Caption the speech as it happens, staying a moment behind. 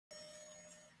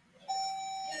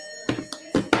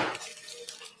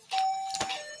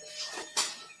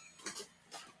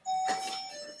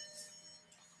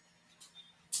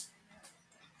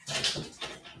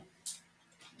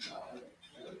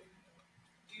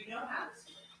know how to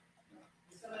swim.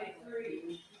 If somebody threw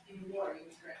you in the water, you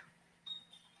would drown.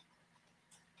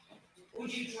 Would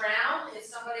you drown if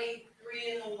somebody threw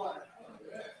you in the water?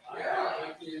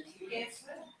 Yeah. You can't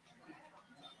swim.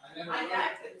 My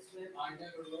dad couldn't swim. I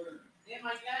never learned. Yeah,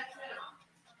 my dad could.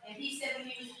 And he said when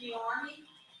he was in the army,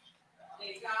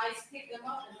 the guys picked him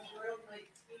up and threw him like,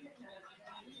 he didn't know.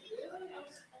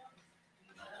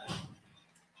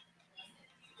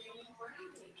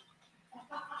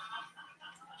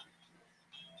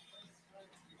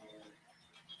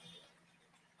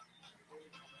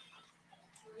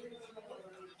 Really?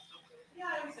 Yeah, I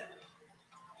always said that.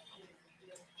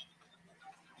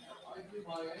 I do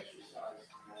my exercise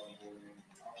tomorrow morning.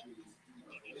 I'll be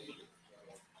later. So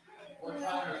what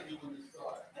time are you going to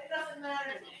start? It doesn't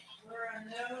matter to me. We're on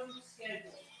no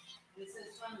schedule. This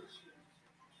is thunderstorm.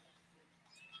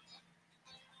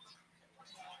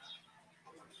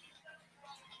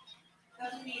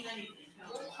 Doesn't mean anything. No.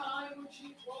 What time would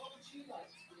you? What would you like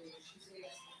to do? She's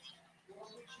asking.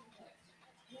 What would you like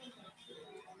to do?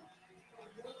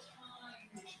 What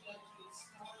time would you like to get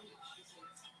started? She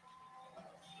says.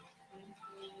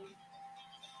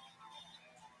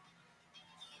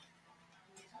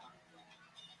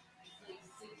 It's like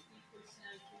 60%,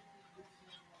 50%.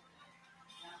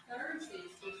 Now Thursday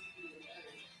is supposed to be the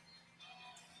better.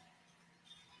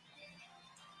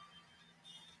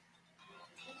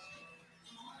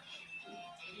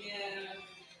 Yeah.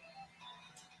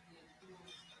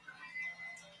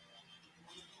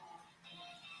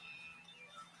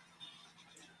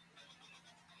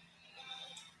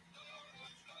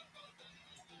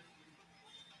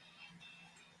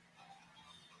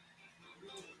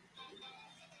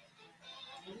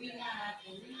 We had,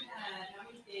 how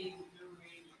many days of no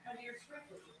rain? How many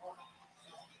sprinklers were off?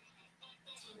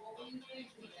 So what were you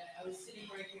thinking? I was sitting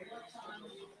right here. What time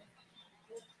were you thinking?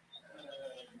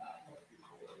 Not much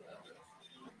before that.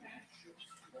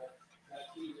 That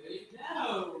too late?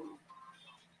 No.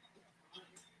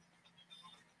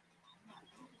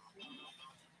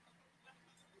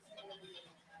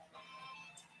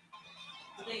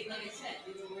 But they, like I said,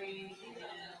 it was raining.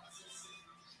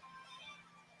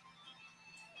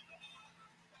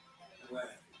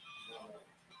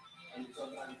 And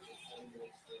sometimes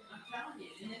I'm telling you,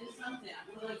 and it was something.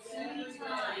 Well, like so many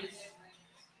times.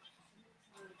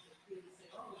 People say,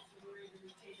 "Oh, so we're going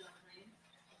to take our plane."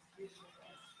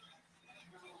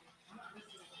 I'm not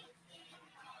listening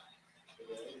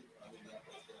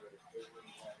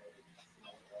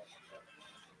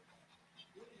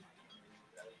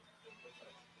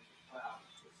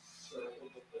to circle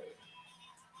the place.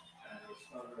 And it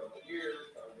started over here,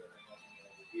 started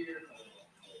over here, started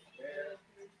over there,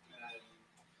 and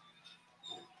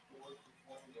 4 to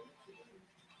 20 minutes.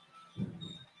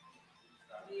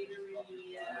 later in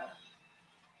the.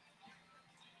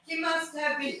 She must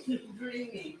have been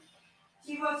dreaming.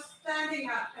 She was standing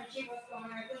up and she was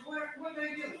going, I said, what are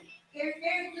you doing? There's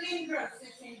clean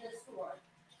dresses in the store.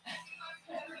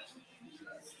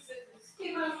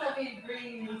 She must have been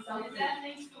dreaming something. Is that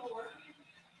thing still working?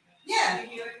 Yeah.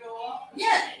 Did you hear it go off?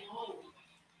 Yeah. Oh.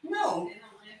 No.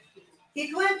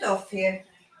 It went off here.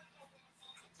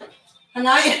 And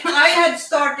I had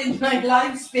started my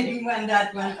live stream when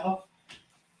that went off.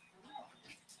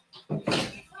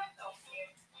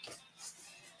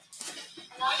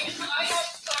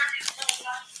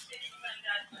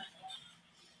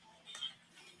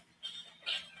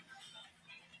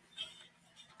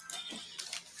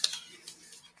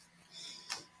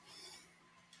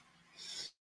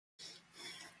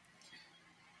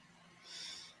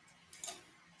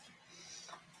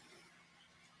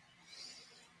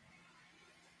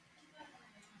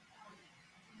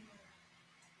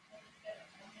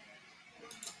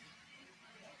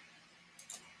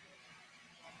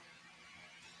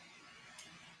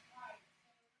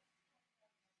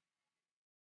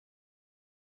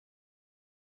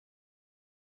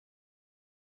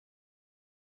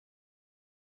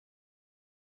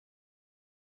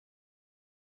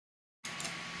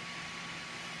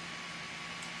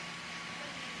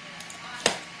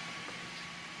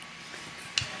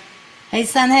 Hey,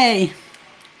 son, hey.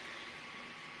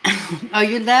 Are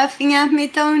you laughing at me,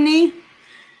 Tony?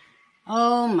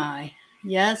 Oh my.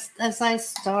 Just as I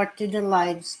started the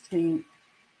live stream,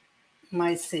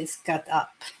 my sis got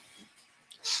up.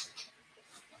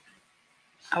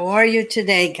 How are you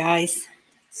today, guys?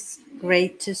 It's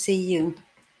great to see you.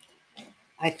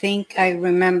 I think I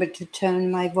remember to turn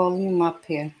my volume up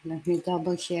here. Let me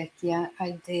double check. Yeah,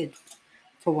 I did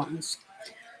for once.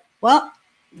 Well,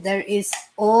 there is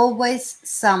always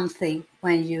something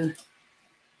when you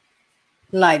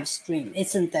live stream,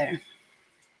 isn't there?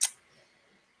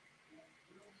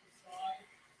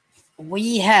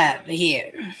 we have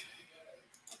here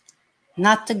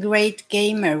Not a Great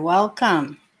Gamer,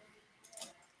 welcome.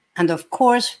 And of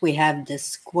course, we have the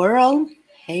squirrel.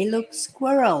 Hey, look,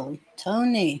 squirrel.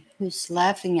 Tony, who's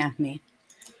laughing at me.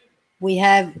 We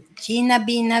have Gina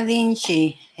Bina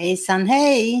Vinci. Hey, son,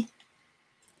 hey.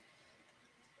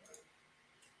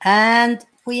 And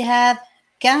we have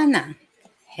Ghana.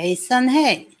 Hey, son,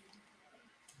 hey.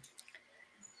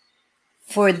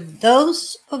 For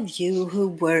those of you who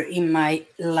were in my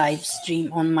live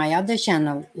stream on my other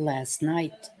channel last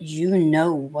night, you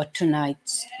know what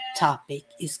tonight's topic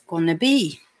is going to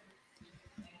be.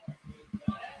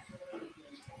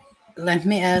 Let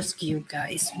me ask you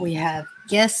guys, we have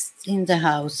guests in the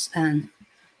house and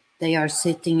they are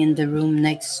sitting in the room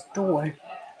next door.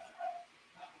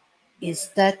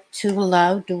 Is that too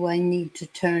loud? Do I need to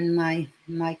turn my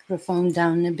microphone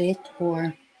down a bit,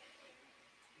 or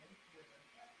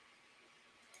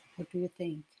what do you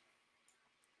think?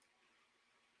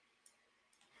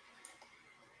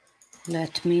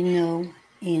 Let me know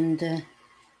in the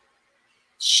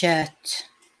chat.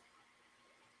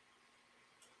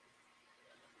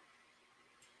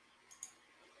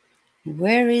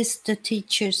 Where is the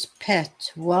teacher's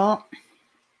pet? Well,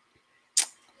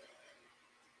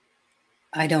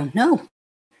 I don't know.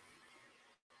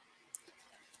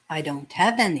 I don't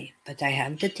have any, but I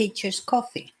have the teacher's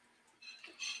coffee.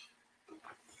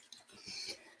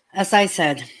 As I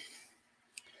said,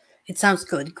 it sounds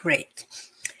good, great.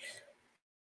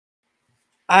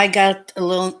 I got a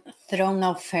little thrown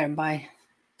off here by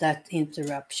that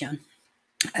interruption.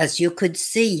 As you could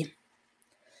see,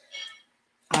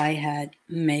 I had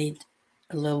made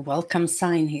a little welcome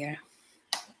sign here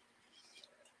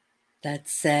that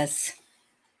says,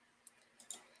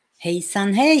 hey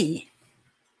son, hey.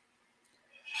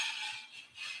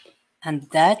 And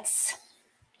that's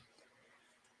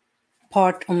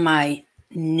part of my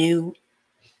new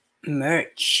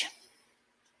merch.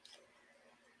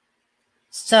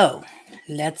 So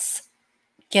let's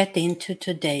get into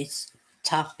today's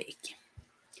topic.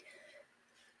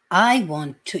 I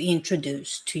want to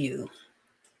introduce to you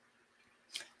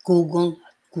Google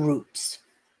Groups.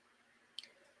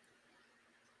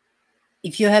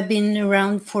 If you have been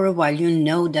around for a while, you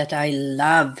know that I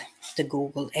love the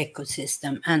Google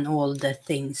ecosystem and all the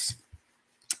things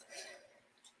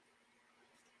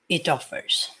it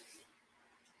offers.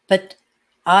 But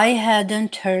I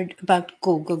hadn't heard about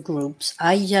Google Groups.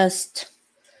 I just,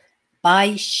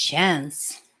 by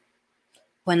chance,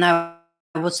 when I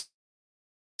was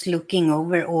looking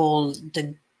over all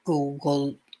the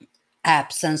Google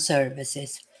apps and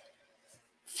services,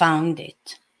 found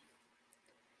it.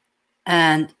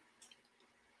 And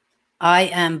I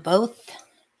am both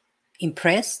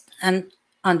impressed and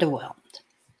underwhelmed.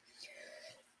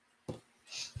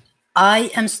 I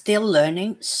am still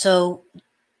learning, so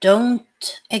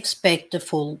don't expect a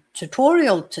full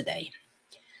tutorial today.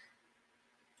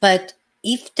 But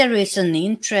if there is an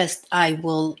interest, I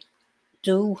will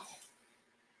do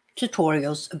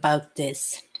tutorials about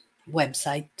this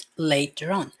website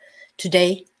later on.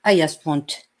 Today, I just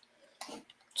want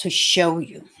to show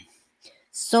you.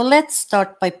 So let's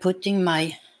start by putting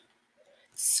my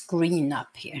screen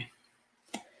up here.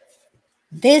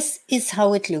 This is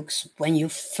how it looks when you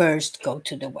first go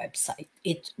to the website.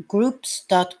 It's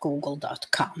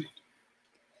groups.google.com.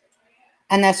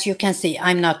 And as you can see,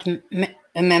 I'm not a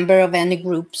member of any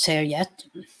groups here yet.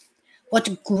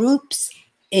 What groups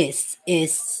is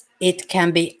it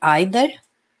can be either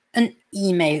an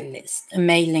email list, a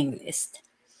mailing list,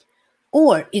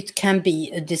 or it can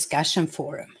be a discussion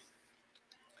forum.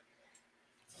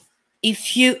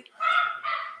 If you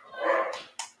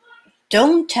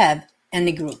don't have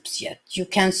any groups yet, you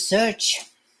can search,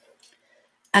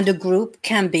 and a group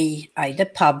can be either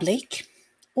public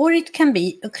or it can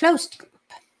be a closed group.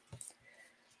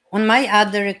 On my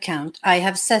other account, I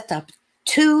have set up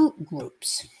 2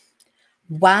 groups.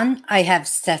 One I have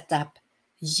set up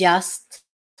just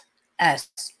as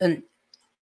an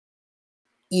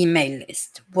email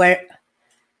list where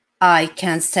I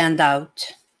can send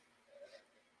out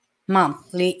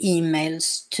monthly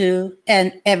emails to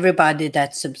everybody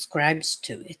that subscribes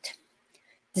to it.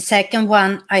 The second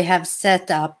one I have set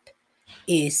up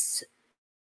is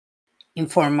in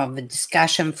form of a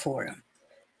discussion forum.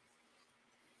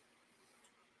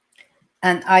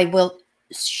 And I will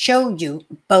show you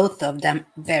both of them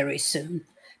very soon.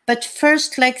 But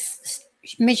first, let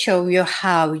me show you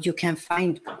how you can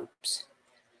find groups.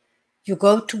 You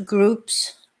go to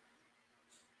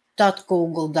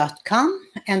groups.google.com,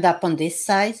 end up on this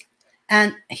site.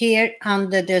 And here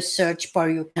under the search bar,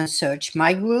 you can search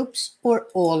my groups or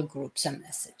all groups and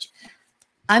message.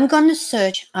 I'm going to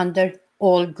search under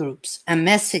all groups and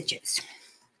messages.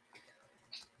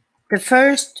 The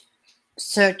first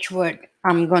search word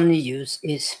I'm going to use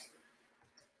is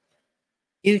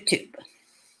YouTube.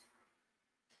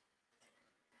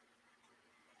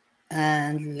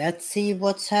 And let's see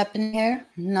what's happening here.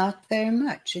 Not very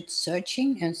much. It's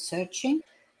searching and searching.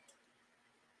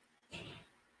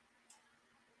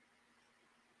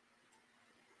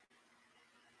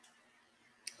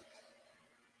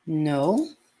 No.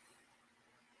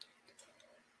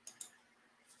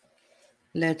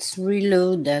 Let's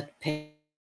reload that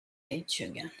page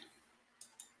again.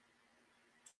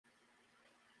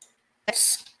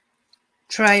 Let's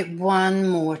try one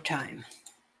more time.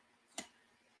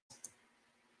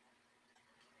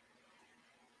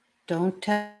 Don't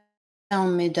tell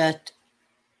me that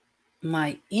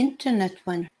my internet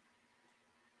went.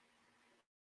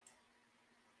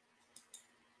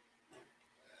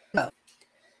 Well,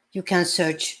 you can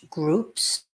search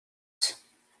groups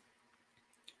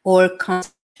or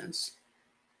conversations.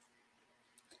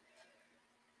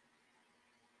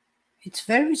 It's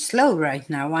very slow right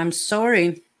now. I'm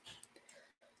sorry.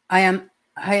 I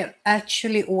have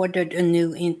actually ordered a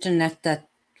new internet that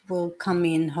will come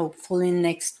in hopefully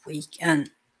next week, and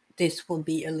this will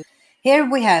be a little. Here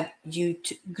we have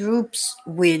YouTube groups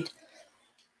with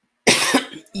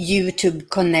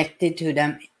YouTube connected to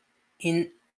them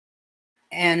in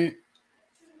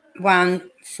one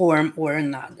form or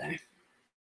another.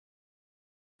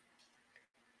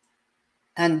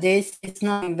 And this is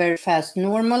not very fast.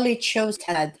 Normally it shows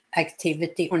had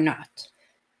activity or not.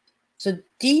 So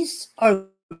these are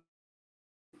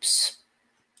groups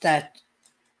that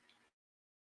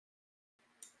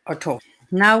are taught.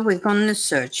 Now we're going to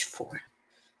search for.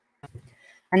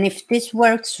 And if this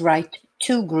works right,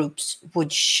 2 groups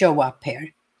would show up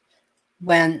here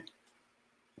when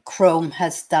Chrome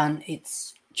has done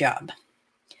its job.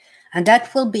 And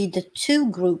that will be the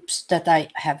 2 groups that I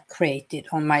have created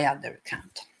on my other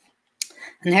account.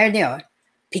 And here they are.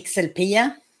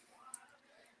 PixelPia,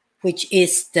 which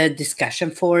is the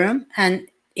discussion forum. And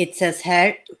it says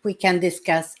here we can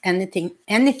discuss anything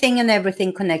and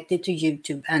everything connected to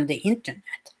YouTube and the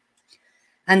internet.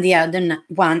 And the other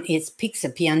one is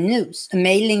PixelPia News, a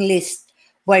mailing list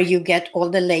where you get all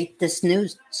the latest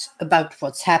news about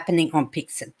what's happening on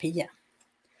PixelPia.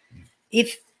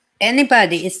 If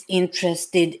anybody is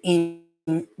interested in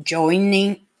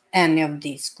joining any of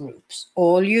these groups,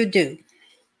 all you do,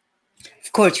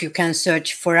 of course, you can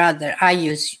search for other. I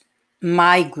use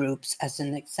my groups as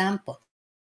an example.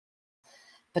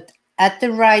 But at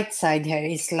the right side here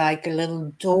is like a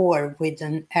little door with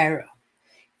an arrow.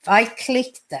 If I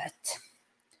click that,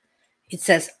 it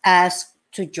says ask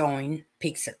to join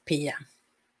PixelPia.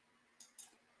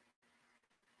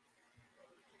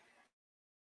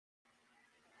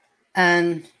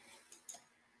 And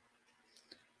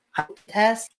I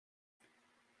ask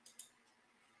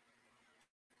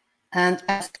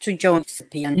to join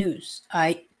PixelPia News.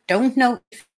 I don't know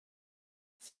if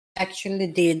I actually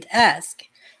did ask,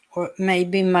 or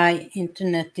maybe my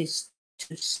internet is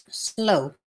too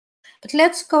slow. But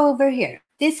let's go over here.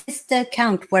 This is the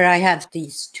account where I have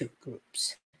these 2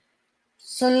 groups.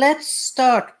 So let's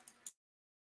start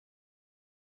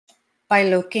by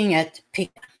looking at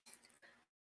PixelPia.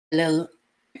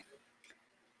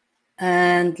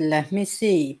 And let me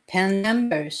see, pending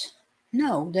members.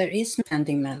 No, there is no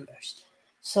pending members.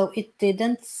 So it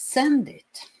didn't send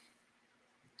it.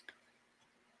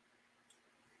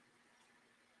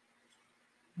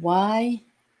 Why?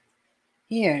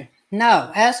 Here.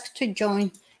 Now, ask to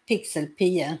join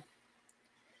PixelPia.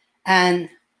 And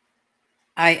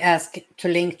I ask to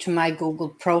link to my Google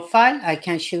profile. I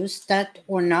can choose that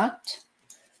or not.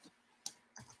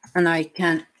 And I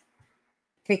can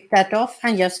click that off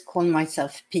and just call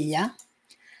myself Pia.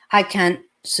 I can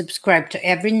subscribe to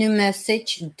every new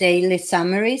message, daily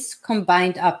summaries,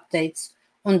 combined updates,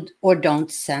 or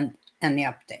don't send any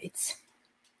updates.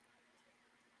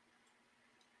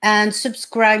 And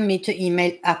subscribe me to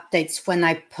email updates when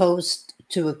I post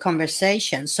to a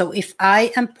conversation. So if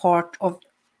I am part of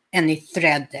any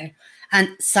thread there and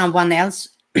someone else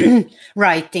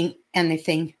writing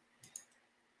anything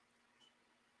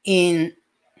in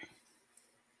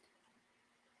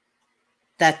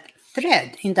that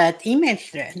thread, in that email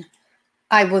thread,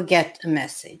 I will get a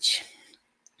message.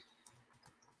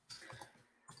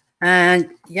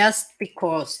 And just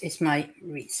because is my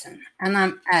reason. And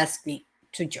I'm asking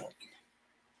to join.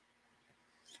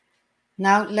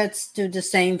 Now let's do the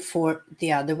same for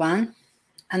the other one.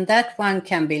 And that one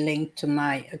can be linked to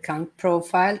my account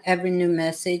profile, every new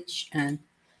message, and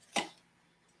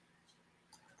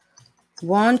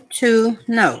want to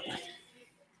know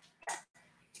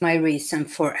my reason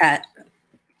for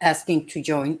asking to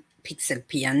join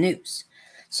PixelPia News.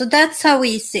 So that's how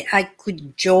easy I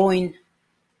could join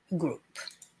a group.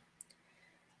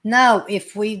 Now,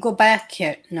 if we go back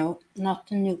here, no,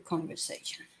 not a new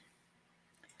conversation.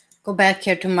 Go back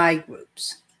here to my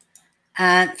groups.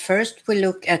 And first we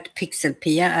look at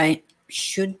PixelPia. I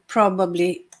should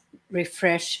probably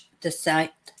refresh the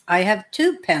site. I have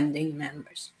 2 pending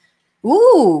members.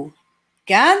 Ooh,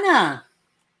 Ghana.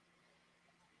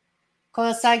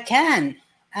 Because I can.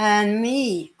 And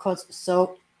me.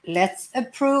 So let's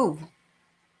approve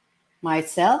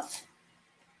myself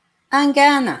and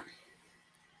Ghana.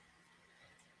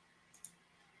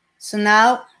 So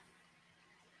now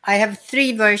I have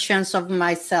 3 versions of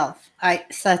myself. I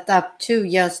set up 2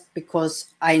 just because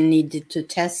I needed to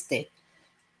test it.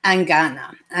 And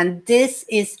Ghana. And this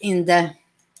is in the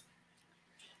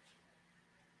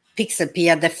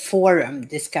PixelPia, the forum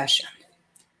discussion.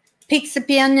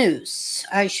 PixelPia News.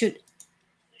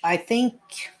 I think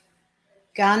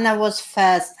Ghana was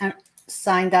fast and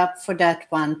signed up for that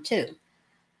one too.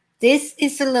 This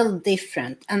is a little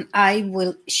different, and I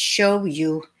will show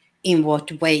you in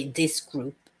what way this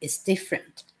group is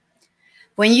different.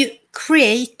 When you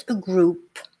create a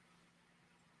group,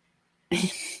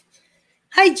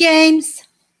 hi James,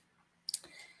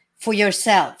 for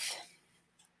yourself,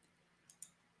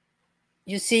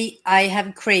 you see I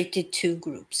have created 2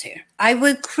 groups here. I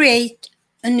will create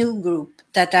a new group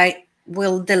that I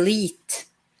will delete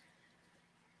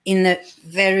in a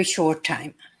very short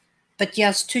time, but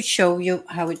just to show you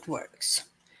how it works.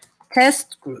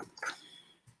 Test group.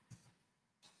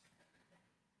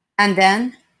 And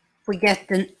then we get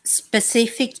the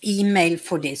specific email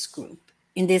for this group.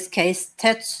 In this case,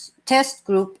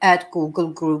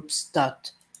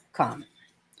 testgroup@googlegroups.com.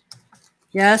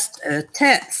 Just a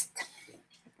test.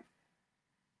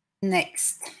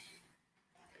 Next.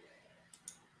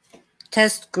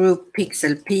 Test group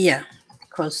PixelPia,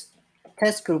 because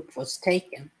test group was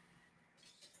taken.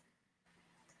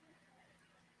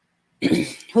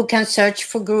 Who can search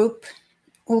for group?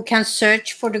 Who can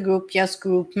search for the group? Just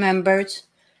group members.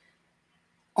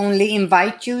 Only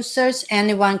invite users.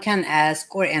 Anyone can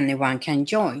ask or anyone can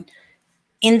join.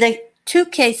 In the 2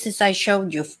 cases I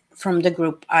showed you from the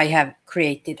group I have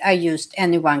created, I used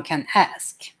anyone can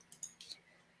ask.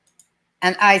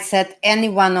 And I said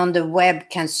anyone on the web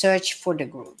can search for the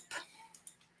group.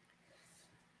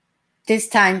 This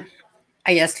time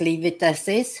I just leave it as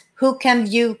is. Who can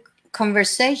view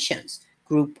conversations?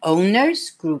 Group owners,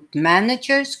 group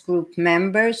managers, group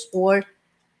members, or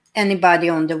anybody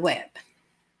on the web.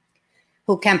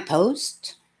 Who can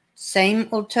post? Same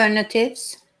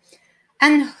alternatives.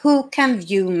 And who can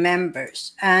view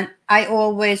members? And I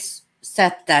always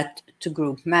set that to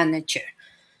group manager.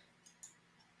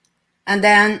 And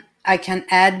then I can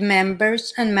add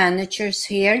members and managers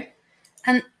here.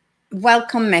 And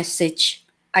welcome message.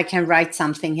 I can write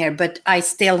something here, but I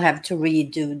still have to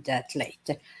redo that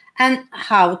later. And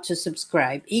how to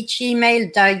subscribe. Each email,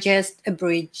 digest,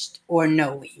 abridged, or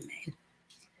no email.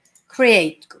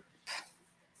 Create group.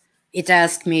 It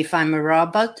asked me if I'm a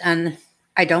robot, and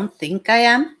I don't think I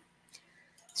am.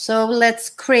 So let's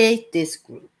create this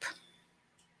group.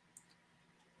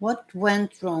 What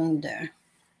went wrong there?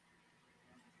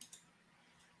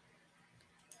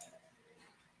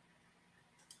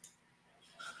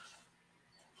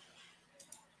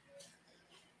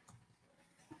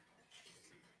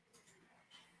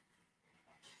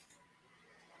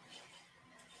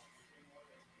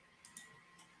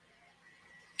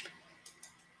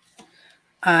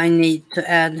 I need to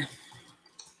add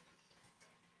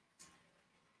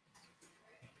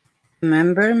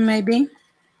member, maybe.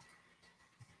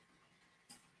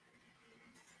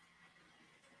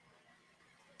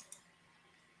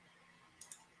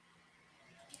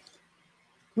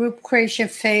 Group creation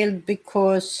failed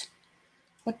because,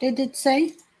 what did it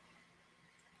say?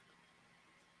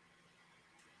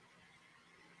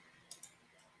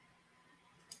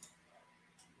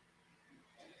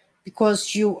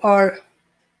 Because you are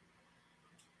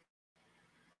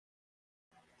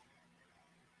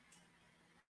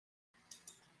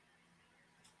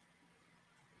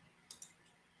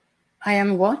I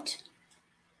am what?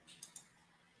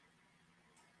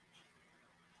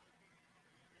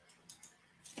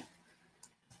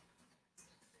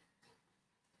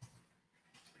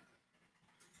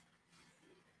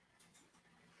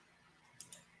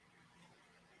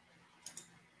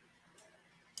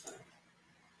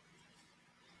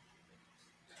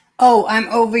 Oh, I'm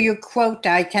over your quota.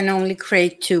 I can only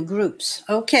create 2 groups.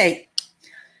 Okay.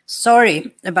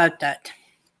 Sorry about that.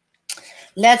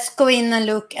 Let's go in and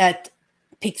look at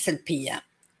PixelPia.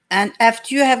 And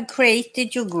after you have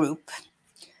created your group,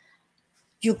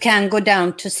 you can go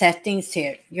down to settings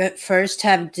here. You first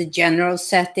have the general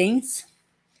settings,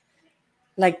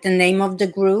 like the name of the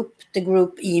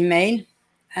group email,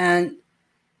 and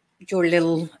your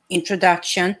little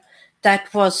introduction.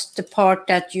 That was the part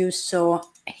that you saw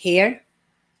here.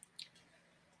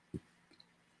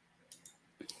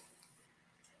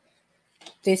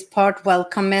 This part,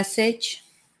 welcome message.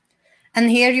 And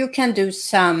here you can do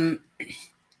some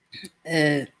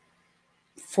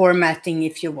formatting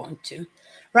if you want to.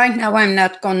 Right now, I'm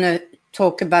not going to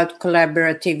talk about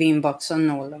collaborative inbox and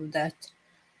all of that.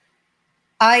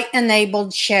 I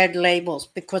enabled shared labels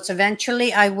because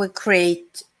eventually I will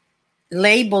create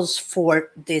labels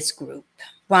for this group.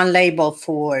 One label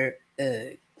for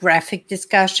graphic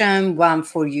discussion, one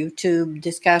for YouTube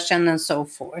discussion, and so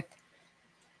forth.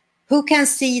 Who can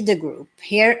see the group?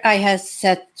 Here I have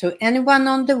set to anyone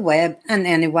on the web, and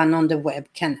anyone on the web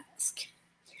can ask.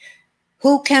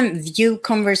 Who can view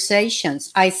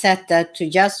conversations? I set that to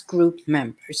just group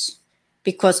members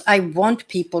because I want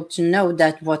people to know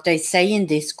that what I say in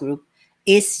this group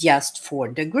is just for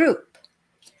the group.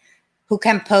 Who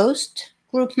can post?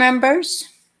 Group members.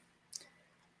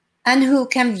 And who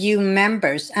can view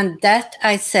members? And that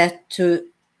I set to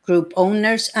group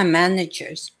owners and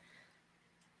managers.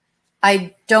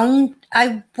 I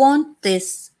want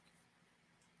this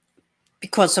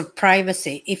because of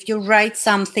privacy. If you write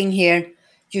something here,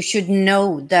 you should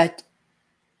know that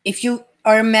if you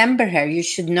are a member here, you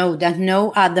should know that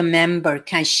no other member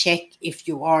can check if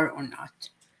you are or not.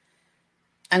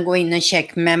 I'm going to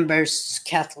check members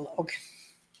catalog.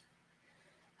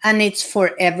 And it's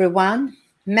for everyone.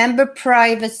 Member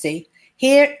privacy.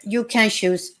 Here you can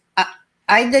choose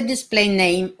either display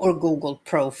name or Google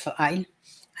profile.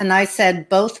 And I said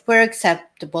both were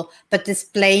acceptable, but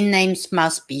display names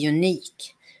must be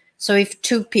unique. So if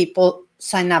two people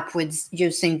sign up with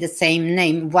using the same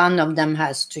name, one of them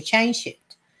has to change it.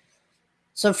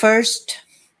 So first,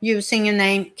 using a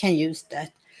name can use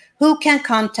that. Who can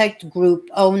contact group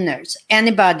owners?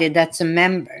 Anybody that's a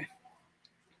member.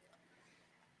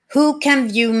 Who can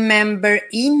view member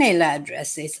email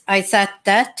addresses? I set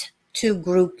that to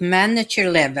group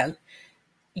manager level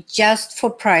just for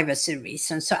privacy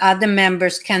reasons. So other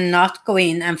members cannot go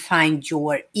in and find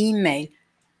your email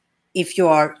if you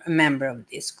are a member of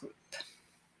this group.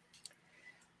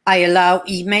 I allow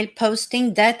email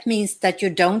posting. That means that you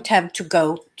don't have to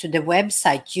go to the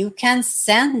website. You can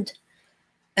send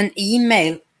an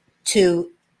email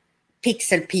to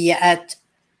PixelPia at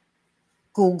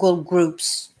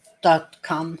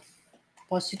googlegroups.com.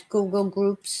 Was it Google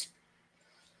Groups?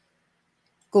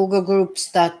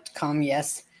 Googlegroups.com,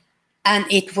 yes. And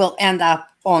it will end up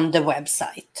on the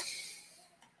website.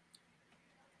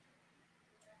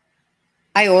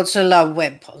 I also love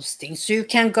web posting. So you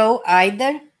can go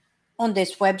either on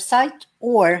this website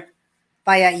or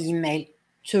via email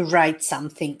to write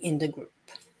something in the group.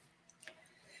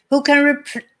 Who can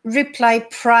reply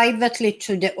privately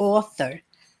to the author?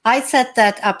 I set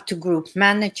that up to group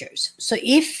managers. So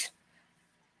if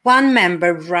one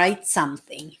member writes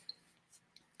something,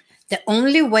 the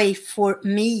only way for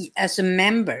me as a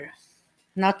member,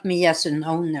 not me as an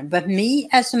owner, but me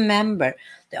as a member,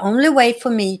 the only way for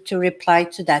me to reply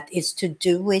to that is to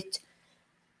do it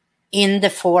in the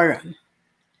forum.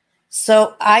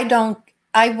 So I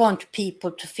want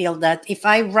people to feel that if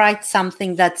I write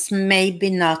something that's maybe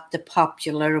not the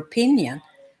popular opinion,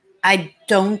 I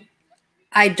don't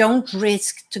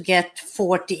risk to get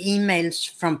 40 emails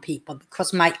from people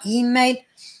because my email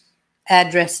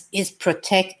address is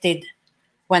protected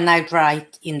when I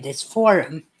write in this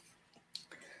forum.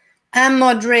 And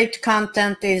moderate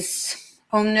content is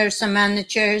owners and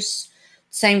managers.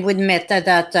 Same with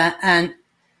metadata, and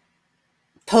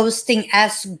posting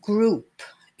as group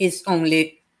is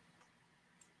only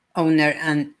owner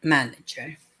and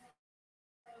manager.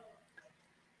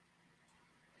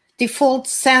 Default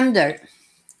sender,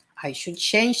 I should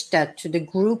change that to the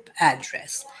group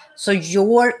address. So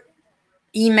your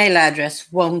email address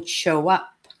won't show up.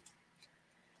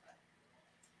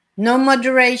 No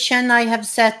moderation I have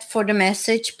set for the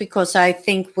message because I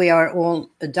think we are all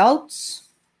adults,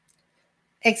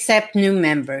 except new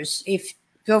members. If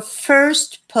your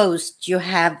first post, you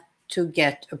have to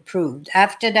get approved.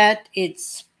 After that,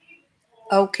 it's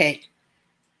okay.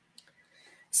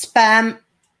 Spam,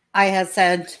 I have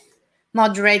said,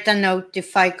 moderate and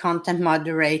notify content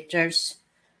moderators.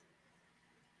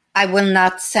 I will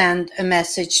not send a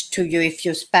message to you if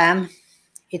you spam.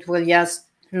 It will just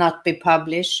not be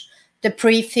published. The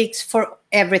prefix for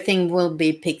everything will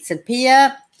be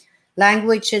PixelPia.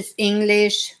 Language is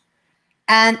English.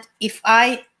 And if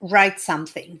I write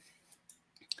something,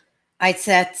 I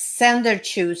set sender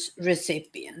choose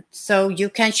recipient. So you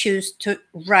can choose to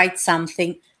write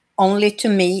something only to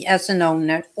me as an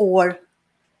owner or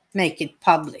make it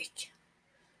public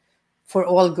for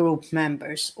all group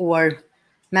members, or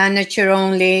manager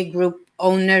only, group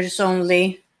owners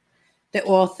only, the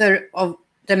author of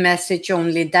the message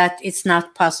only. That is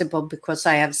not possible because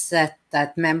I have set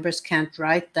that members can't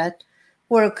write that,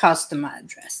 or a custom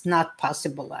address, not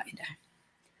possible either.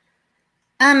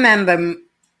 And member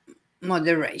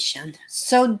moderation.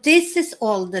 So this is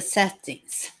all the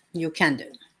settings you can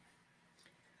do.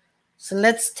 So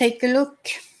let's take a look.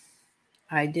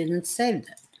 I didn't save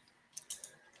that.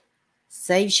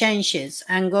 Save changes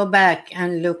and go back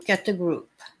and look at the group.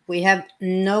 We have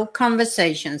no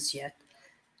conversations yet.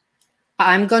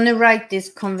 I'm going to write this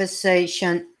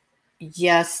conversation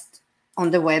just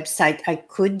on the website. I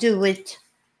could do it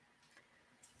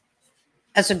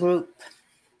as a group.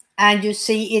 And you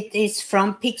see it is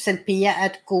from PixelPia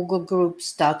at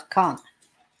googlegroups.com.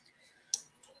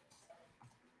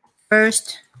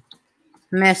 First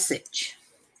message.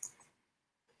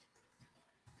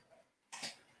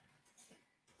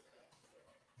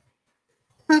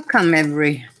 Welcome,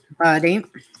 everybody.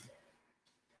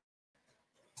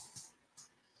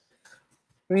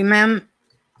 Remember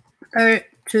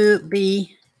to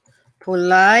be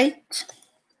polite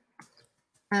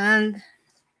and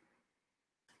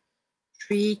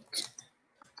treat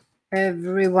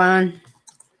everyone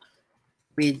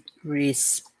with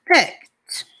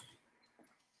respect.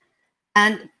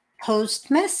 And post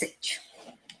message.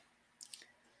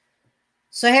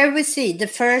 So here we see the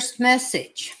first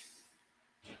message.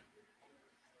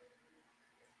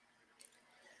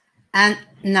 And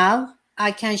now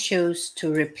I can choose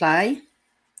to reply,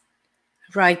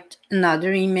 write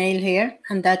another email here,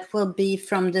 and that will be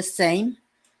from the same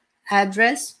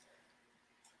address.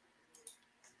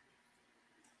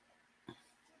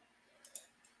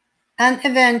 And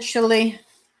eventually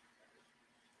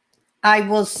I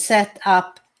will set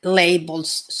up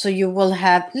labels. So you will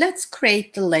have, let's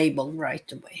create the label right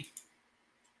away.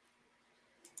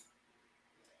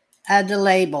 Add a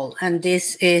label, and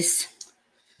this is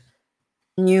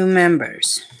new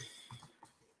members.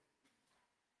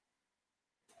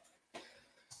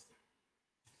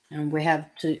 And we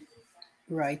have to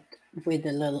write with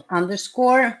a little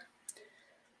underscore.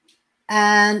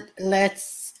 And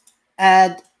let's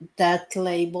add that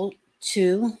label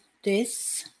to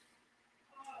this.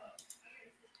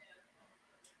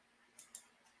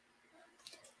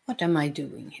 What am I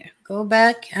doing here? Go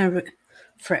back and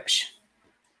refresh.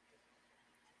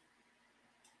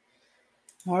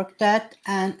 Mark that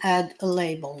and add a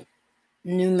label.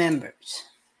 New members.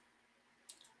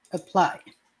 Apply.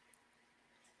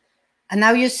 And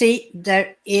now you see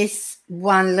there is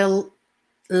one little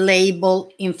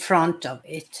label in front of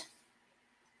it.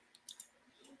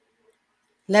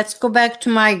 Let's go back to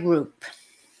my group.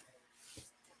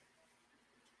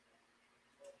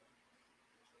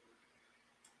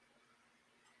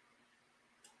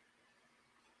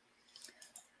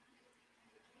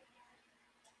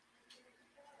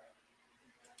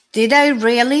 Did I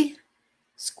really,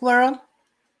 squirrel?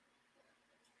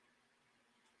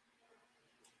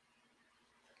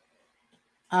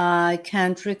 I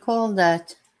can't recall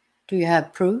that. Do you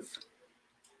have proof?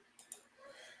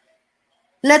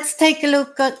 Let's take a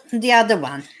look at the other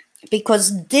one,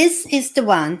 because this is the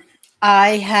one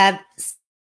I have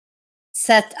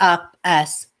set up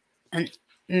as a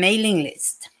mailing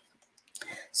list.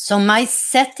 So my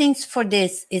settings for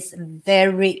this is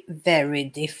very, very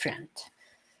different.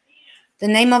 The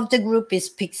name of the group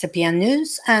is PixelPia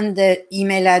News, and the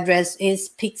email address is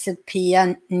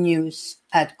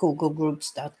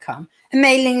pixelpianews@googlegroups.com. A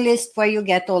mailing list where you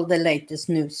get all the latest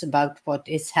news about what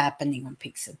is happening on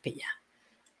PixelPia.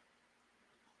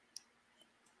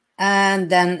 And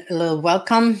then a little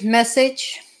welcome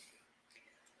message.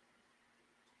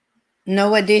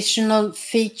 No additional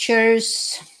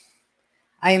features.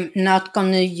 I'm not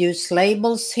going to use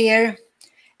labels here.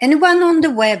 Anyone on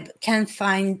the web can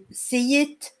see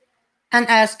it and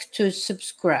ask to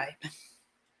subscribe.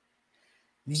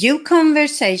 View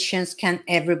conversations can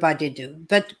everybody do,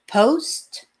 but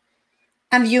post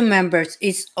and view members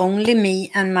is only me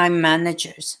and my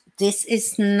managers. This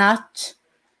is not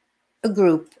a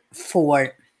group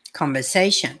for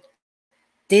conversation.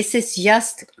 This is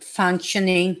just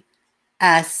functioning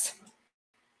as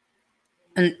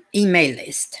an email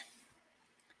list.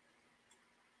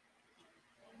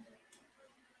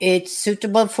 It's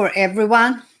suitable for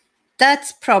everyone.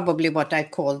 That's probably what I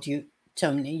called you,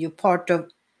 Tony. You're part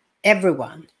of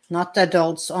everyone. not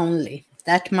adults only.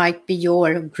 That might be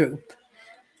your group.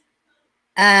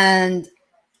 And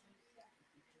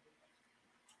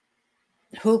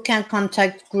who can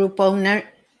contact group owner?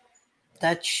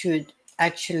 That should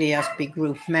actually just be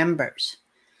group members.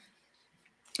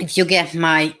 If you get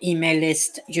my email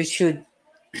list, you should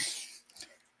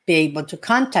be able to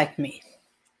contact me.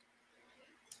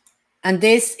 And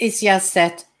this is just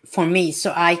set for me,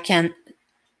 so I can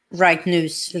write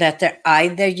newsletter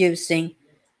either using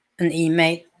an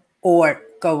email or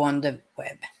go on the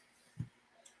web.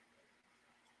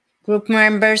 Group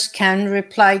members can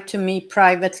reply to me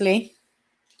privately.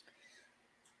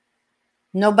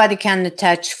 Nobody can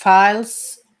attach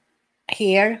files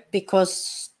here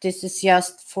because this is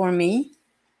just for me.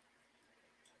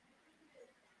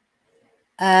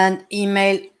 And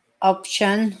email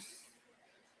option,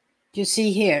 you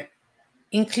see here,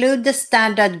 include the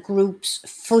standard groups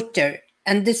footer.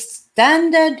 And the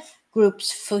standard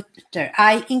groups footer,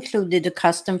 I included a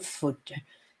custom footer.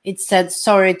 It said,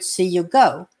 sorry to see you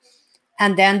go.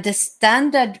 And then the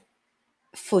standard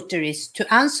footer is to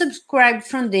unsubscribe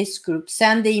from this group,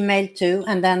 send the email to,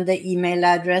 and then the email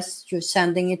address you're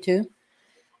sending it to.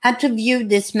 And to view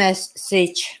this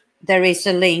message, there is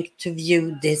a link to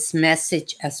view this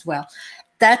message as well.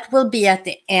 That will be at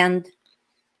the end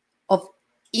of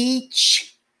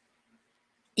each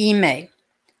email.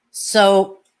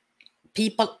 So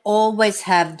people always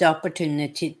have the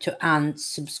opportunity to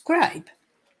unsubscribe.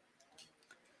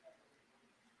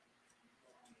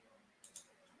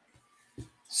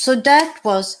 So that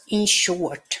was, in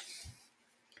short,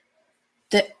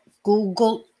 the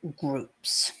Google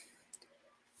Groups.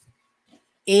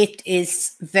 It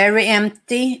is very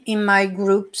empty in my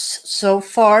groups so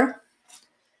far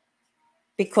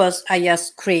because I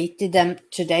just created them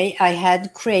today. I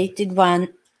had created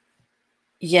one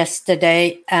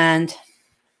yesterday and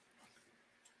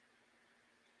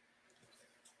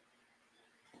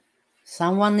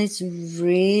someone is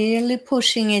really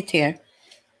pushing it here.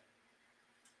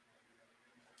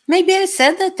 Maybe I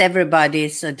said that everybody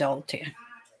is adult here.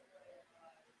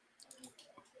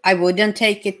 I wouldn't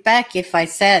take it back if I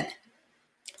said.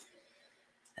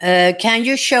 Can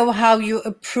you show how you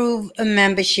approve a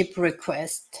membership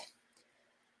request?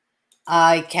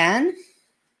 I can,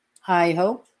 I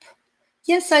hope.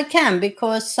 Yes, I can,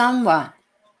 because someone.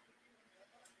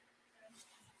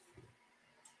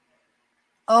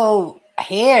 Oh,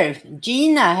 here,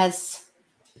 Gina has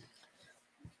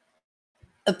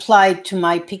applied to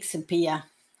my PixelPia.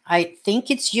 I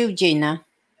think it's you, Gina.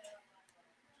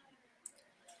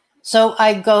 So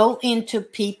I go into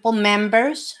people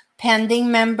members,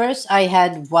 pending members. I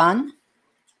had one.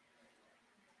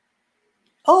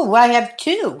 Oh, I have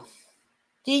two.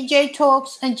 DJ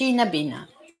Talks and Gina Bina.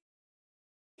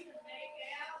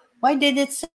 Why did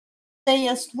it say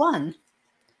just one?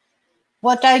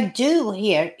 What I do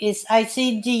here is I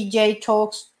see DJ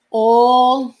Talks.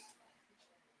 All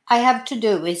I have to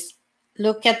do is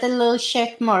look at the little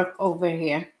check mark over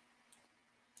here.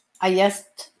 I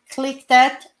just click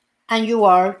that and you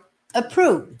are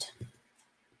approved.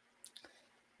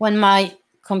 When my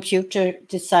computer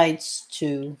decides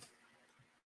to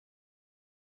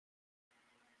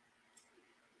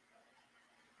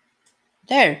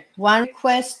there, one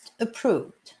request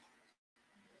approved.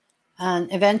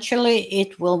 And eventually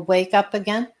it will wake up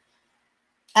again.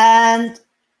 And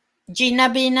Gina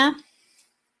Bina,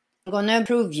 I'm going to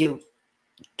approve you.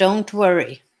 Don't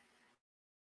worry.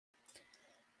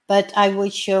 But I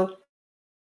will show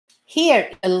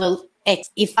here a little X.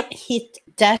 If I hit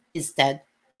that instead,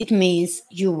 it means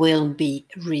you will be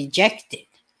rejected.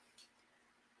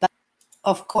 But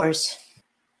of course,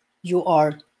 you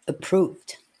are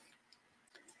approved.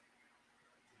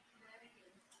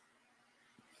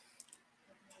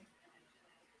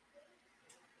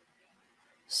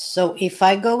 So if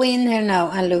I go in here now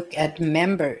and look at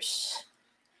members,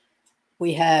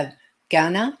 we have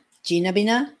Ghana, Gina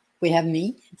Bina, we have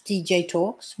me, DJ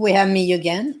Talks, we have me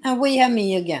again, and we have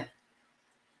me again.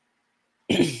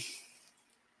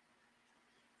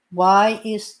 Why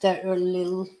is there a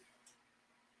little...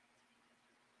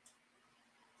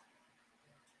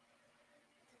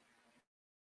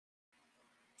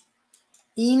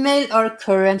 Email are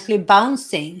currently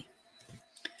bouncing.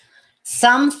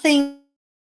 Something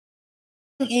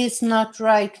is not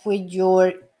right with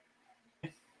your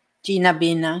Gina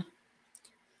Bina.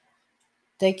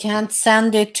 They can't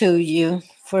send it to you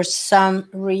for some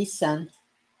reason.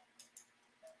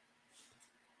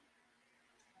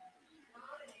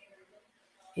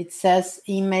 It says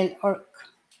email or...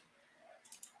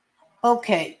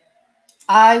 Okay,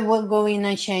 I will go in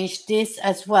and change this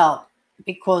as well.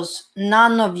 because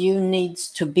none of you needs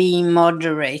to be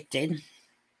moderated.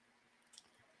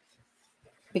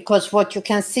 Because what you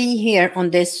can see here on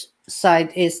this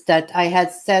side is that I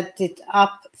had set it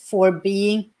up for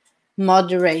being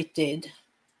moderated.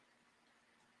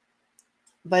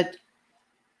 But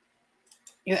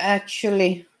you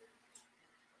actually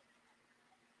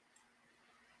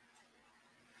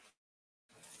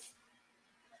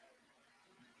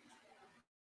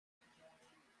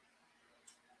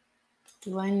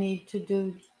do I need to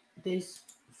do this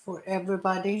for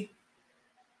everybody?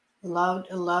 Allowed,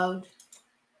 allowed,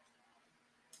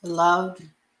 allowed.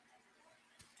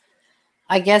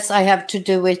 I guess I have to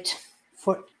do it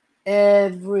for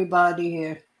everybody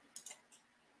here.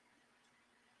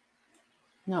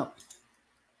 No.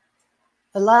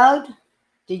 Allowed,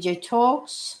 DJ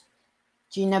Talks,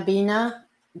 Gina Bina,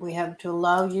 we have to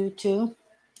allow you to.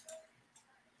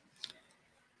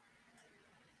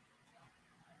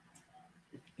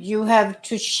 You have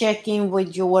to check in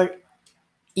with your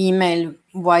email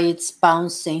why it's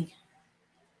bouncing.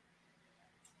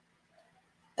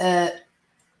 The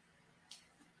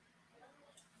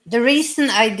reason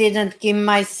I didn't give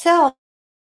myself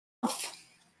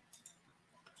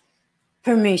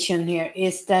permission here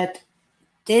is that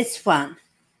this one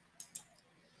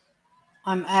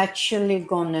I'm actually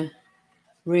gonna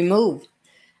remove.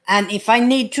 And if I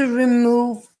need to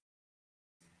remove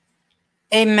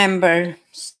a member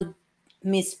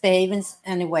misbehaving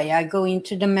anyway, I go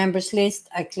into the members list,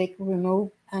 I click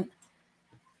remove, and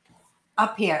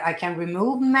up here I can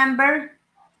remove member,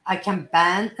 I can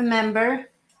ban a member,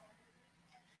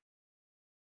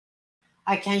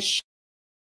 I can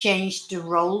change the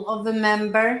role of a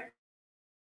member,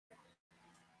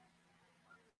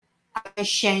 I can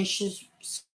change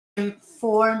the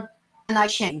form, and I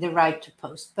change the right to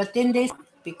post. But in this,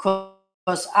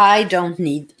 because I don't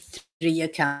need 3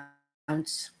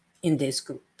 accounts in this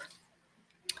group.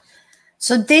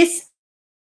 So this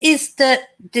is the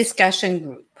discussion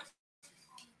group.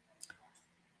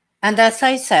 And as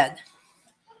I said,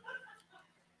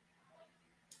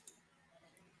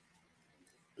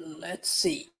 let's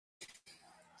see.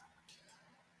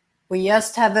 We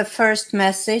just have a first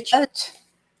message.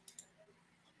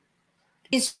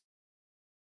 It's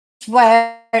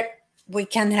where we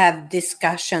can have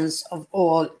discussions of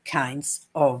all kinds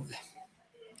of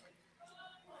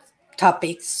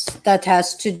topics that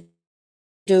has to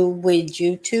do with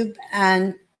YouTube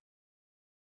and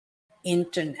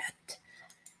internet.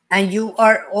 And you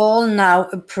are all now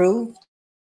approved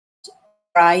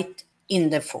right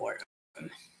in the forum.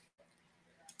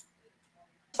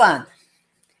 One,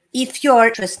 if you're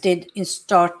interested in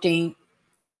starting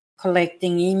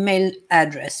collecting email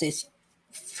addresses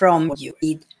from you,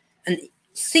 need a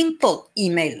simple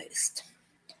email list.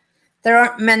 There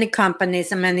are many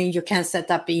companies and many you can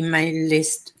set up email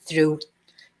list through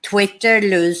Twitter,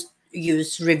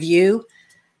 use review.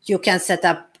 You can set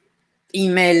up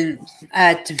email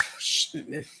at,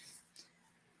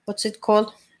 what's it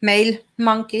called? Mail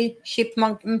Monkey, Ship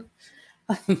Monkey.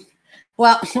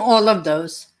 Well, all of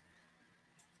those.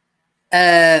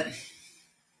 But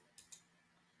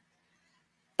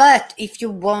if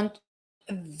you want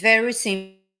a very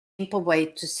simple way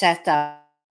to set up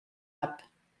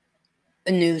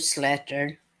a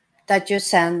newsletter that you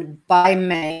send by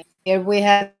mail, here we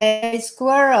have a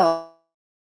squirrel,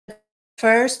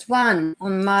 first one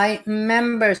on my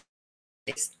members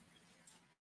list.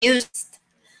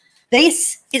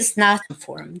 This is not a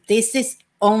forum. This is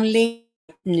only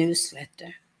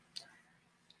newsletter.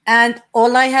 And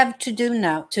all I have to do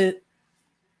now to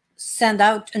send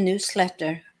out a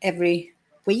newsletter every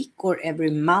week or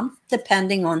every month,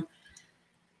 depending on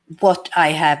what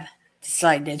I have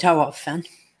decided how often.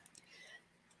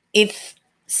 If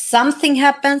something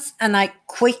happens and I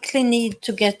quickly need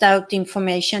to get out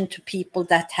information to people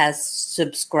that has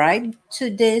subscribed to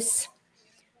this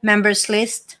members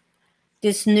list,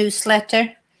 this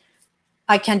newsletter,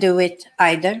 I can do it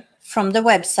either from the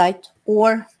website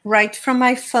or right from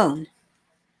my phone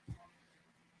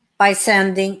by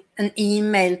sending an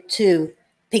email to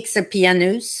PixelPia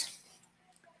News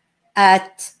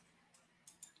at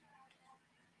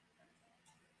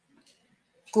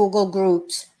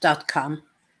googlegroups.com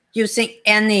using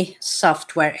any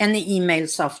software, any email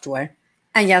software,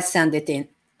 and just send it in.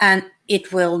 And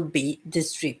it will be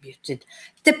distributed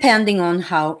depending on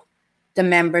how the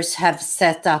members have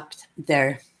set up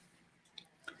their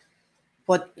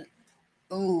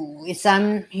is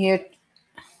I'm here.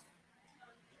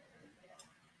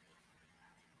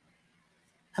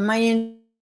 Am I in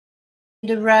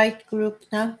the right group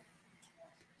now?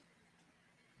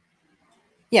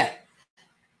 Yeah.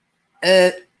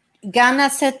 Ghana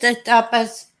set it up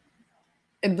as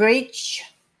a bridge.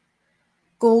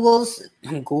 Google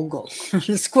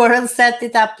Squirrel set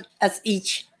it up as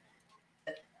each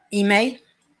email.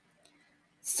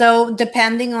 So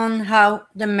depending on how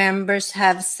the members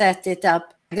have set it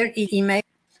up, their email,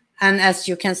 and as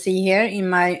you can see here in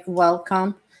my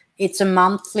welcome, it's a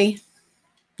monthly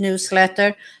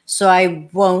newsletter, so I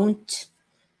won't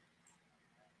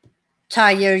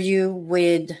tire you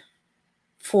with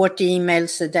 40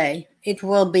 emails a day. It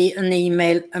will be an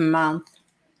email a month,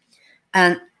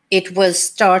 and it will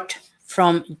start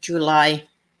from July.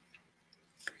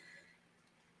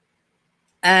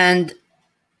 And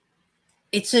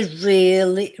it's a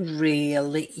really,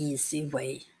 really easy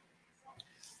way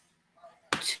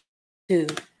to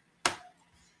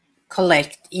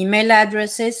collect email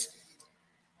addresses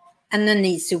and an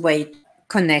easy way to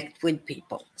connect with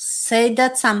people. Say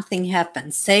that something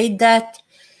happened. Say that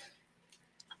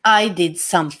I did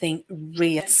something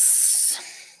real.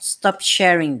 Stop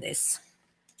sharing this.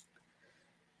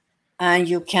 And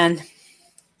you can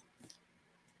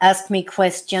ask me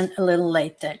question a little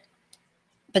later.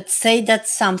 But say that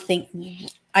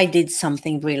I did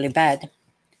something really bad,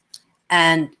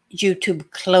 and YouTube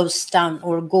closed down,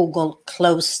 or Google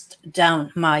closed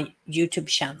down my YouTube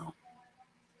channel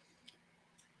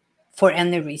for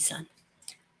any reason.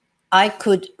 I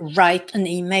could write an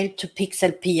email to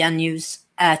PixelPia News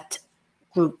at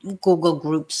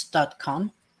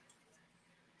googlegroups.com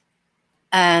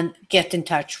and get in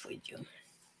touch with you.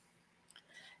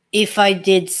 If I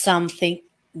did something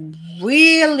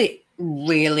really,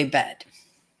 really bad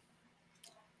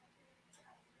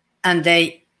and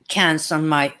they cancel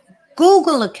my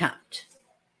Google account,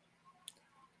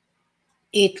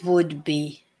 it would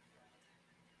be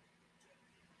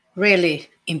really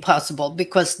impossible,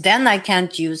 because then I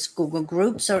can't use Google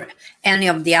Groups or any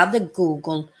of the other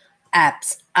Google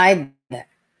apps either.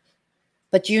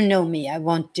 But you know me, I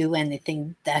won't do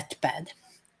anything that bad.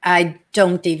 I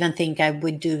don't even think I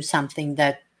would do something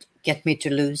that get me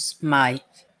to lose my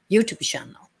YouTube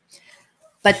channel.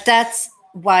 But that's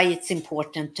why it's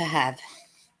important to have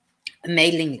a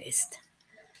mailing list.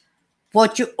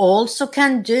 What you also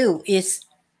can do is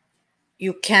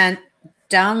you can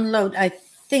download, I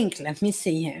think, let me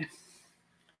see here.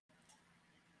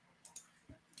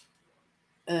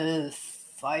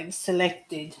 5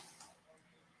 selected.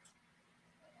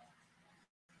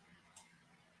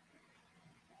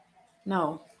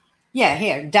 No. Yeah,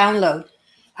 here, download.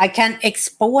 I can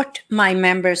export my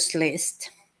members list.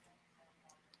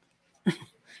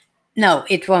 No,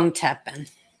 it won't happen.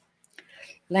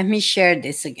 Let me share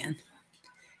this again.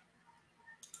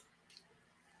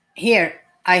 Here,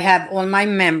 I have all my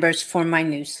members for my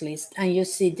news list. And you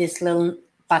see this little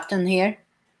button here?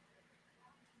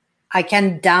 I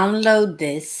can download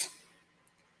this.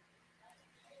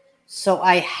 So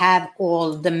I have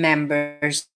all the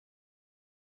members'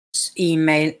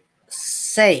 email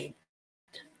saved.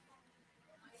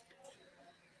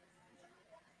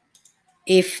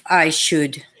 If I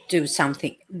should do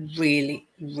something really,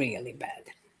 really bad.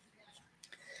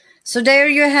 So there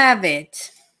you have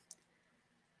it.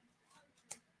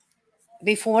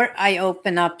 Before I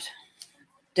open up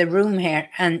the room here,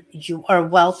 and you are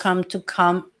welcome to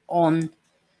come on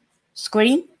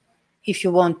screen if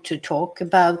you want to talk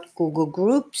about Google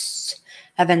Groups,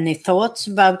 have any thoughts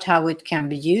about how it can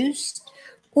be used,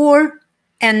 or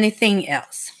anything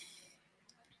else.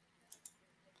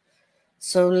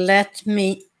 So let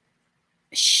me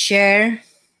share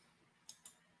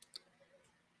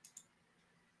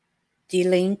the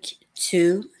link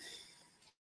to...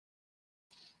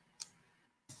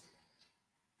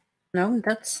 No,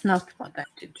 that's not what I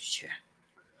wanted to share.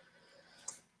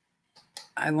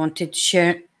 I wanted to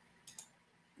share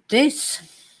this.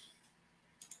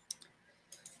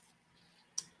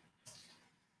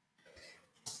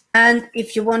 And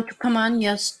if you want to come on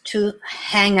just to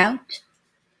hang out,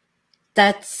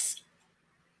 that's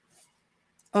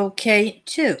okay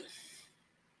too.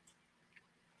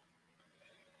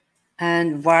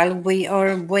 And while we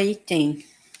are waiting,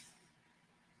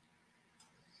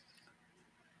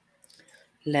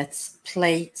 let's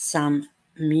play some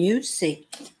music,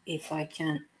 if I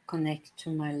can connect to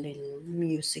my little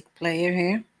music player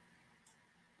here.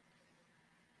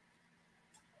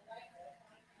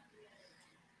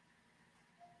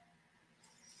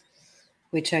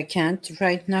 Which I can't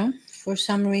right now for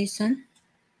some reason.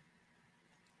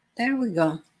 There we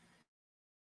go.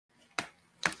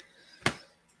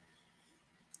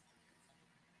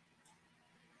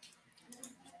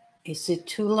 Is it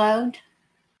too loud?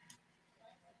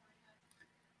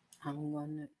 I'm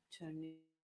going to turn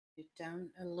it down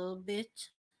a little bit.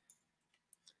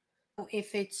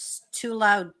 if it's too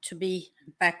loud to be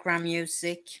background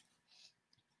music.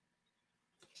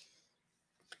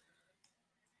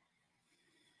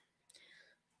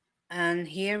 And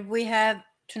here we have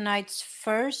tonight's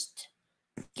first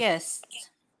guest.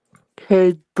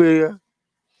 Hey, Pia.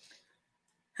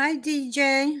 Hi,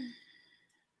 DJ.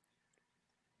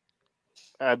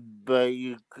 I bet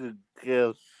you could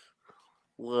guess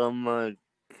why my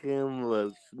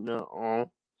camera's not on.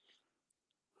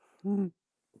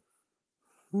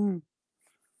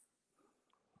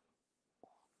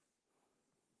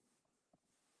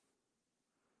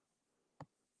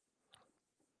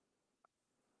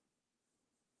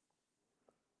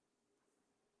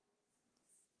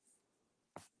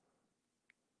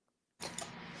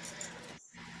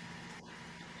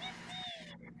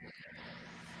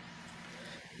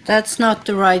 That's not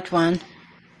the right one.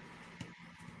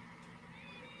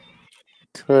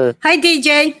 Hey, Hi,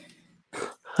 DJ.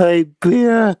 hey,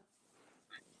 Pia.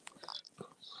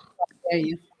 There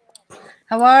you.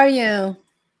 How are you?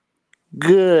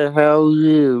 Good, how are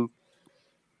you?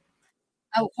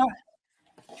 Oh,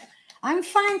 I'm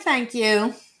fine, thank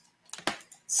you.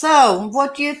 So,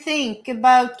 what do you think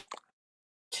about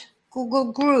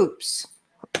Google Groups?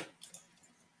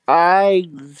 I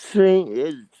think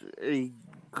it's a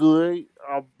great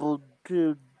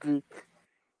opportunity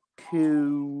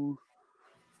to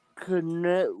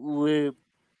connect with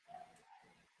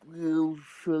new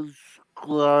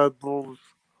subscribers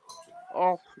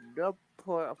off the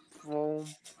platform,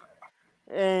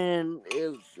 and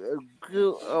it's a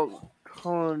good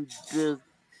alternative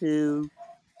to,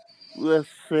 let's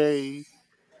say,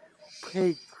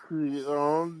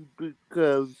 Patreon,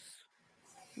 because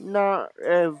not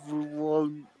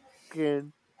everyone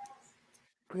can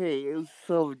pay a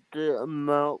certain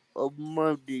amount of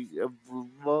money every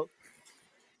month.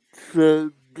 So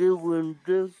doing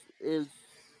this is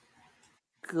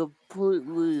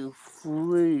completely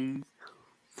free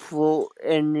for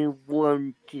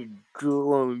anyone to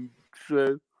join.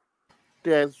 So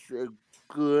that's a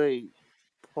great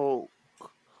poke.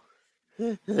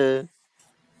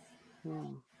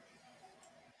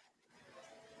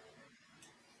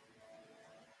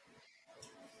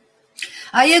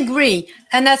 I agree.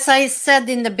 And as I said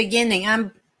in the beginning,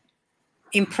 I'm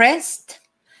impressed,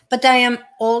 but I am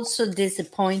also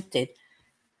disappointed.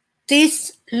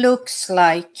 This looks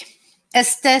like,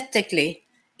 aesthetically,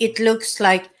 it looks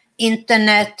like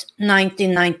Internet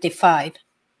 1995.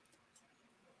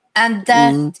 And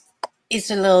that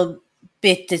is a little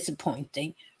bit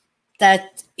disappointing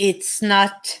that it's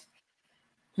not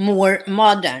more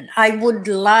modern. I would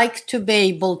like to be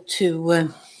able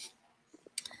to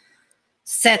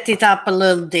set it up a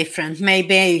little different.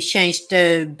 Maybe change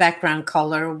the background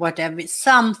color or whatever.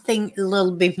 Something a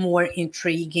little bit more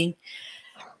intriguing.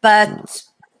 But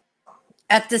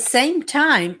at the same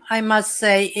time, I must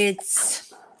say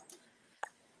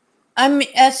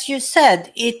as you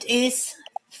said, it is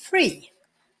free.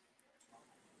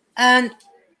 And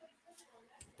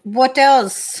what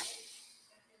else?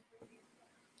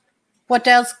 What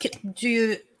else do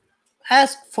you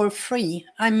ask for free?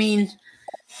 I mean,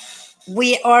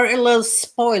 we are a little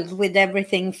spoiled with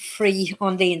everything free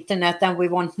on the internet, and we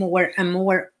want more and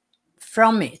more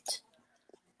from it.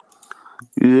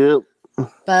 Yep.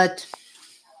 But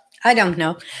I don't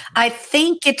know. I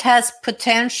think it has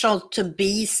potential to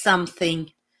be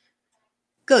something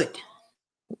good.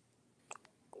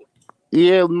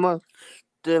 Yeah, most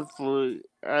definitely.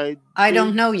 I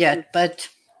don't know yet, but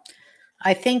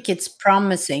I think it's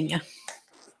promising.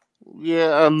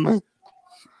 Yeah,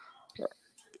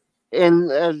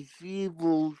 and as you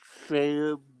will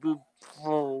say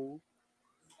before,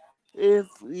 if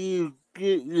you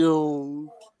get your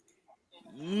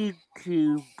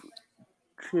YouTube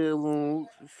channel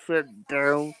shut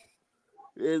down,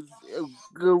 it's a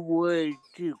good way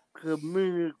to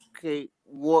communicate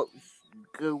what's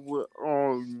going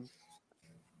on.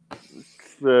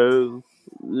 So,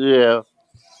 yeah.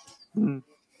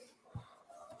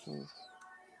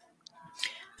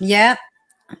 Yeah.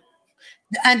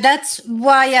 And that's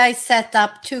why I set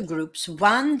up two groups.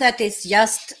 One that is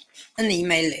just an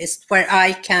email list where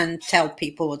I can tell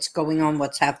people what's going on,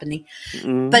 what's happening.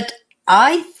 But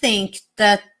I think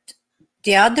that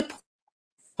the other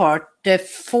part, the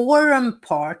forum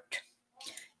part,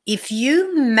 if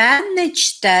you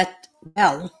manage that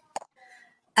well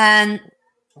and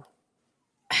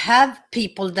have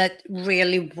people that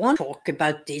really want to talk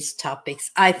about these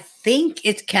topics, I think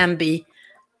it can be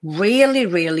really,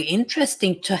 really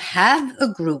interesting to have a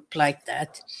group like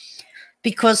that.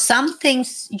 Because some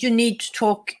things you need to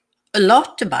talk a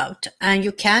lot about, and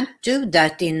you can't do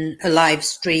that in a live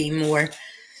stream or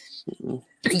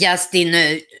just in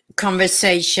a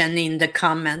conversation in the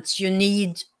comments. You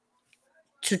need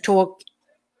to talk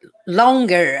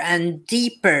longer and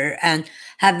deeper and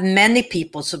have many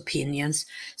people's opinions.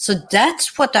 So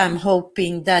that's what I'm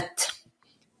hoping that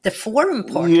the forum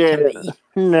part can be.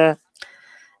 Nah.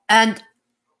 And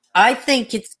I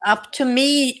think it's up to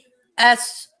me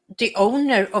as the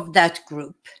owner of that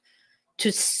group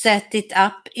to set it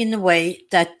up in a way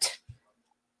that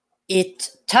it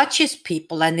touches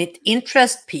people and it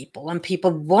interests people and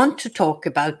people want to talk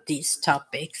about these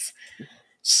topics.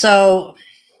 So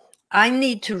I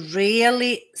need to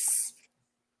really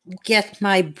get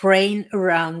my brain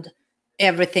around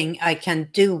everything I can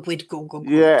do with Google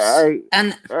Groups. Yeah,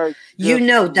 and I you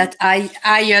know definitely- that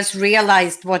I just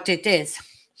realized what it is.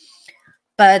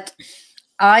 But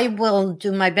I will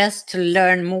do my best to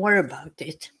learn more about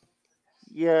it.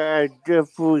 Yeah, I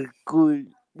definitely agree.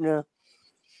 Now,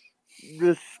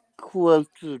 this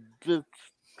question just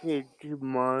came to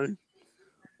mind,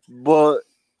 but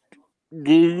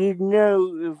do you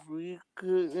know if we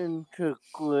could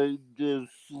integrate this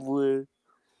with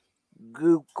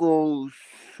Google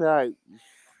Sites?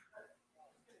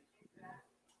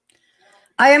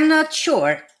 I am not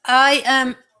sure. I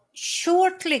am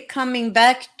shortly coming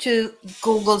back to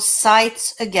Google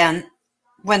Sites again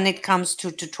when it comes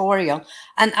to tutorial,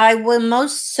 and I will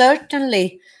most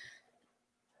certainly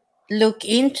look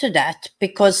into that,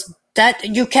 because that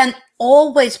you can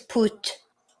always put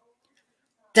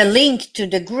the link to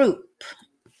the group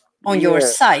on your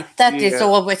site. That is yeah.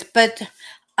 always, but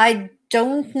I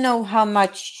don't know how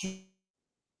much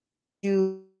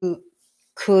you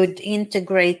could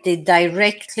integrate it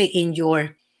directly in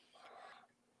your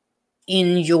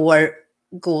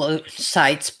Google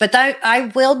Sites. But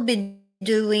I will be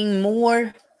doing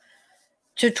more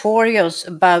tutorials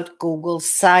about Google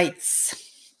Sites.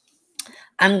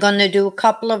 I'm going to do a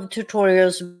couple of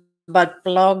tutorials about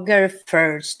Blogger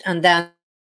first, and then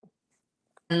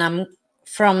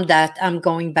from that I'm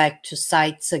going back to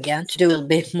Sites again to do a little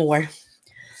bit more.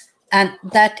 And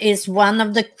that is one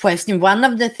of the questions, one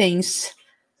of the things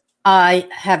I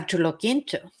have to look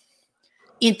into.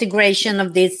 Integration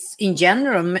of this in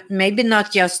general, maybe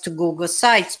not just to Google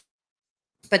Sites,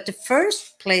 but the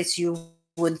first place you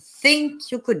would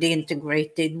think you could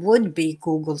integrate it would be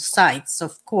Google Sites,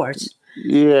 of course,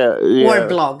 Yeah, or yeah.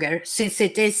 Blogger, since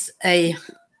it is a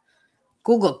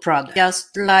Google product,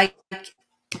 just like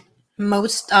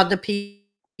most other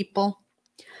people.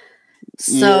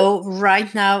 So Yeah.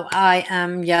 right now I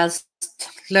am just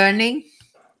learning,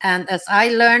 and as I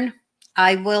learn,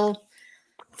 I will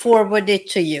forward it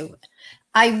to you.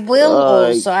 I will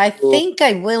Alright, also, I cool. think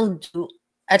I will do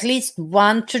at least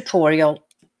one tutorial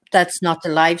that's not a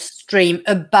live stream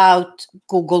about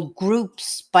Google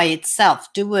Groups by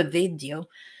itself, do a video,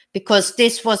 because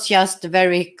this was just a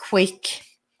very quick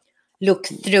look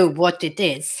through what it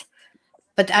is.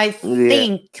 But I Yeah.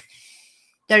 think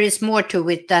there is more to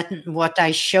it than what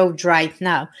I showed right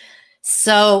now.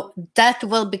 So that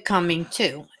will be coming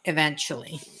too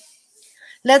eventually.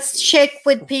 Let's check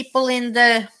with people in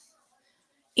the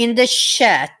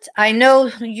chat. I know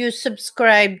you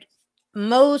subscribed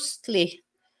mostly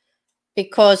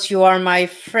because you are my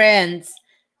friends.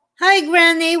 Hi,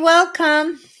 Granny.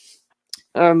 Welcome.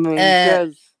 I mean, Uh,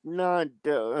 that's not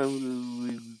the only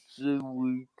reason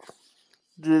we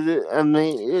did it. I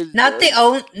mean, it's. not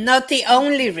the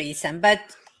only reason, but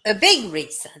a big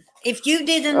reason. If you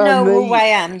didn't I know who mean, I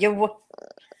am, you would.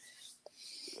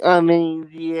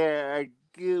 yeah, I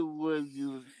get what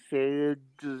you're saying.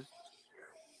 Just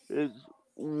it's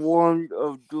one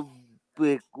of the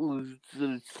big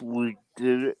reasons we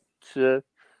did it. So,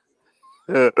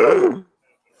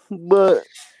 but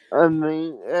I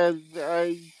mean, as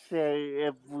I say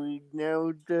every now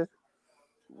and then,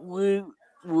 we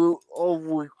will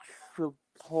always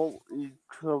support each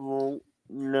other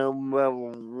no matter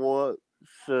what.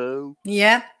 So,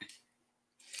 Yeah.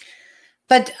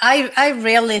 But I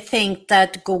really think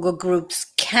that Google Groups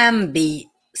can be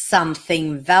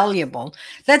something valuable.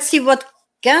 Let's see what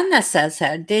Ghana says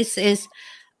here. This is,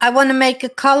 I want to make a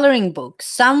coloring book.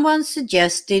 Someone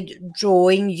suggested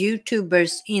drawing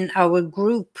YouTubers in our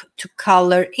group to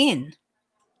color in.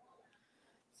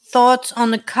 Thoughts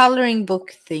on a coloring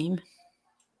book theme?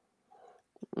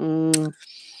 mm,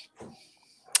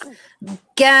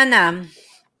 Ghana,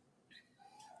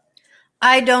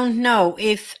 I don't know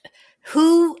if,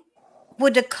 who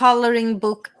would a coloring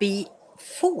book be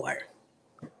for?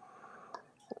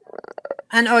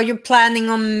 And are you planning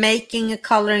on making a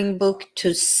coloring book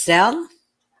to sell?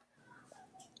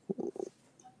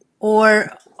 Or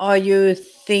are you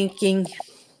thinking,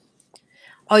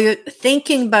 Are you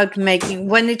thinking about making,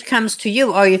 when it comes to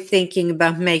you, are you thinking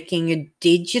about making a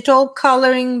digital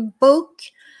coloring book?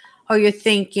 Are you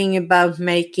thinking about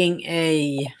making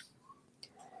a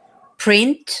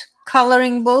print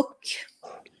coloring book?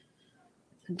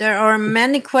 There are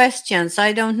many questions.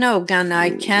 I don't know, Gunnar.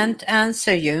 I can't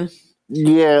answer you.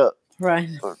 Yeah, Right.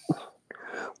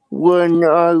 when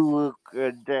I look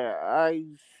at that, I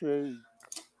say,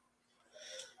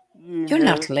 You're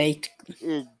not late.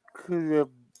 it could have,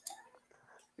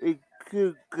 it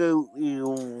could go either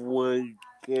way,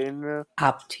 can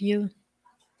Up to you.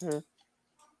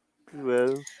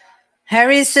 well,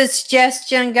 Here is a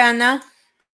suggestion, Gunnar.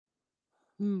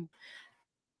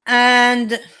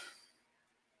 And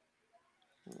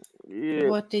yeah,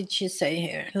 what did she say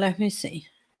here? Let me see.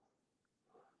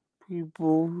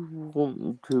 people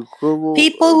want to cover.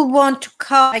 People who want to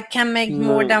color, I can make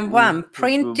more than one. People.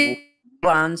 Printed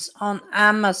ones on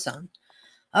Amazon.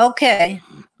 Okay.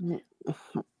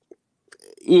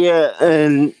 Yeah,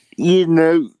 and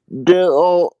there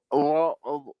are a lot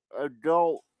of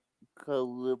adult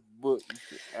color books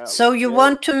out So you there.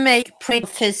 want to make print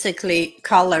physically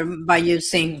color by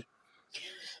using.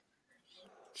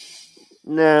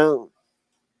 Now,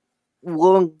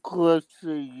 one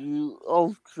question you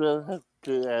also have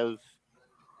to ask: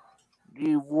 do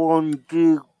you want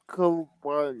to color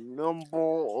by number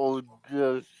or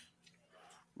just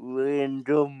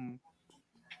random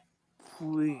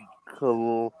free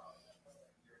color?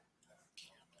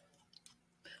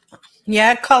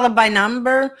 Yeah, color by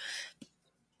number.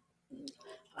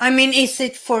 I mean, is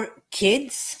it for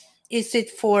kids? Is it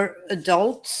for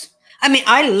adults? I mean,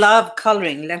 I love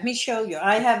coloring. Let me show you.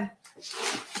 I have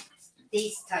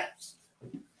these types.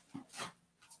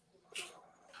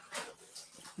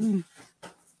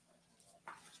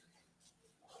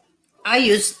 I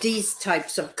use these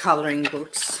types of coloring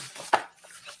books.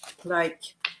 Like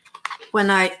when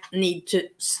I need to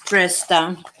stress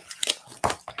down.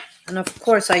 And of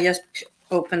course, I just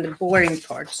open the boring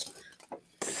parts.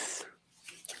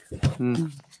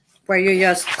 Where you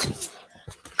just.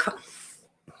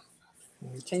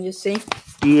 Can you see?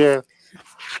 Yeah.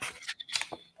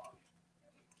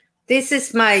 This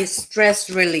is my stress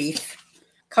relief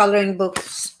coloring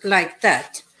books like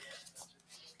that.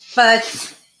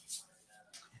 But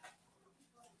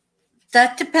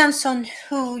that depends on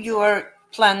who you are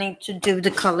planning to do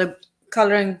the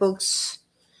coloring books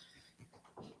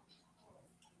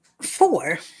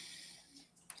for.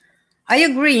 I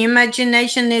agree,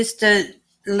 imagination is the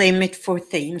limit for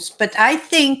themes, but I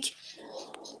think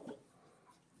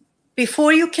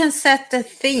before you can set the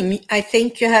theme, I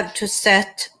think you have to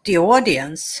set the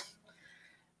audience.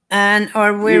 And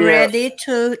are we ready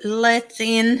to let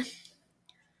in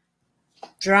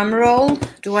drum roll?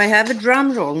 Do I have a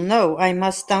drum roll? No, I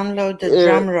must download the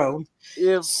drum roll.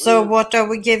 So what are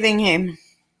we giving him?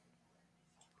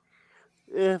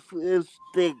 If it's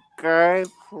the guy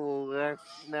from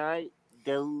last night,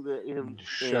 don't let him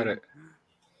Shut it.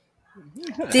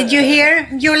 Did you hear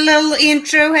your little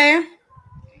intro here?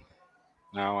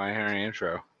 No, I hear an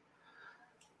intro.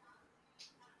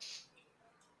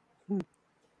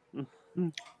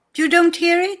 You don't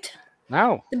hear it?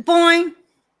 No. The boing.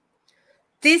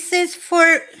 This is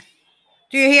for.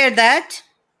 Do you hear that?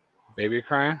 Baby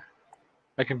crying?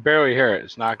 I can barely hear it.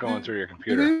 It's not going through your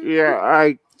computer. Mm-hmm. Yeah,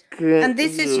 I can't. And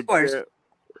this is yours. That.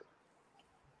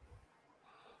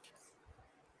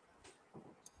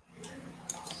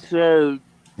 So,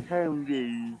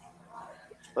 Tony,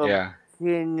 Yeah.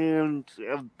 opinions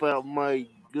about my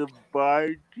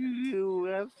goodbye to you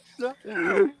last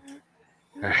night?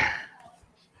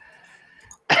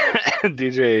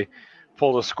 DJ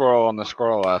pulled a squirrel on the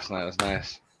squirrel last night. It was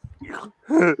nice.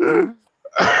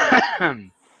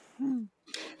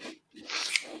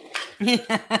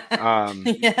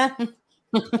 Yeah.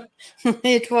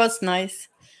 It was nice.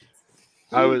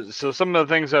 So some of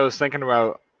the things I was thinking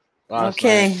about last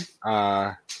night.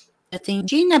 I think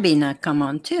Gina Bina come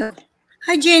on too.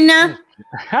 Hi Gina.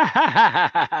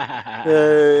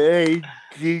 Hey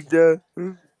Gina.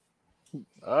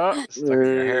 Oh, stuck in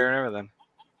your hair and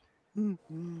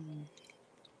everything.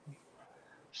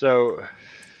 So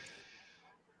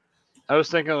I was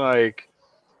thinking like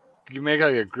you make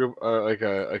like a group like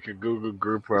a Google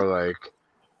group where like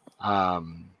or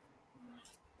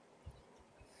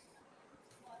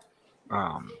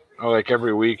like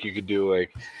every week you could do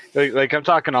like I'm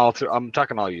talking all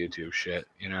YouTube shit,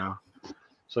 you know.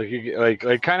 So like you like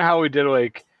kind of how we did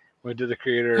like when we did the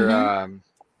creator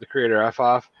F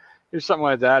off. Do something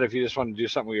like that. If you just want to do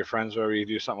something with your friends, where you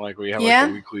do something like where you have like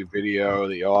a weekly video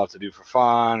that you all have to do for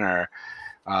fun, or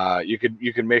you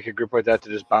could make a group like that to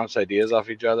just bounce ideas off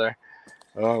each other.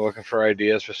 looking for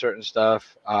ideas for certain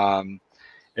stuff.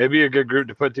 It'd be a good group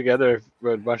to put together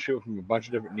with a bunch of people from a bunch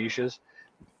of different niches.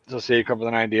 So say you come up with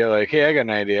an idea like, hey, I got an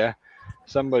idea.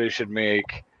 Somebody should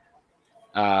make,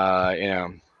 you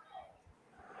know,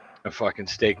 a fucking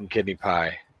steak and kidney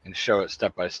pie and show it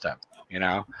step by step, you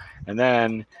know, and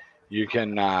then you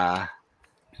can,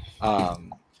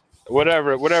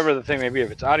 whatever the thing may be.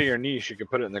 If it's out of your niche, you can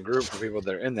put it in the group for people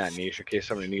that are in that niche in case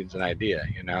somebody needs an idea,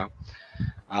 you know.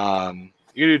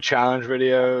 You do challenge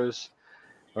videos,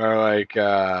 or like,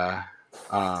 I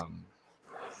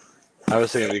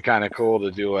was thinking it'd be kind of cool to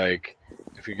do like,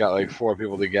 if you got like 4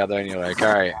 people together and you're like,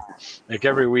 all right, like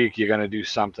every week you're gonna do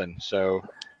something. So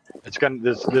there's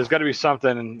got to be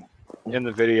something in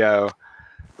the video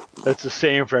that's the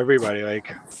same for everybody.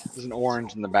 Like there's an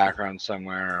orange in the background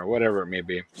somewhere or whatever it may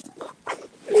be.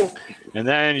 And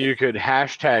then you could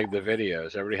hashtag the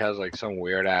videos. Everybody has like some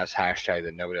weird ass hashtag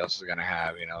that nobody else is gonna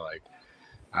have. You know, like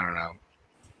I don't know,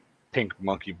 pink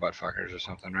monkey butt fuckers or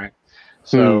something, right?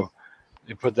 So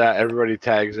you put that. Everybody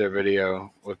tags their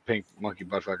video with pink monkey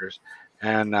butt fuckers,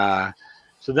 and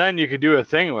so then you could do a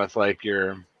thing with like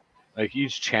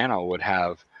each channel would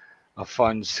have a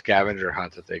fun scavenger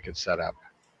hunt that they could set up.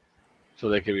 So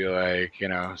they could be like, you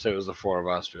know, say it was the 4 of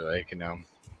us, be like, you know,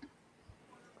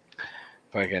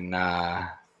 fucking,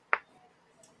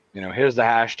 you know, here's the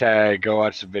hashtag, go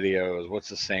watch the videos. What's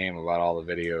the same about all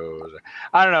the videos?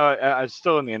 I don't know. It's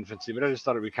still in the infancy, but I just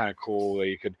thought it'd be kind of cool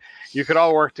that you could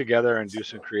all work together and do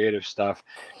some creative stuff,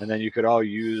 and then you could all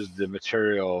use the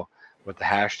material with the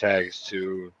hashtags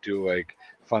to do like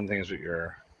fun things with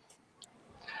your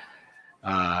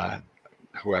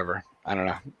whoever. I don't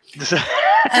know.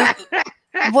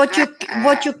 What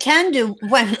you can do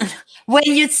when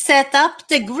you set up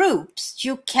the groups,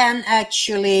 you can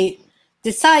actually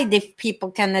decide if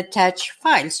people can attach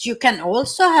files. You can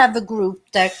also have a group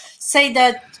that say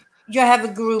that you have a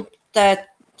group that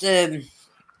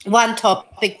one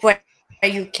topic where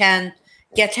you can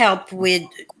get help with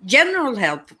general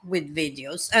help with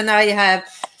videos, and I have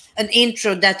an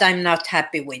intro that I'm not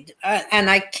happy with, and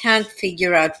I can't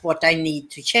figure out what I need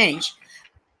to change.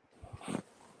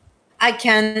 I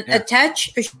can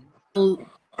attach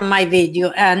my video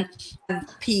and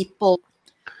have people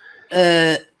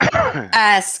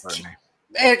ask.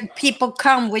 People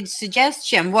come with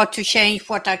suggestion what to change,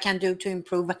 what I can do to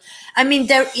improve. I mean,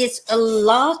 there is a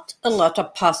lot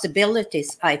of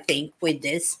possibilities, I think, with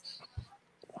this.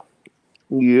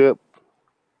 Yep.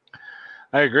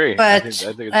 I agree. But I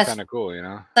think it's kind of cool, you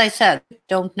know. As I said,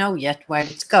 don't know yet where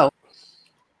it's going.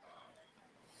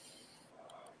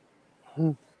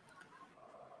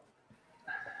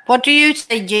 What do you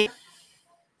say, Jim?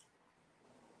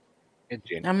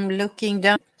 I'm looking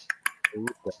down.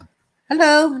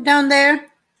 Hello, down there.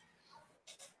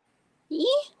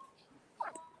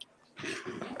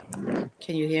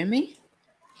 Can you hear me?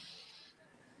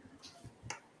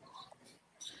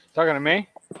 Talking to me?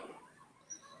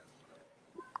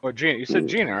 What, Gina? You said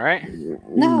Gina, right?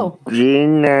 No.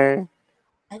 Gina.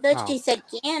 I thought she said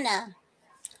Jana.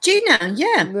 Gina,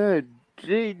 yeah. No,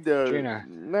 Gina. Gina.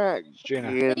 Not Gina.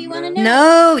 What do you want to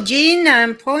know? No, Gina,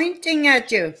 I'm pointing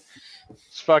at you.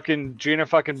 It's fucking Gina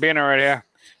fucking Bina right here.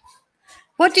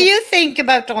 What do you think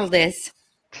about all this?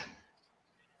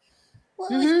 Well,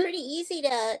 it's pretty easy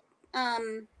to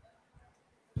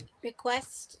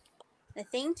request a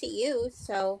thing to use,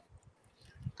 so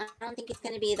I don't think it's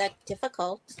going to be that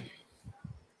difficult.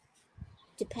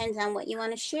 Depends on what you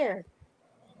want to share.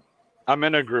 I'm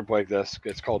in a group like this.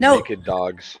 It's called No. Naked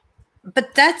Dogs.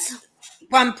 But that's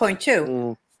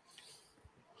 1.2.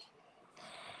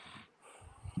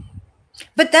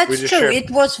 But that's true. Share...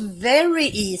 It was very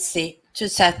easy to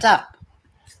set up.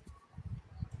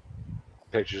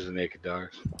 Pictures of naked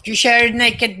dogs. You share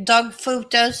naked dog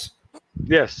photos?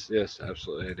 Yes,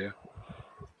 absolutely, I do.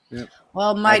 Yep.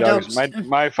 Well, my dogs,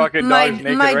 my fucking dog's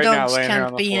naked my right now, dogs laying here on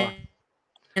can't the be floor.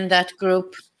 in that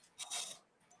group.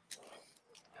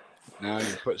 Now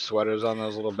you put sweaters on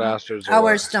those little bastards.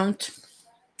 Ours don't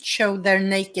show their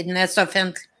nakedness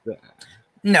often.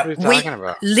 No, what are you talking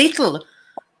about? Little.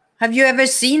 Have you ever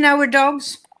seen our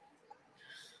dogs?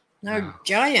 They're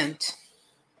giant.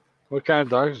 What kind of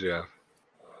dogs do you have?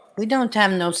 We don't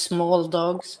have no small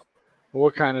dogs.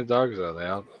 What kind of dogs are they?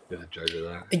 I'll get a judge of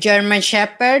that. A German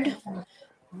Shepherd,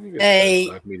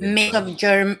 a mix of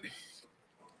German.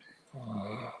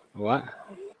 What?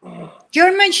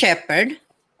 German Shepherd.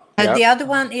 Yep. The other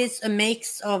one is a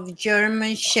mix of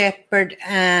German Shepherd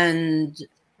and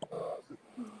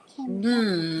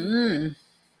a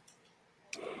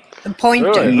pointer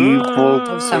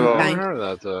of some I kind. heard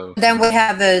that, though. Then we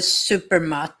have a super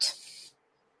mutt.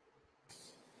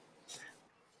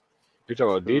 You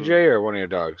talking about DJ or one of your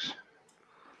dogs?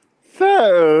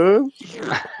 So,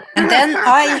 And then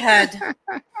I had.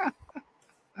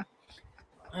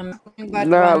 I'm talking about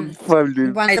not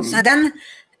funny. one. And then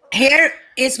here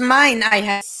is mine. I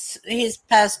have. He's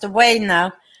passed away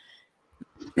now.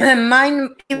 Mine.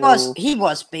 He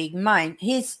was big. Mine.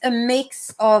 He's a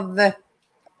mix of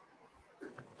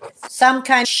some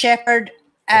kind of shepherd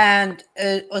and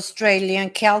Australian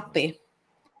Kelpie.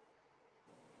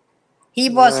 He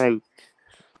was Right.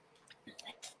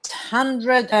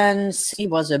 100 and he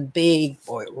was a big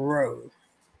boy.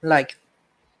 Like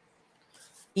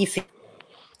if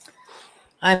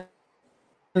I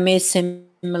miss him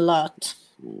a lot.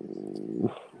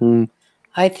 Mhm.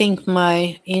 I think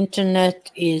my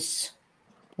internet is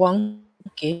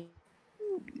wonky.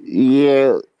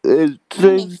 Yeah, it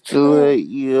seems too. like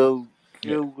you're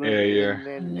Yeah, going you're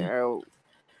in and out.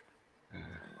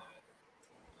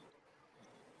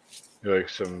 like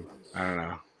some, I don't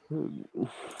know.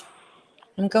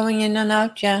 I'm going in and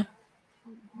out, yeah.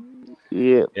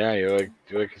 Yeah. Yeah, you're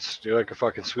like a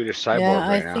fucking Swedish cyborg Yeah, I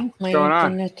right now. think What's my going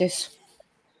on? internet is.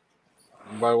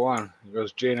 One by one. Here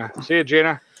goes Gina. See you,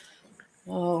 Gina.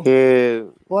 Oh, Yeah.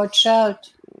 watch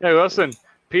out. Hey, listen.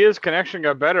 Pia's connection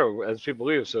got better as people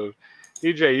leave, so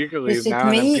DJ, you can leave Is it now,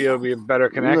 and then me? Pia will be a better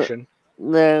connection.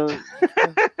 Now, you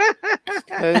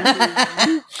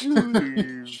can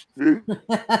leave. I'm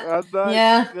not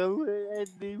Yeah. going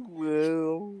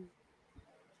anywhere.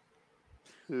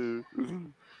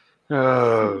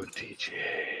 Oh, DJ.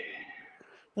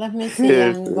 Let me see.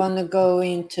 I'm gonna go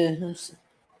into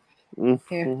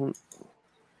here.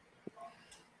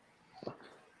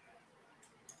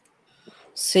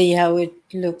 See how it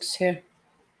looks here.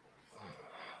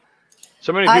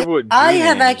 So many people with G I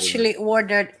have names actually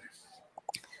ordered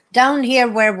down here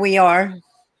where we are.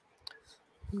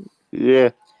 Yeah.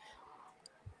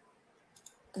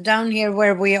 Down here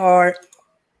where we are,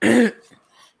 our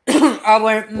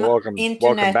welcome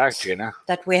internet back, Gina.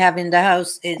 that we have in the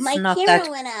house is My not camera that.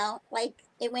 went out. Like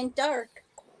it went dark.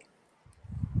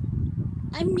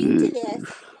 I'm new to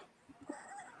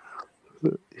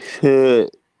this.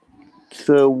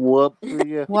 So what?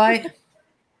 Yeah. Why?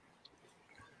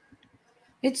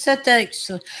 It's at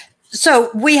excellent. So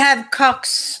we have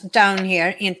Cox down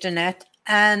here, internet,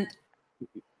 and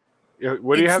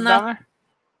What do you it's have not down there?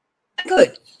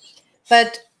 good.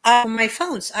 But on my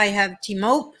phones, I have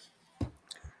T-Mobile,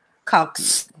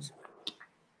 Cox.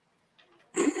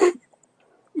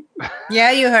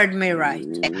 Yeah, you heard me right.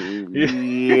 Yeah.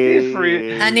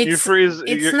 And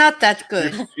it's not that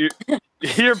good.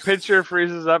 Your picture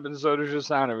freezes up, and so does your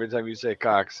sound every time you say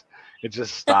Cox. It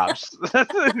just stops.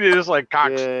 You're just like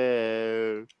Cox,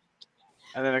 Yeah.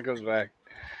 and then it comes back.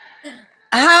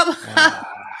 How?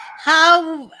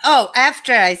 Oh,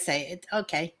 after I say it,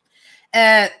 okay.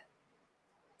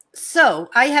 So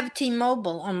I have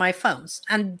T-Mobile on my phones,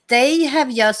 and they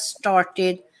have just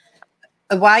started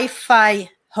a Wi-Fi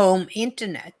home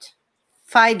internet,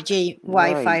 5G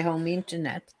Wi-Fi home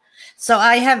internet. So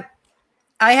I have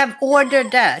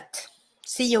ordered that.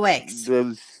 COX.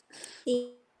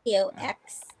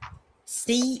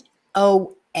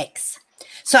 COX.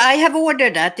 So I have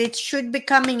ordered that. It should be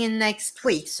coming in next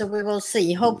week. So we will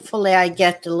see. Hopefully I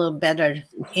get a little better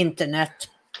internet.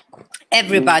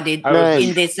 Everybody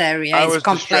in this area is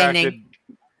complaining.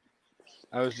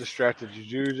 I was distracted.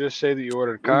 Did you just say that you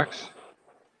ordered Cox?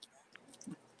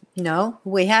 No,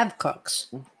 we have Cox.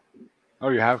 Oh,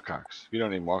 you have Cox. You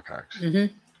don't need more Cox.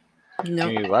 Mm-hmm. No.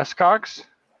 You need less Cox?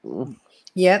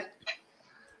 Yep.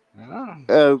 Oh.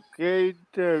 Okay,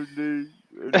 Tony.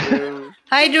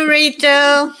 Hi,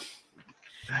 Dorito.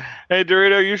 Hey,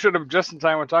 Dorito, you should have just in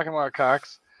time. We're talking about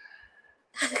Cox.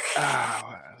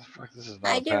 Oh, fuck, this is not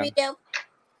Hi, a pen. Dorito.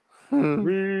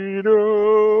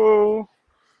 Dorito.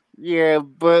 Yeah,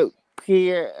 but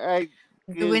Pia, I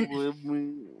get with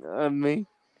me. I mean,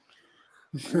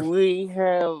 we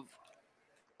have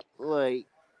like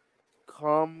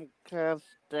Comcast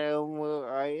down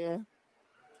where I am,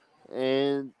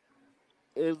 and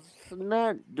it's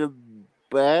not the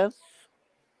best.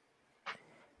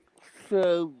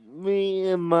 So me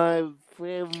and my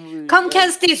family.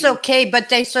 Comcast is okay, but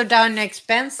they're so darn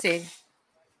expensive.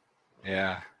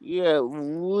 Yeah. Yeah,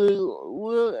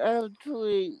 we'll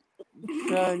actually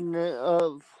sign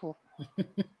up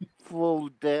for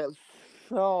that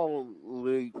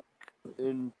solid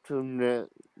internet.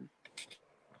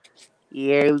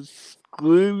 Yeah,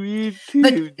 screw you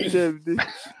too, Tony.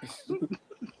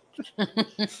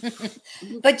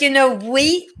 But you know,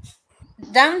 we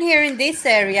down here in this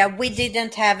area, we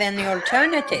didn't have any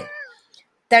alternative.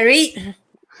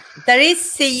 There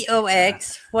is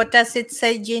COX. What does it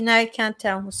say, Gina? I can't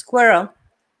tell. Squirrel.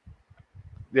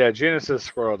 Yeah, Gina says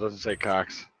squirrel, doesn't say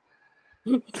Cox.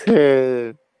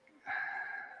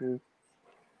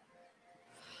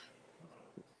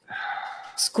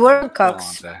 Squirrel Come on,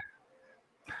 cocks. Dad.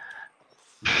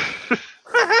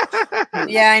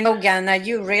 Yeah, I know, Ghana.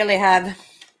 You really have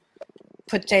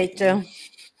potato.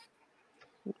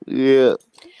 Yeah.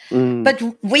 Mm. But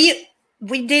we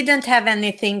didn't have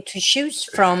anything to choose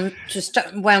from to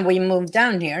start when we moved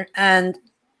down here, and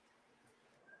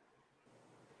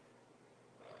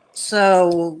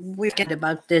so we forget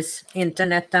about this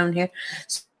internet down here.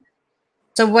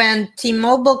 So when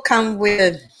T-Mobile come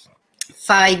with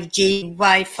 5G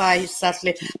Wi-Fi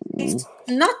satellite, it's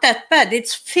not that bad.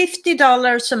 It's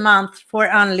 $50 a month for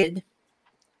unlimited.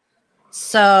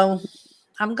 So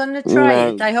I'm gonna try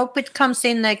it. Nice. I hope it comes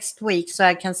in next week so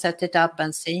I can set it up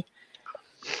and see.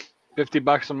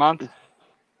 $50 a month?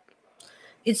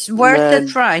 It's worth a Man,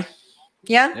 try.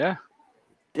 Yeah? Yeah.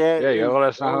 that Yeah, you gotta is let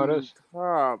us know how it on is.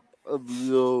 top of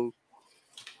your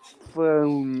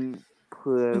phone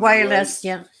plan, Wireless,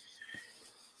 yeah.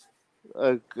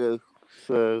 right? I guess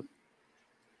so.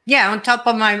 Yeah, on top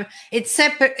of my, it's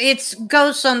separate. It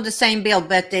goes on the same bill,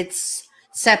 but it's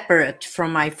separate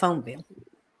from my phone bill.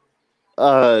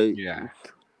 Yeah.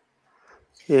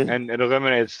 Yeah. And it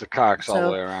eliminates the Cox all the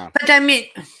So, way around. but I mean,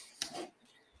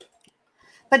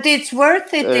 but it's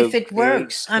worth it if it Okay,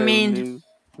 works. I mean,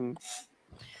 Tony.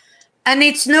 and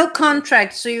it's no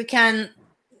contract, so you can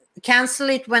cancel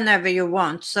it whenever you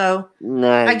want. So I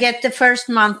Nice. get the first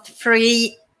month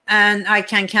free, and I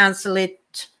can cancel it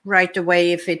right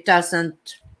away if it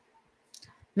doesn't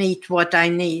meet what I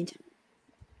need.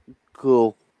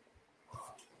 Cool.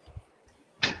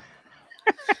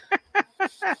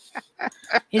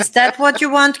 Is that what you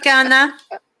want, Ghana?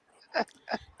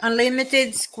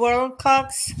 Unlimited squirrel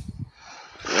cocks?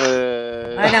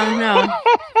 I don't know.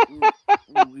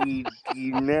 We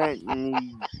do not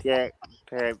need that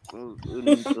type of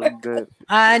internet.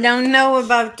 I don't know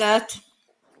about that.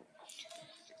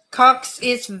 Cox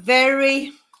is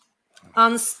very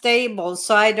unstable,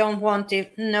 so I don't want to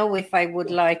know if I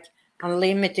would like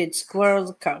unlimited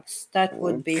squirrel Cox. That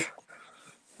would be.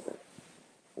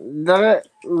 That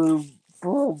would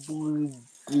probably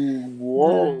be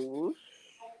worse.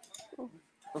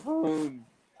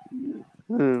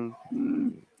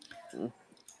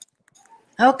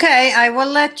 Okay, I will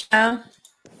let you know.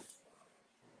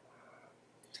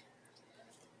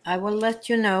 I will let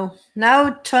you know. Now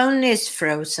Tony is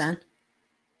frozen.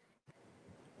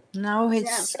 Now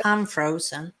it's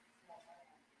unfrozen.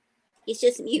 He's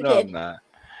just No, I'm muted. not.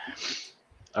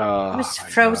 Oh, Who's my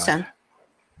frozen?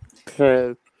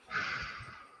 Okay.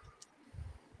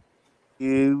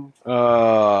 You.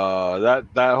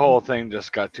 that whole thing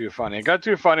just got too funny. It got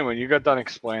too funny when you got done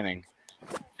explaining,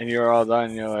 and you were all done.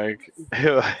 And you're like,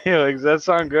 does that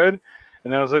sound good?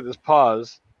 And then it was like this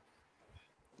pause.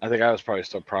 I think I was probably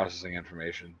still processing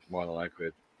information, more than likely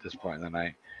at this point in the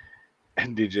night.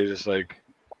 And DJ just like,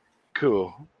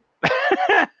 cool.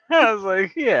 I was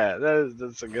like, yeah,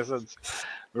 that's I guess that's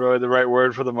really the right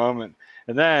word for the moment.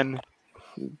 And then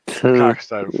Cox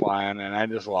started flying, and I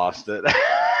just lost it.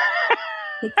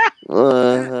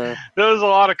 There was a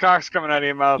lot of cocks coming out of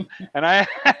your mouth, and I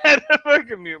had to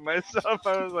fucking mute myself.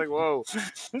 I was like, whoa,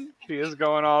 she is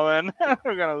going all in.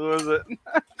 We're going to lose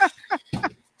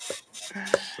it.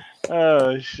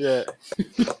 Oh, shit.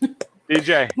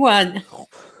 DJ. What?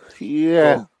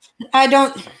 Yeah. I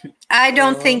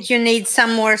don't think you need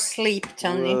some more sleep,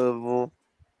 Tony.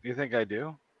 You think I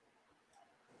do?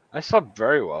 I slept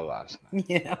very well last night.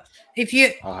 Yeah.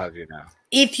 I'll have you know.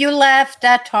 If you laugh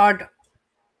that hard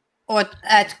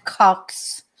at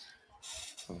Cox.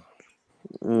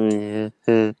 Look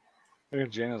at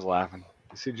Gina's laughing.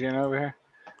 You see Gina over here?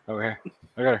 Over here.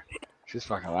 Look at her. She's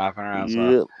fucking laughing her ass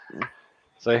off.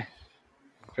 See?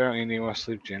 Apparently you need more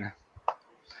sleep, Gina.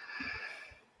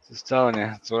 Just telling you.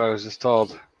 That's what I was just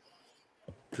told.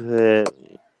 I'm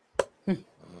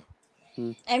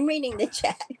reading the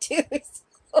chat too.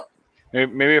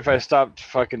 Maybe if I stopped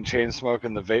fucking chain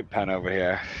smoking the vape pen over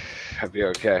here, I'd be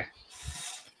okay.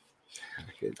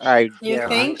 You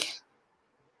think?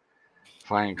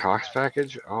 Flying Cox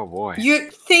package? Oh boy. You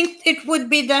think it would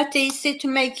be that easy to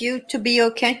make you to be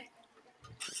okay?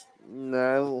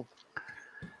 No.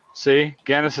 See?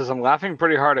 Ganna says, I'm laughing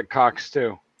pretty hard at Cox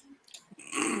too.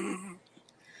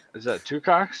 Is that 2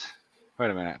 Cox?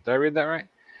 Wait a minute. Did I read that right?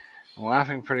 I'm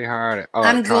laughing pretty hard at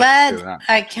I'm glad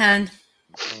I can.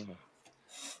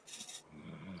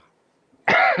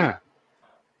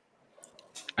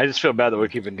 I just feel bad that we're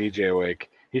keeping DJ awake.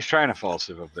 He's trying to fall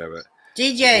asleep up there, but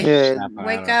DJ, Snapping And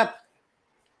wake out of. up.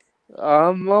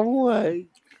 I'm awake.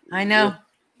 I know.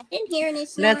 Didn't hear any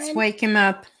Let's snoring. wake him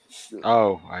up.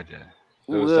 Oh, I did.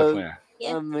 It was Well, definitely.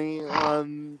 Yeah. I mean,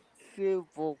 I'm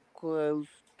super close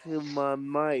to my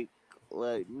mic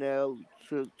right now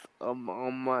since I'm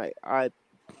on my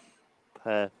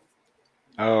iPad.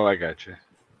 Oh, I got you.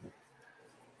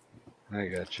 I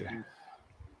got you.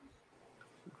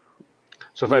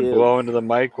 So if I Yes. blow into the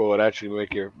mic, will it actually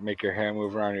make your hair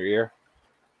move around your ear?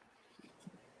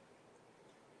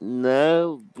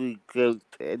 No, because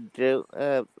I don't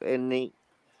have any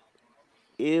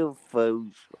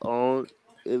earphones on.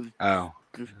 It's Oh,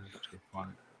 just, that's a good point.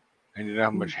 And you don't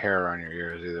have much hair on your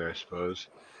ears either, I suppose.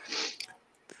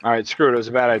 All right, screw it. It was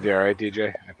a bad idea, all right,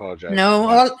 DJ? I apologize for No,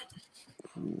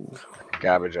 that.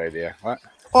 Garbage idea. What?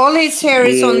 all his hair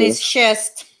is on yeah. his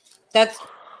chest.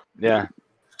 Yeah.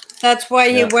 That's why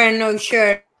he Yep. wear no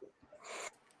shirt.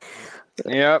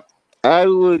 Yep. I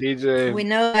would, DJ. We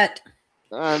know that.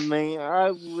 I mean,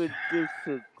 I would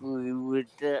disagree with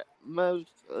that.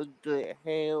 Most of the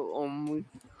hair on me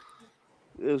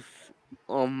is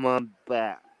on my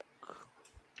back.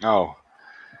 Oh.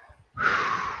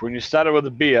 When you started with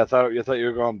a B, I thought you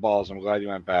were going balls. I'm glad you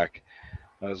went back.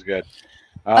 That was good.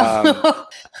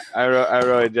 I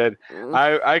really did.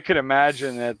 I could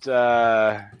imagine that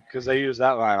because I use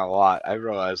that line a lot. I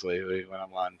realize lately when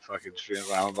I'm on fucking streams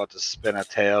when I'm about to spin a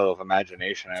tale of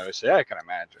imagination, I always say I can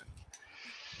imagine.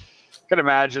 Could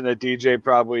imagine that DJ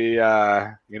probably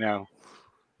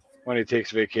when he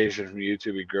takes vacation from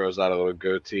YouTube, he grows out a little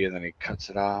goatee and then he cuts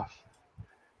it off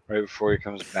right before he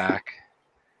comes back.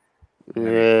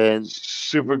 And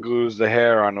Super glues the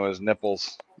hair onto his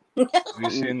nipples. Have you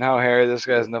seen how hairy this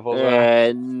guy's nipples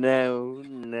are?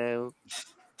 no.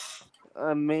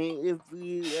 I mean, if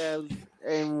you ask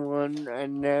anyone I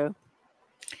know,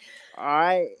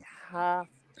 I have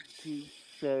to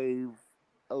shave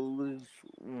at least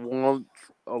once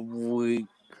a week.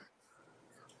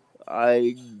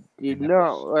 I Your did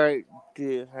not nipples. like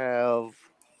to have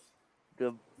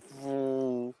the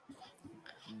full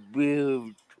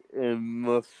beard and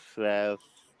mustache.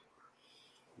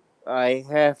 I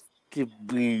have to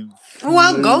be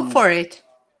Well, go smooth. for it.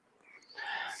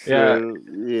 Yeah, So,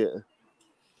 yeah.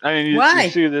 I mean, you Why?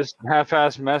 see this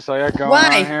half-assed mess I got going on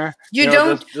Why? here. You You know,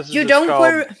 don't. this is You just don't called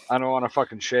worry. I don't want to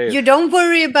fucking shave. You don't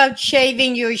worry about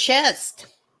shaving your chest.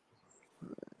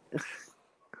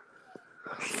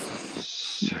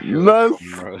 Circular Most,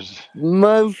 cornrows.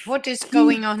 most What is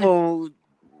going on?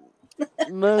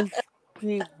 most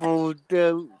people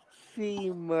don't see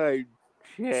my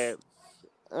chest.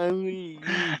 I mean,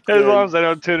 you As long guys. as I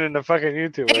don't tune into fucking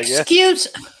YouTube, I guess.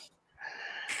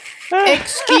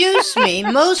 Excuse me.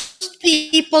 Most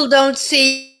people don't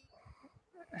see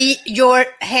your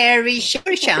hairy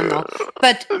channel,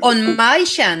 but on my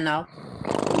channel,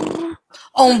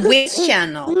 on Will's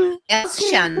channel, Elle's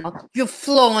channel, you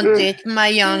flaunt it, my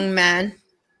young man.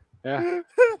 Yeah,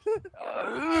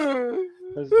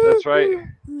 that's right.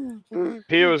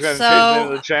 Pia was going to change the name of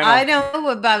So the channel. I don't know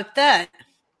about that.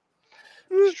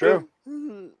 It's true.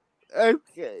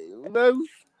 Okay, most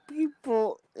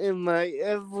people in my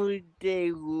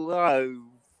everyday life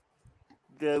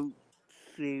don't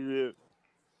see it.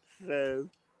 So,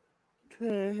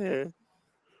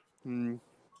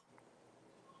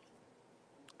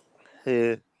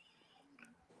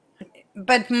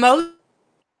 But most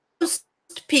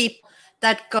people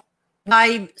that go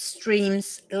live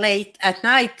streams late at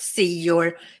night see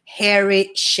your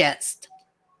hairy chest.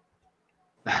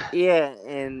 yeah,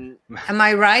 and Am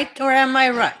I right or am I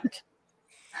right?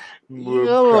 Move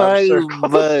crop you're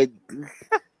circles. right, but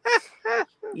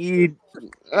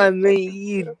I mean,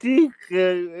 you do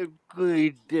get a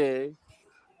good day.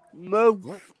 Most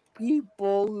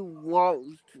people who watch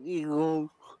your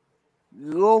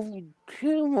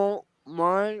channel,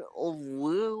 mine or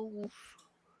Will's,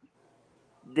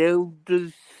 they're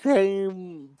the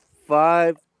same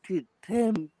 5 to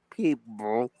 10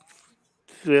 people.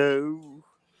 So,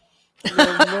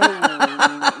 no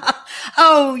matter.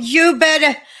 Oh, you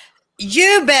better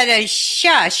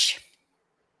shush.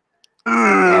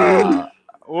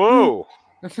 Whoa.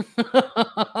 What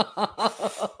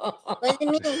does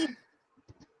it mean?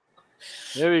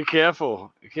 Yeah, be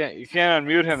careful. You can't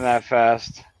unmute him that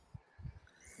fast.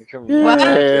 He comes What? right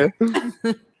at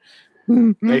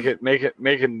you.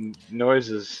 Making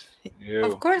noises. You.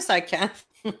 Of course I can.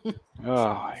 Oh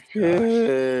my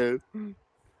gosh.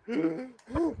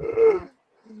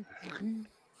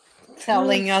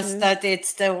 Telling us that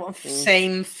it's the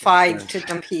same 5 to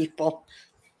 10 people.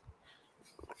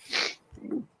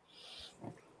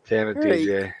 Damn it, Hey.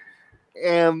 DJ.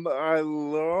 Am I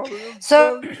wrong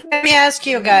So about let me ask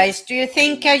you guys, do you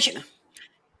think I should...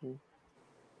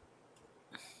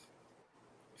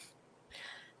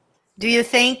 Do you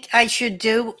think I should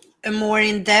do a more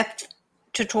in-depth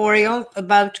tutorial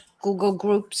about Google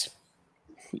Groups?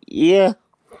 Yeah,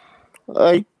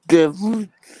 I definitely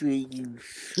think you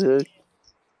should.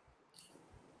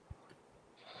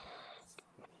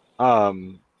 How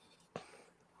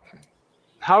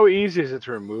easy is it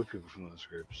to remove people from those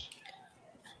groups?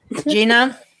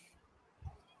 Gina,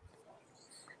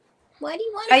 Why do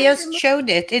you want I to just remove? showed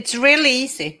it. It's really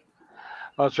easy.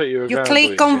 Oh, that's right. You were You gonna click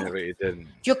delete Gina, on but you didn't.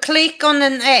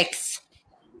 an X.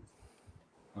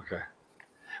 Okay.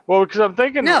 Well, because I'm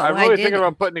thinking, No, I'm I really thinking didn't.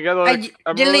 about putting together. I Like,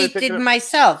 I'm really deleted thinking.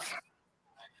 myself.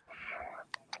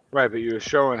 Right, but you were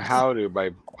showing how to by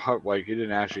how, like you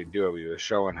didn't actually do it. But you were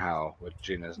showing how with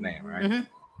Gina's name, right? Mm-hmm.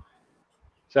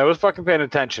 So I was fucking paying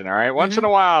attention. All right. Once in a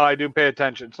while, I do pay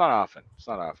attention. It's not often. It's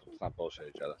not often. It's not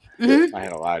bullshit each other. Mm-hmm. I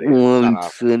had a lie to you. It's not Once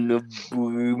often. in a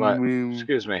blue But moon.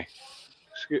 excuse me.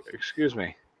 Excuse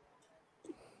me.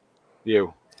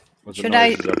 You. With the Should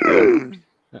I? noises up there.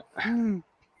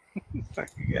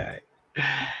 Fucking guy.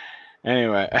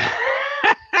 Anyway.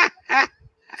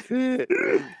 He's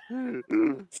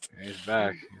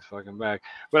back. He's fucking back.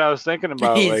 But I was thinking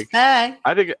about He's like back.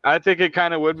 I think it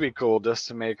kind of would be cool just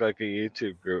to make like a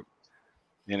YouTube group.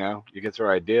 You know, you can throw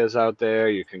ideas out there.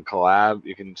 You can collab.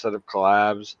 You can set up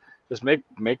collabs. Just make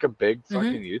a big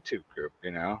fucking YouTube group.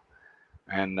 You know,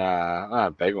 and not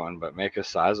a big one, but make a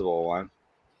sizable one.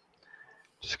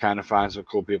 Just kind of find some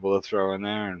cool people to throw in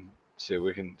there and see what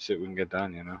we can get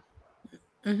done. You know.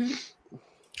 Mm-hmm.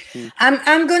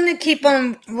 I'm gonna keep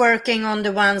on working on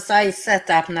the ones I set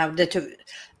up now. The two.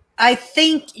 I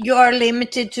think you are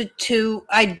limited to 2.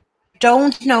 I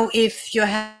don't know if you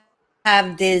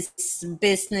have this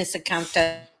business account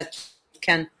that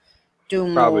can do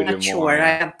more. Probably I'm do not more, sure. yeah. I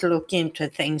have to look into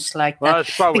things like Well, that.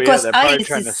 that's probably Because They're I probably think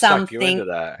trying this to is suck you into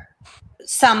that.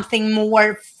 something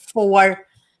more for...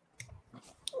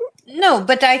 No,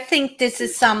 but I think this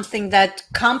is something that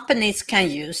companies can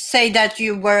use. Say that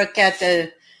you work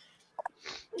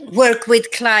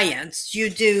with clients, you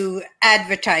do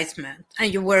advertisement,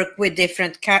 and you work with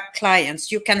different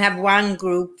clients. You can have one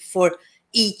group for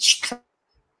each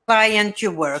client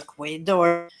you work with,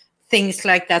 or things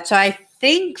like that. So I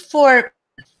think for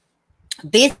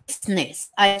business,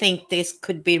 I think this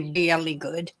could be really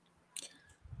good.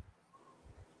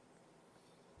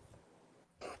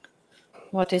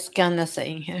 What is Gunnar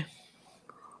saying here?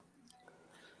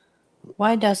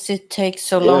 Why does it take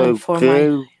so long for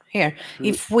my... Here,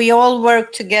 if we all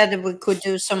work together, we could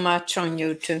do so much on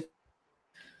YouTube.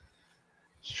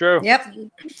 It's true. Yep.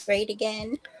 Great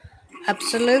again.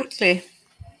 Absolutely.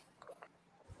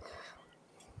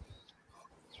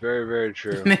 It's very, very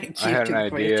true. Make I had an YouTube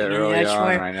great idea again. early Yeah, on,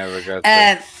 sure. and I never got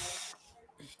to.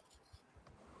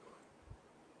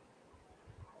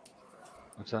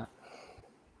 What's that?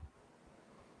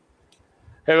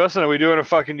 Hey, listen, are we doing a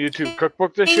fucking YouTube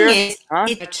cookbook this year? Huh?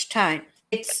 It's much time.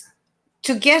 It's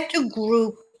to get a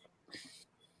group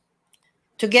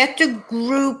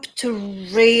to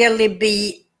really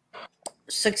be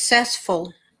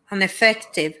successful and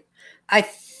effective. I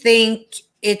think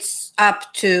it's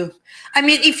up to... I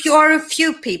mean, if you are a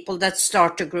few people that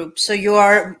start a group, so you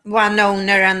are one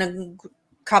owner and a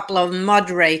couple of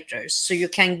moderators, so you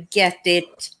can get the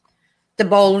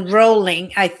ball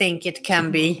rolling, I think it can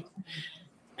be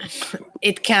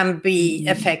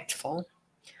effectful.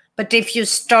 But if you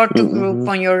start a group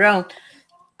on your own,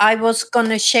 I was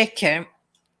gonna check here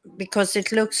because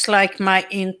it looks like my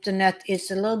internet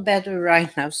is a little better right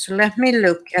now. So let me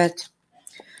look at,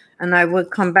 and I will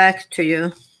come back to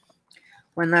you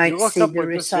when I see the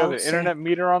results. The internet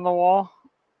meter on the wall?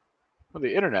 Well,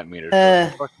 the internet meter's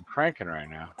fucking cranking right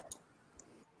now.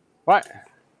 What?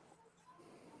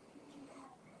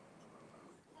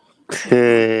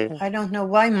 I don't know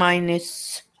why mine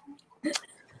is.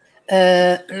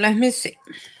 Let me see.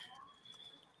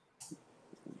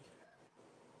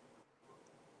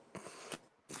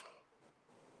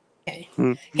 Okay.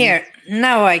 Here,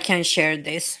 now I can share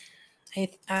this.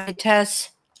 It has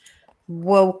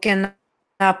woken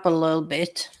up a little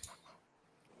bit.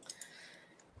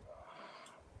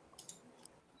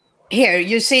 Here,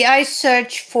 you see, I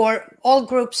search for all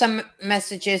groups and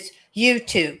messages,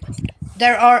 YouTube.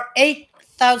 There are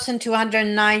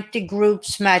 8,290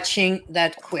 groups matching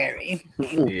that query.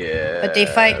 Yeah. But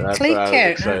if I click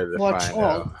here and watch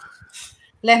all,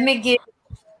 let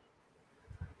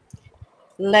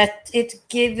it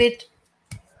give it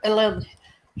a little.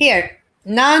 Here,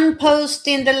 none post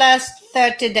in the last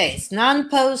 30 days, none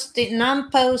post in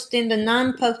the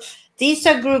non-post. these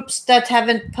are groups that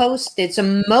haven't posted, so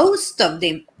most of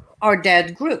them are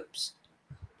dead groups.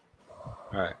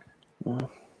 Right.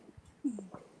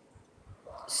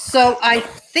 So I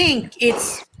think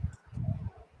it's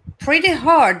pretty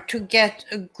hard to get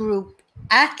a group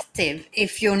active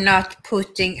if you're not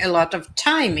putting a lot of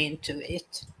time into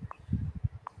it.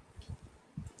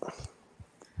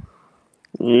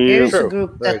 Here's a True.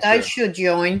 group Very that I true. should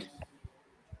join.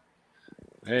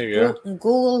 There you go.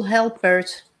 Google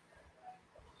Helpers.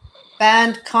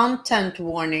 Banned content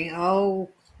warning. Oh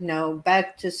no,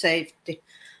 back to safety.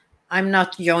 I'm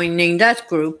not joining that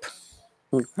group.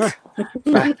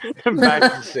 Back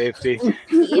to safety.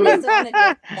 He doesn't want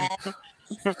to do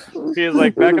that. He's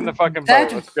like, back in the fucking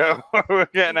That- boat. Let's go. We're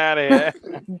getting out of here.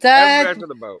 That Back to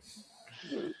the boat.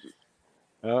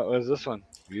 Oh, what is this one?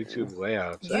 YouTube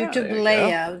layouts. Ah, YouTube there you go.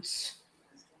 layouts.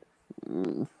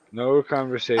 No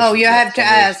conversation. Oh, you have to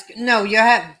ask. No, you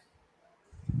have.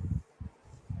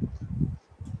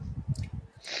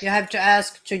 You have to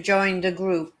ask to join the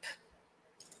group.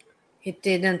 It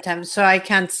didn't have, so I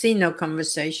can't see no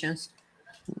conversations.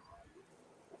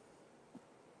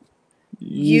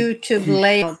 YouTube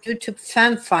layout, YouTube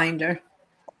fan finder.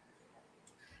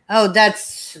 Oh,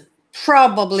 that's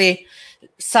probably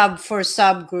sub for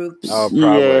subgroups. Oh,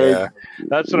 probably. Yeah.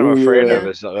 That's what I'm afraid of. Yeah.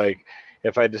 Is like,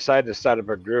 if I decide to start up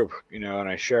a group, and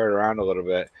I share it around a little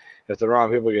bit, if the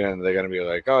wrong people get in, they're gonna be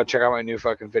like, "Oh, check out my new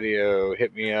fucking video.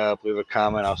 Hit me up. Leave a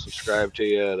comment. I'll subscribe to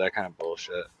you." That kind of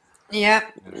bullshit. Yeah.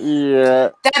 Yeah.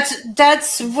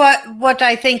 That's what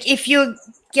I think. If you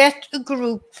get a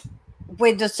group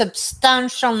with a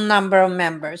substantial number of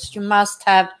members, you must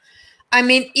have. I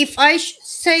mean, if I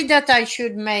say that I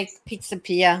should make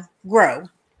PixelPia grow,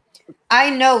 I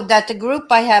know that the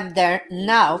group I have there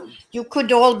now, you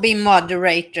could all be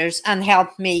moderators and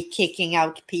help me kicking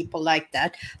out people like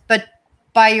that. But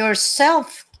by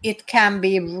yourself, it can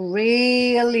be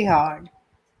really hard.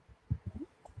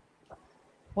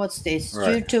 What's this?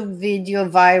 Right. YouTube video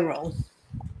viral.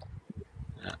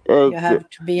 You Okay. have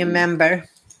to be a member.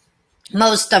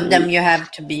 Most of them you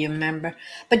have to be a member.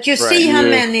 But you see how Yeah.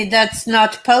 many that's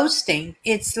not posting.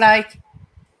 It's like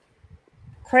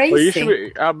crazy. Well, you should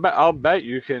be. I'll bet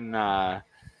you can.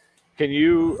 Can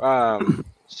you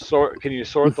sort? Can you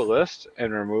sort the list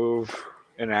and remove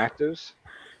inactives?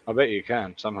 I'll bet you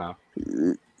can somehow.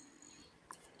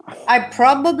 I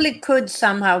probably could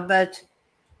somehow, but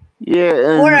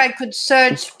Yeah. or And I could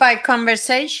search by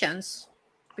conversations,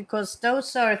 because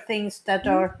those are things that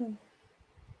are.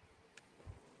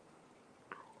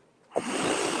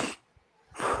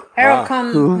 Here are Wow.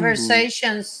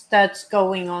 conversations that's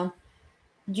going on.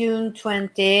 June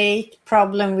 28th,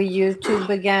 problem with YouTube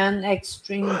again,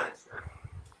 extreme.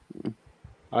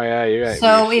 Oh yeah, you got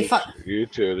So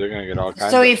YouTube, they're gonna get all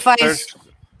kinds. So of if I search.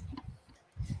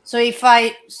 So if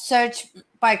I search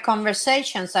by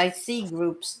conversations, I see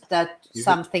groups that You could-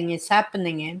 something is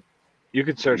happening in. You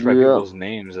could search by Yeah. people's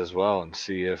names as well and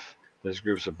see if there's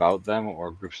groups about them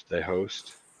or groups they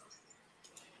host.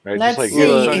 Right, Let's just like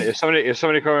see. if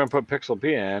somebody come and put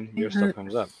PixelPia in, your stuff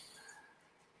comes up.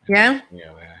 Yeah?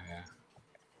 Yeah.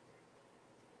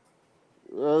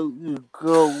 you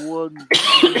go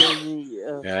 120.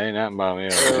 Yeah, ain't nothing about me.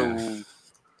 Over here.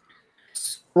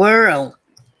 Squirrel.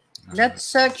 Let's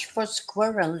search for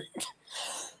squirrel.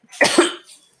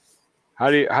 How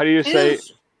do you say?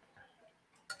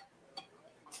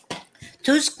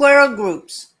 Two squirrel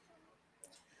groups.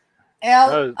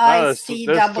 There's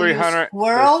LICW 300.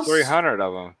 squirrels There's 300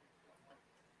 of them.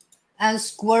 and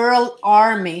Squirrel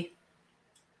Army.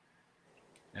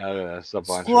 Yeah, that's a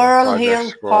bunch. Squirrel of them. Hill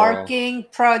Project Squirrel. Parking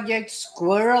Project,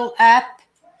 Squirrel App,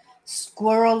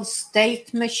 Squirrel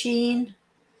State Machine,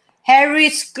 Harry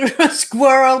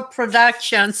Squirrel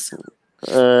Productions,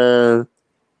 Squirrel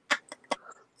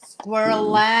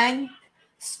Lang,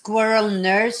 Squirrel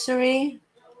Nursery,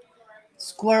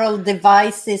 Squirrel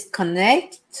Devices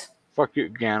Connect. Fuck you,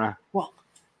 Gana. Well,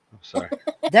 I'm sorry.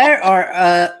 there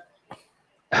are.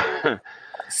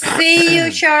 See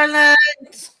you, Charlotte.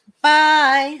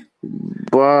 Bye.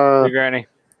 Bye. Hey, Granny.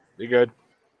 Be good.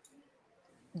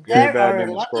 There bad are being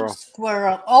a a lot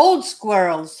of old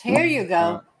squirrels. Here you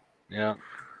go. Yeah.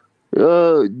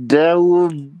 That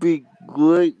would be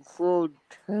great for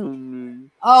Tony.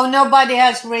 Oh, nobody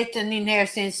has written in here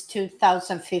since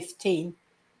 2015.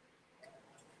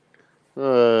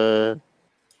 Too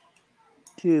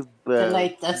The bad.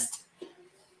 latest.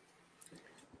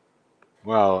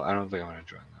 Well, I don't think I'm gonna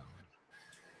join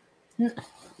that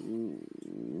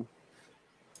one.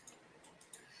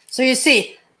 So you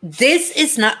see, this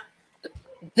is not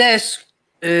this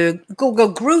Google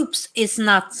Groups is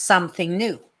not something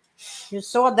new. You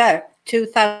saw there.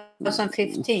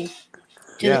 2015.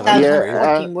 Yeah, that was Yeah, crazy.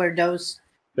 2014 were those.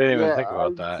 They didn't even yeah, think I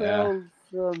about that. Yeah. found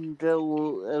some that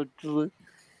were actually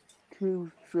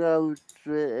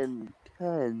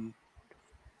 2010.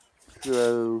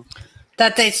 So,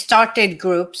 That they started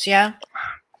groups, yeah.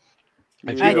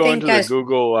 If yeah. you I go think into the I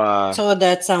Google, saw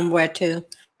that somewhere too.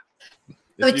 if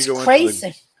you It's go into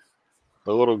crazy.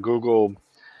 the little Google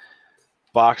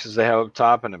boxes they have up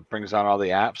top, and it brings down all the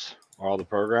apps or all the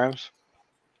programs.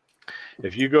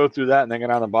 If you go through that and then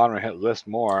get on the bottom and hit list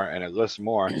more, and it lists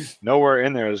more, nowhere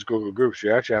in there is Google Groups.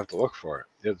 You actually have to look for it.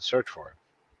 You have to search for it.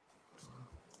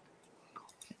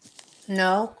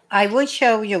 No, I will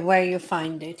show you where you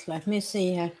find it. Let me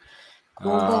see here.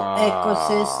 Google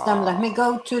ecosystem. Let me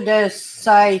go to the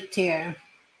site here.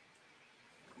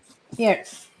 Here,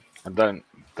 I'm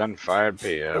done fired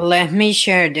PF. let me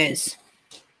share this.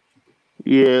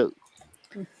 Yeah.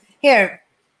 Here,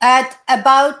 at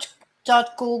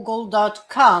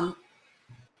about.google.com,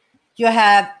 you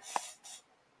have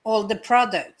all the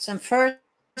products. And first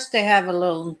they have a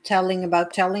little telling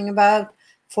about,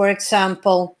 for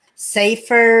example,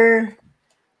 safer,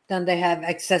 then they have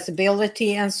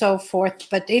accessibility and so forth.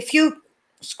 But if you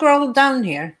scroll down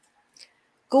here,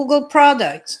 Google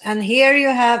products, and here you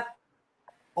have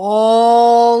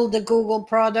all the Google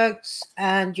products,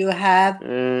 and you have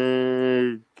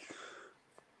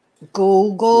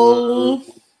Google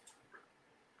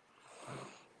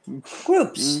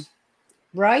groups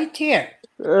right here.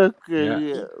 Okay, Yeah.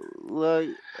 yeah. Like,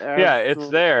 Yeah, it's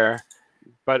actual. there.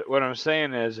 But what I'm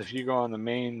saying is, if you go on the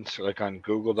main, like on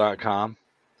Google.com,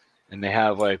 and they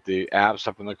have like the apps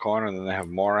up in the corner, and then they have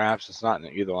more apps, it's not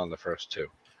in either one of the first two.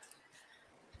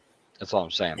 That's all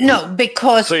I'm saying. No,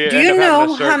 because So you do end you up having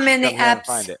to know search how and many come here and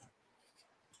find apps? it.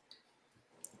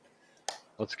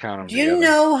 Let's count them Do you together.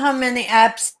 know how many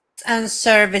apps and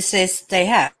services they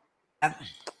have?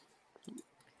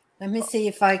 Let me see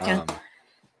if I can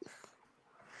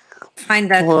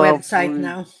find that website Probably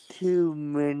now. too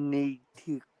many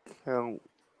to count.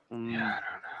 Yeah, I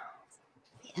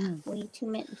don't know. Yeah, way too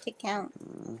many to count.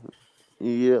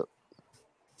 Yep.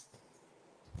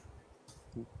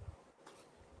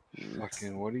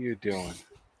 Fucking, what are you doing?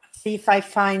 See if I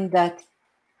find that.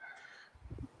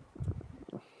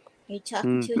 Are you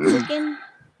talking to a chicken?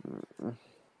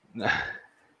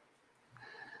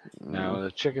 No,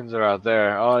 the chickens are out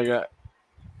there. All I got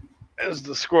is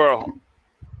the squirrel.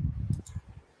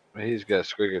 He's got a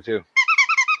squeaker too.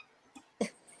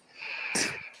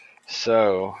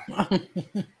 So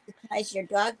Surprised your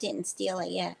dog didn't steal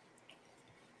it yet.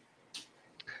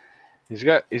 he's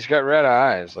got red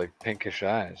eyes, like pinkish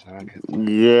eyes. I don't get that.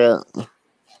 Yeah.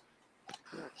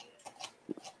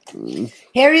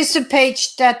 Here is a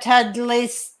page that had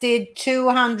listed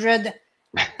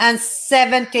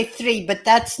 273, but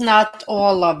that's not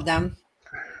all of them.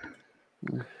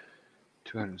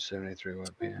 273 what?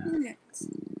 Yeah.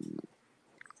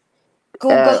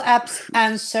 Google apps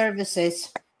and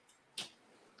services.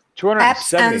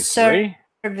 273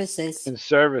 services. in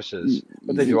services,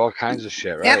 but they do all kinds of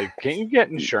shit, right? Yep. Like, can't you get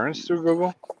insurance through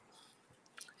Google?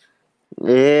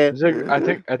 Yeah. I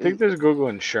think there's Google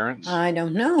Insurance. I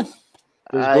don't know.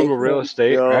 There's Google Real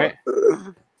Estate, right?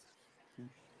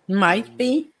 Might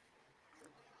be.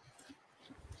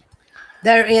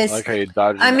 There is. I like how you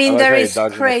dodging. I mean, like there how you is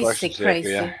dodging the crazy, questions here, crazy.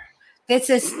 yeah. This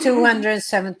is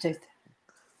 270.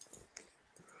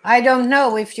 I don't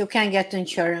know if you can get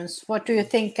insurance. What do you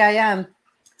think I am?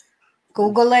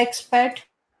 Google expert?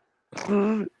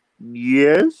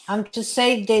 Yes. I'm to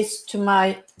save this to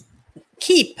my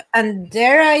keep, and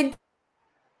there I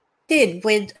did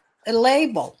with a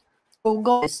label.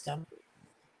 Google system.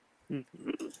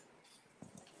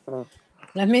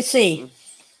 Let me see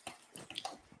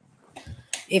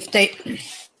if they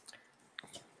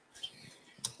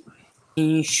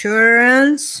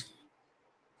insurance.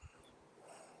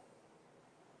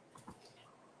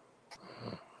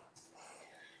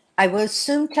 I will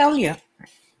soon tell you.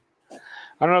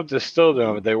 I don't know if they're still doing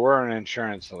it, but they were in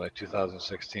insurance in like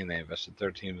 2016. They invested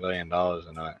 $13 billion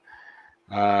into it.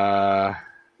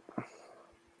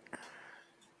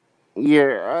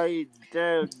 Yeah,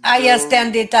 I just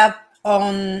ended up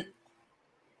on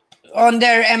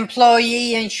their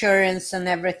employee insurance and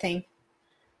everything.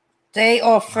 They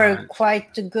offer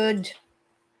quite a good.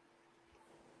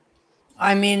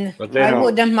 I mean, But they I don't-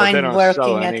 wouldn't but they mind don't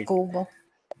sell working any- at Google.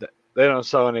 They don't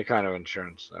sell any kind of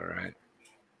insurance, though, right?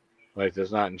 Like,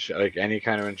 there's not like any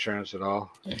kind of insurance at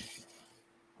all.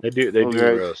 They do. They do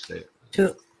Okay. real estate.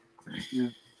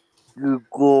 You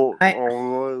go I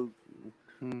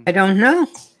don't know.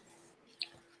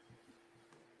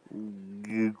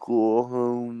 You go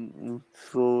home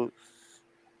first.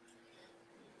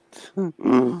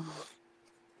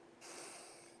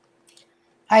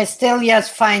 I still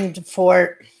just find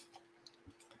for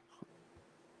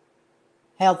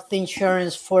health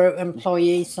insurance for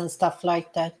employees and stuff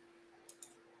like that.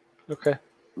 Okay.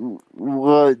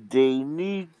 What they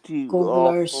need to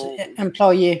Googlers, offer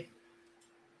employee.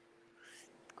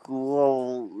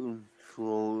 global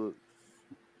insurance.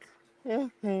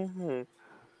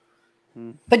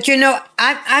 But you know,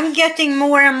 I'm getting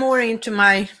more and more into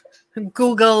my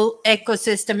Google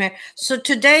ecosystem here. So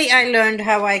today I learned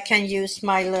how I can use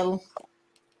my little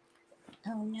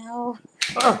Oh no.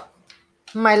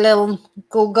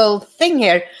 Google thing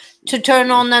here to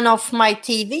turn on and off my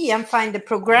TV and find the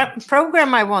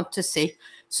program I want to see.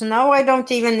 So now I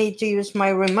don't even need to use my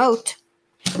remote.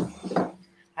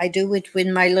 I do it with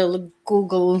my little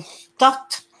Google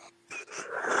Dot.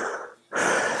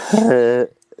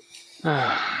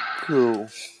 Cool.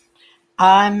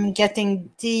 I'm getting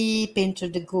deep into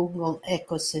the Google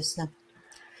ecosystem.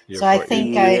 So I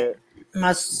think I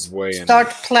must way in start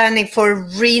planning for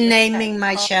renaming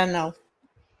my channel.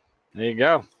 There you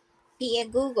go. Pia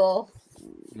Google.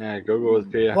 Yeah, Google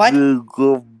with Pia. What?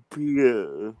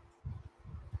 PixelPia.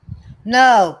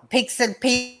 No,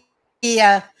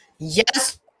 PixelPia.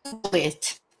 Just Google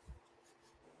it.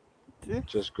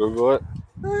 Just Google it.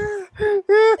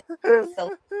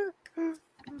 So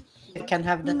I can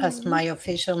have that as my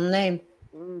official name.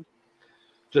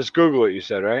 Just Google it, you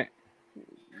said, right?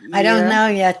 I don't know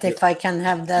yet if I can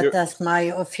have that as my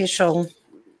official.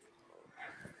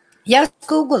 Just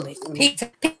Google it.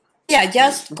 PixelPia,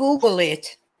 just Google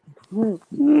it.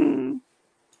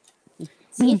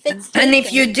 see if it's And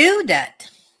if you taken. do that,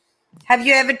 have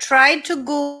you ever tried to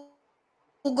Google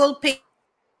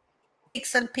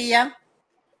PixelPia?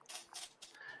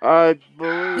 I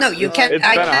believe. No, you can't. It's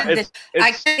I been can't.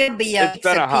 I can be a it's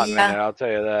been a hot minute. PixelPia, I'll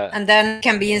tell you that. and then it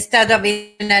can be instead of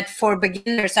internet for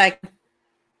beginners. It's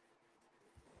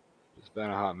been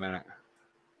a hot minute.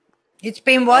 It's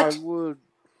been what?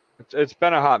 It's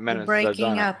been a hot You're minute since I've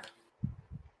breaking done up. it.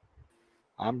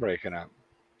 I'm breaking up.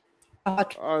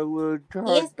 I would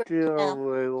Yes, talk to you a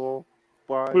little.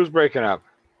 But Who's breaking up?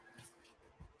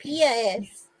 Pia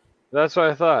is. That's what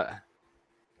I thought.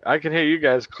 I can hear you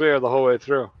guys clear the whole way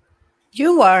through.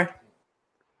 You are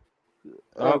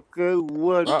okay,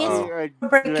 what Uh-oh.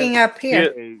 breaking up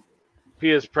here.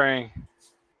 Pia's praying.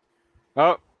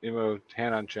 Oh, you moved.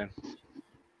 Hand on chin.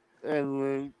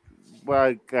 Anyway,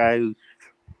 bye guys.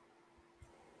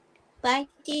 Bye,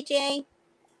 DJ.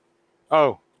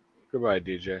 Oh, goodbye,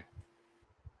 DJ.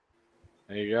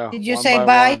 There you go. Did you One say by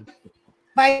bye? one.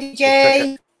 Bye,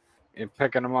 DJ. You're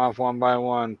picking them off one by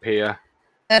one, Pia.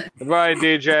 Uh, Goodbye,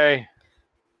 DJ.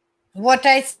 What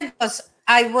I said was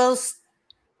I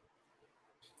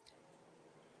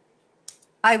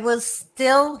will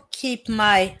still keep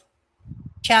my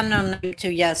channel name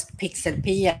to just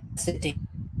PixelPia as it is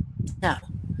now.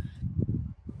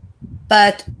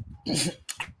 But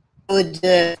I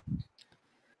would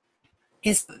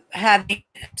instead of having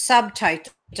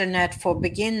subtitle internet for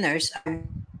beginners, I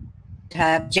would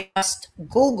have just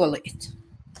Google it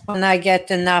when I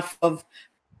get enough of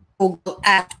Google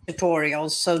app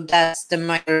tutorials. So that's the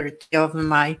majority of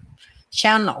my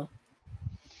channel.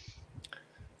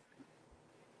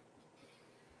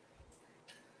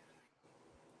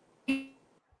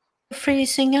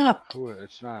 Freezing up. Ooh,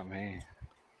 it's not me.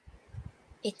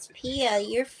 It's Pia.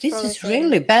 You're This frozen. is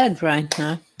really bad right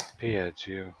now. Pia, it's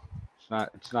you.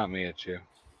 It's not me, it's you.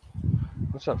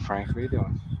 What's up, Frank? What are you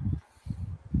doing?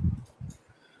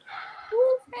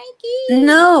 Ooh, Frankie.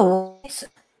 No,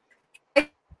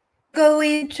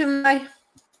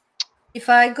 if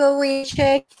I go in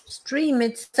check stream,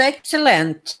 it's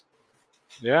excellent.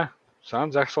 Yeah,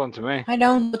 sounds excellent to me. I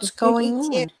don't know what's going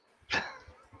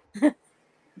on.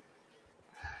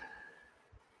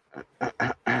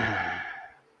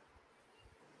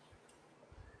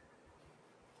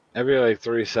 Every like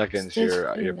 3 seconds, This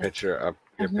your thing picture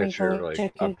Let me go like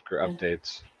check it.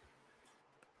 updates.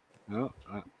 No,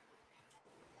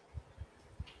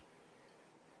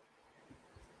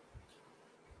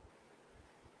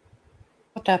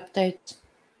 What update?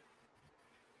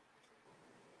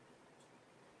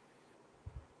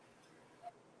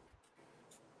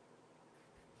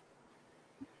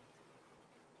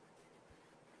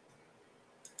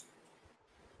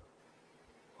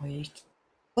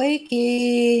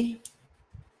 Wakey.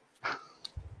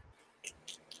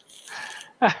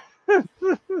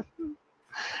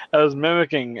 I was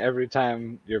mimicking every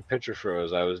time your picture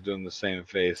froze. I was doing the same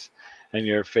face, and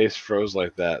your face froze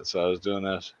like that. So I was doing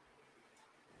this.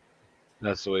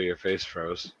 That's the way your face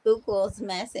froze. Google's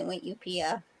messing with you,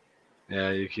 Pia.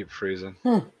 Yeah, you keep freezing.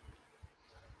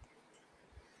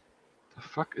 The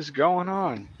fuck is going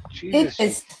on? It Jesus, you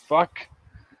is. fuck.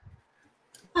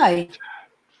 Hi.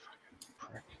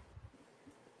 Prick.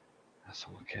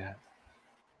 Asshole cat.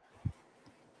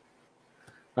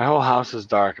 My whole house is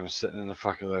dark. I'm sitting in the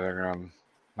fucking living room.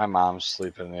 My mom's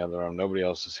sleeping in the other room. Nobody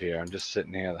else is here. I'm just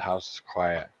sitting here. The house is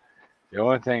quiet. The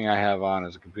only thing I have on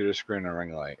is a computer screen and a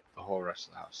ring light. The whole rest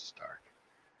of the house is dark.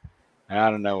 And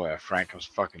out of nowhere, Frank comes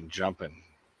fucking jumping.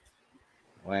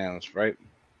 Lands right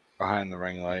behind the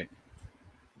ring light.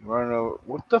 Running over.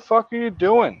 What the fuck are you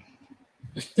doing?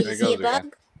 Do There you he see a goes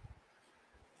again.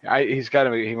 bug? He's got to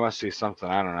be. He must see something.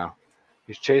 I don't know.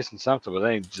 He's chasing something, but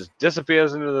then he just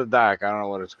disappears into the dark. I don't know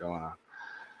what is going on.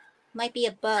 Might be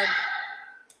a bug.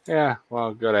 Yeah,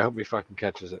 well, good. I hope he fucking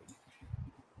catches it.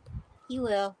 He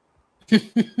will.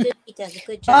 Good, he does a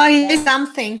good job. Oh, of here's that.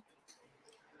 something.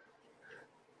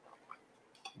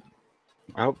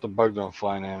 I hope the bug don't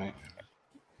fly near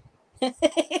me.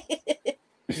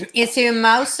 Is he a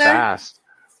mouser? Fast.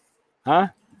 Huh?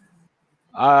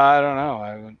 I don't know. I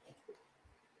haven't.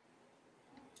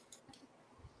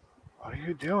 What are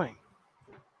you doing?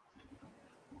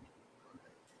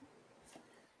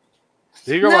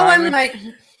 Did you go No, behind I'm me? like.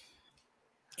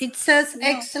 It says No.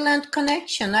 excellent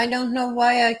connection. I don't know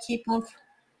why I keep on.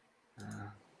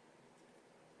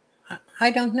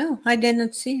 I don't know. I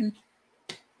didn't see him.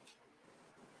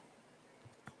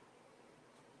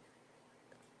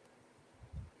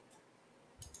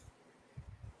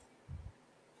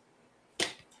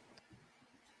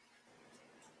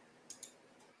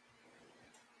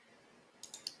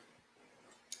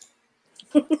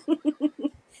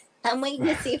 I'm waiting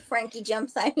to see if Frankie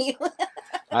jumps on you.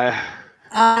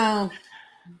 Oh,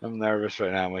 I'm nervous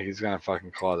right now. Like he's gonna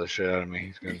fucking claw the shit out of me.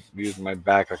 He's gonna use my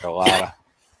back like a ladder.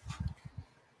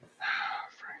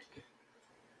 Frank.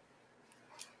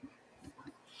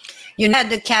 you had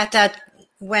the cat that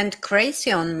went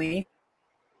crazy on me.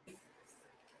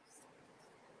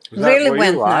 Was that, Really were you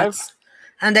went live? nuts.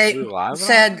 And Were they you live?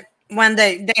 said when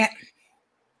they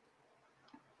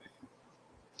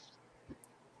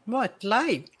what,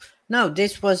 live? No,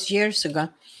 this was years ago.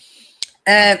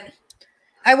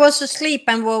 I was asleep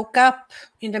and woke up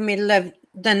in the middle of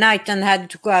the night and had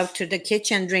to go out to the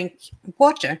kitchen and drink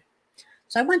water.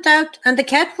 So I went out and the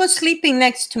cat was sleeping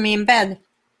next to me in bed.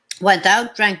 Went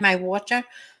out, drank my water,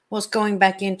 was going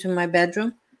back into my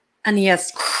bedroom, and he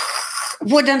just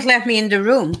wouldn't let me in the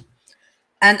room.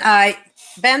 And I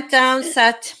bent down,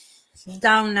 sat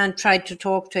down and tried to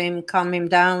talk to him, calm him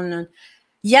down. And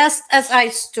just as I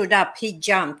stood up, he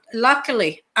jumped.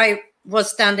 Luckily, I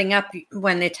was standing up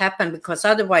when it happened because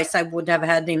otherwise I would have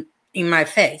had him in my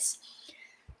face.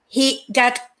 He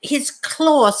got his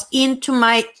claws into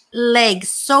my leg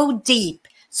so deep,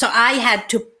 so I had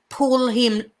to pull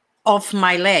him off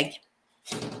my leg.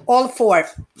 All four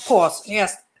paws,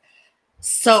 yes.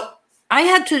 So I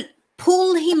had to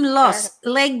pull him loose,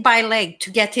 leg by leg, to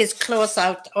get his claws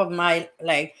out of my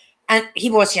leg. And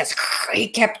he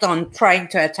kept on trying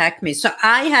to attack me. So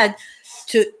I had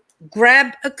to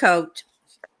grab a coat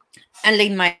and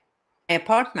leave my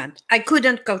apartment. I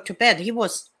couldn't go to bed. He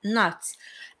was nuts.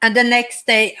 And the next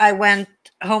day I went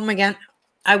home again.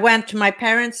 I went to my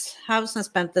parents' house and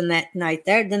spent the night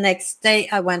there. The next day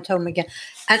I went home again.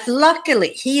 And luckily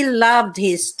he loved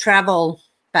his travel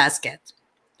basket.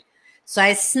 So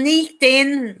I sneaked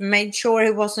in, made sure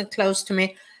he wasn't close to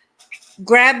me,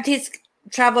 grabbed his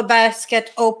travel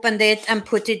basket, opened it, and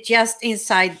put it just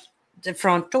inside the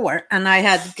front door. And I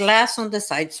had glass on the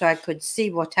side so I could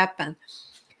see what happened.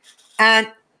 And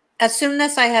as soon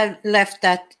as I had left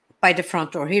that by the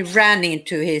front door, he ran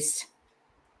into his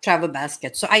travel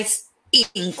basket. So I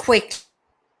in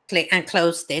quickly and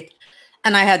closed it.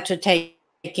 And I had to take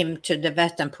him to the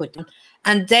vet and put him.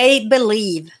 And they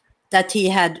believe that he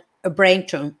had a brain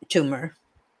tumor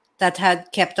that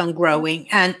had kept on growing.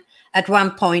 And at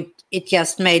one point, it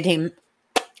just made him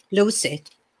lose it.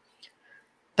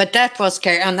 But that was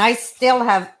scary. And I still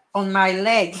have on my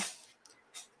leg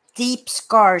deep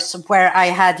scars where I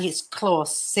had his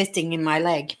claws sitting in my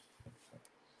leg.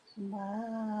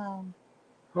 Wow.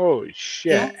 Holy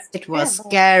shit. It was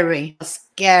scary. It was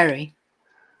scary.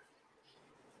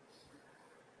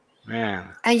 Man.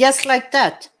 And just like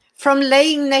that, from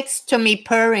laying next to me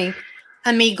purring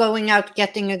and me going out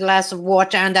getting a glass of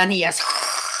water, and then he just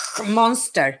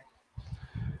monster.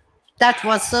 That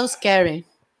was so scary.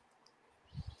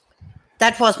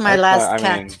 That was my last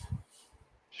cat.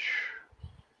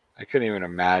 I couldn't even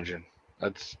imagine.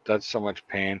 That's so much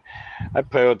pain. I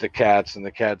play with the cats, and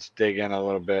the cats dig in a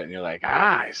little bit, and you're like,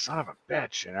 you son of a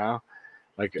bitch, you know?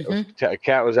 Like a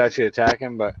cat was actually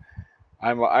attacking, but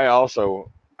I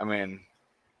also, I mean,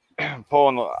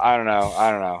 pulling. I don't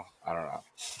know. I don't know.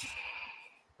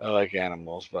 I like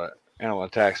animals, but animal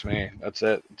attacks me. That's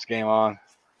it. It's game on.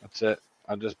 That's it.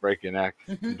 I'll just break your neck.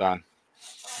 I'm done.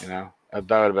 You know, that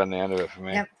would have been the end of it for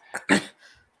me. Yep.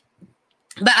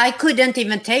 But I couldn't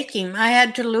even take him. I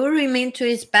had to lure him into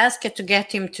his basket to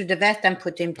get him to the vet and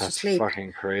put him to That's sleep.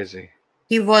 fucking crazy.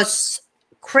 He was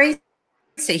crazy.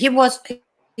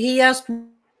 He just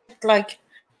like,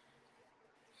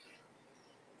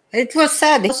 it was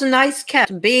sad. It was a nice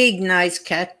cat, big nice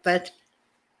cat, but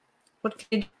what can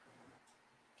you do?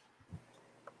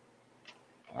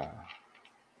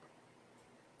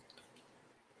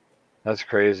 That's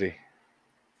crazy.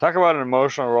 Talk about an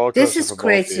emotional roller coaster. This is for both of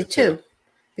crazy you, too,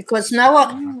 because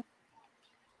now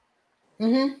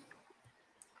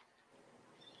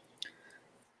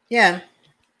yeah,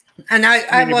 and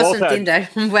I mean, you both wasn't had- in there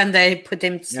when they put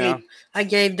him to sleep. Yeah. I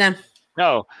gave them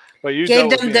No, but you gave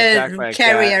dealt with them being attacked by the a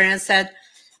carrier cat. and said,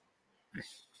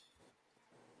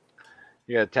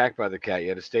 You got attacked by the cat. You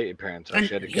had to state your parents. and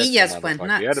You had to he catch the just went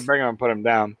motherfucker. You had to nuts. bring him and put him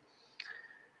down.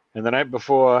 And the night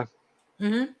before,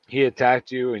 hmm he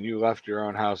attacked you and you left your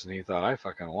own house and he thought, I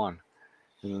fucking won.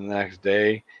 And then the next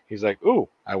day, he's like, ooh,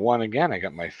 I won again. I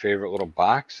got my favorite little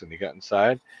box. And he got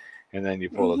inside. And then you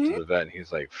pulled up to the vet and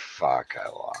he's like, fuck, I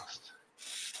lost.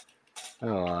 I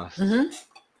lost.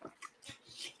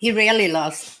 He really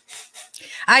lost.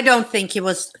 I don't think he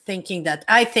was thinking that.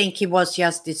 I think he was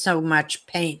just in so much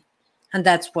pain, and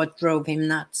that's what drove him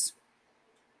nuts.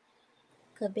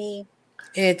 Could be.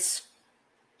 It's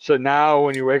So now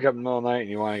when you wake up in the middle of the night and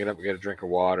you want to get up and get a drink of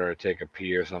water or take a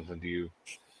pee or something, do you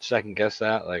second guess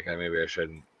that? Like, maybe I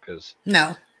shouldn't because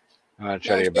no, I'm going to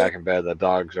try to get back in bed. The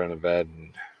dogs are in the bed.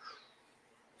 And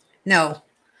no.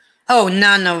 Oh,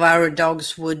 none of our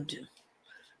dogs would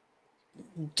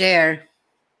dare.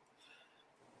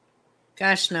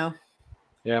 Gosh, no.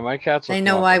 yeah, my cats will They come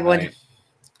know up I at would. night.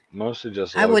 Mostly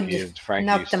just I would Loki and Frankie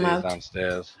knock them stays out.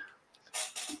 downstairs.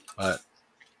 But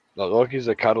Loki's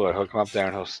a cuddler. He'll come up there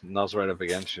and he'll snuzzle right up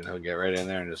against you and he'll get right in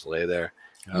there and just lay there.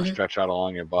 And he'll stretch out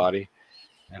along your body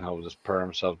and he'll just purr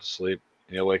himself to sleep.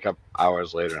 And you'll wake up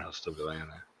hours later and he'll still be laying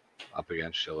there up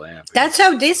against you, laying up. That's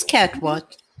how this cat was.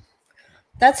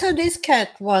 That's how this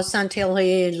cat was until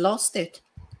he lost it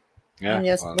Yeah, and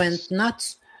just well, went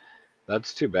nuts.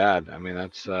 that's too bad. I mean,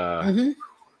 that's Mhm.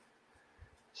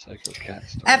 psycho cat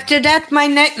story. After that, my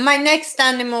next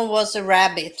animal was a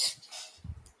rabbit.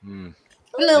 Mm.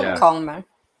 A little Yeah. calmer.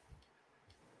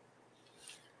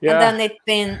 Yeah, And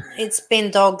then it's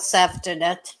been dogs after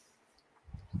that.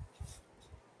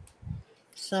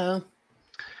 So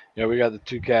yeah, we got the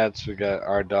two cats. We got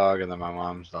our dog and then my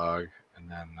mom's dog, and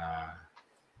then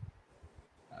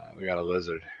we got a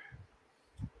lizard.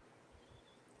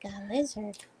 Got a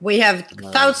lizard. we have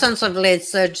thousands of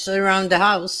lizards around the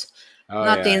house, Oh,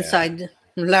 not yeah, inside,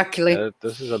 luckily. Yeah.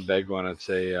 This is a big one. It's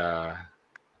a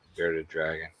bearded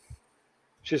dragon.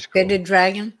 She's cool. Bearded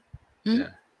dragon.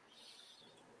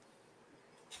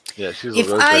 Yeah, she's a If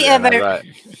lizard. I and ever- bet-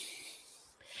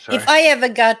 Sorry? If I ever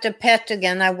got a pet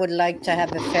again, I would like to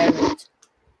have a ferret.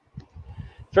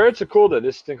 Ferrets are cool. They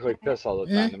just stink like piss all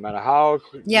the time. No matter how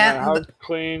Yeah, no matter how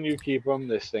clean you keep them,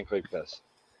 they stink like piss.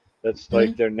 That's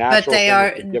like their natural they thing are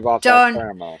is to give off darn- that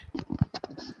pheromone.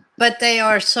 But they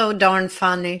are so darn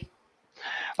funny.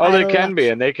 Oh, I they can love- be,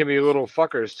 and they can be little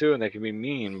fuckers too, and they can be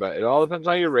mean. But it all depends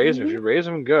on how you raise them. If you raise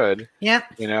them good, Yeah.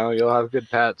 you'll have good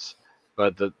pets.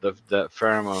 But the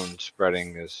pheromone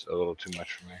spreading is a little too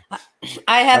much for me.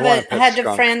 I I want a pet had a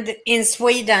skunk. friend in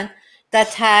Sweden that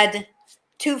had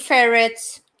 2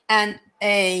 ferrets and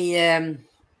a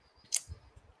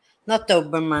not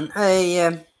Doberman,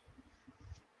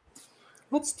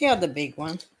 what's the other big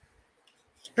one?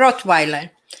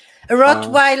 Rottweiler. A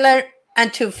Rottweiler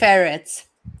and 2 ferrets.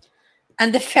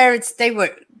 And the ferrets, they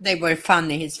were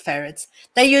funny, his ferrets.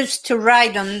 They used to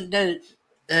ride on the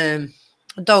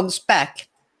dog's back.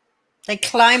 They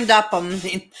climbed up on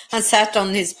him and sat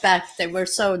on his back. They were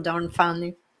so darn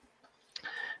funny.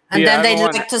 And Yeah, then they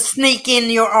everyone- like to sneak in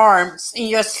your arms, in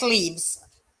your sleeves,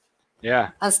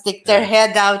 Yeah, and stick their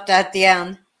head out at the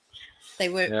end. They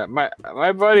were yeah.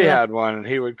 My buddy Yeah. had one, and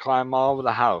he would climb all over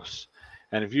the house.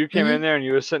 And if you came in there and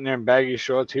you were sitting there in baggy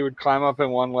shorts, he would climb up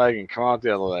in one leg and come out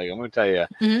the other leg. I'm gonna tell you,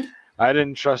 I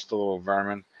didn't trust the little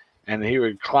vermin. And he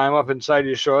would climb up inside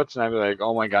your shorts, and I'd be like,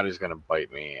 "Oh my god, he's gonna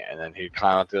bite me!" And then he'd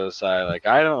climb out the other side. Like,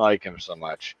 I didn't like him so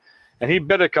much, and he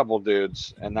bit a couple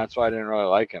dudes, and that's why I didn't really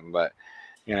like him. But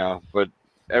but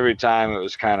every time it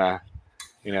was kind of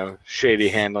shady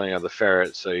handling of the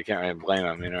ferret, so you can't really blame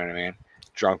him. You know what I mean?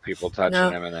 Drunk people touching No.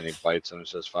 him, and then he bites them and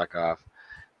says "fuck off."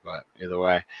 But either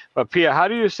way. But Pia, how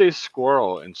do you say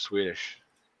squirrel in Swedish?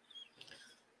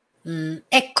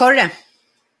 ekorre.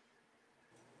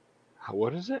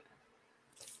 What is it?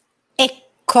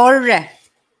 Ekorre.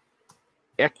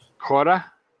 Ekora?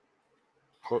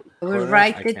 We'll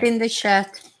write it in the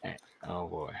chat. Oh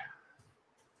boy.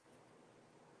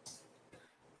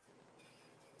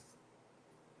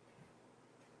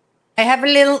 I have a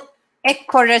little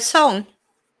ekorre song.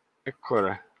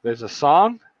 Ekora. There's a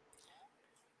song?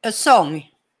 A song.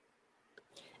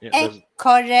 Yeah, there's-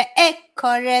 Ekorre,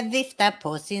 ekorre viftar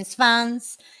på sin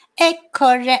svans.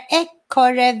 Ekorre,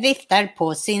 ekorre viftar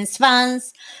på sin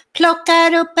svans.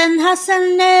 Plockar upp en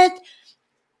hasselnöt.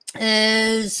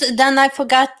 Then I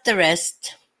forgot the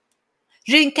rest.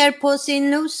 Rynkar på sin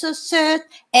nos så söt.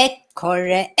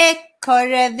 Ekorre,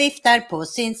 ekorre viftar på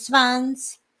sin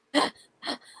svans.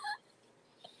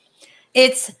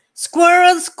 It's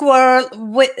squirrel, squirrel.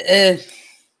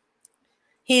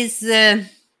 He's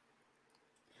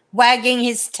wagging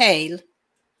his tail.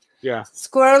 yeah.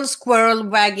 Squirrel, squirrel,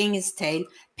 wagging his tail,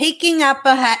 picking up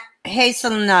a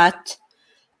hazelnut,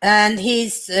 and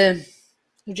he's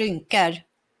rynkar.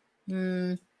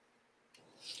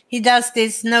 He does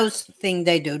this nose thing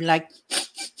they do, like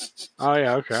Oh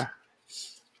yeah, okay.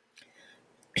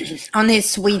 on his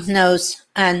sweet nose,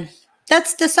 and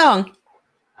that's the song.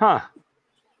 Huh.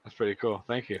 That's pretty cool.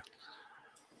 Thank you.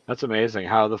 That's amazing.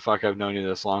 How the fuck I've known you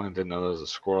this long and didn't know there was a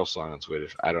squirrel song in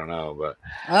Swedish. I don't know, but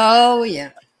Oh yeah,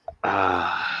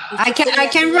 uh, I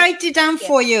can write it down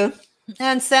for you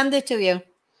and send it to you.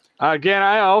 again,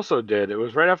 I also did. It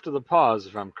was right after the pause,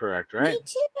 if I'm correct, right? Me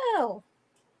too.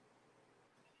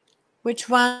 Which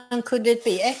one could it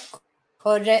be?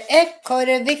 Ekorre,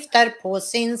 ekorre viftar på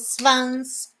sin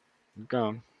svans. Go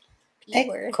on.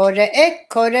 P-word. Ekorre,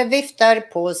 ekorre viftar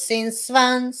på sin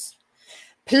svans.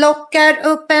 Plockar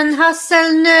upp en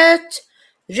hasselnöt.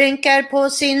 Rynkar på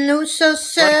sin nos så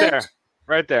söt. Right there.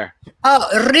 Right there. Ja,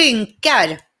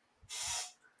 rynkar.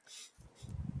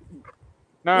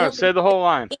 No, say the whole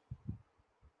line.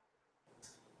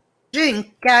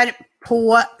 Rynkar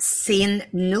på sin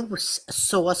nos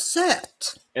så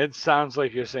söt. It sounds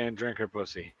like you're saying drinker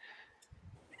pussy.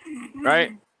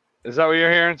 Right? Is that what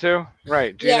you're hearing too?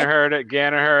 Right. Gina Yeah. heard it.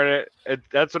 Ganna heard it.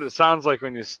 That's what it sounds like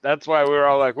when you. That's why we were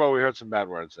all like, well, we heard some bad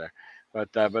words there, but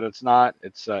it's not.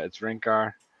 It's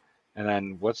rinkar, and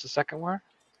then what's the second word?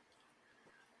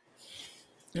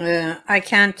 I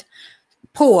can't.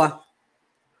 På.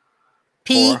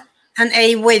 P På. and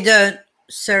A with a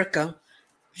circle.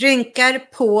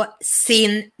 Rynkar på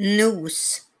sin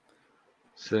nos.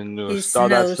 His Oh,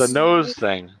 that's the nose. nose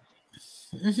thing.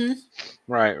 Mm-hmm.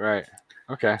 Right.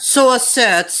 Okay. Så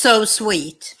söt, so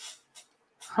sweet.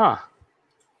 Huh.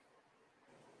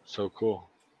 So cool.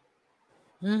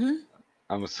 Mm-hmm.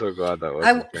 I'm so glad that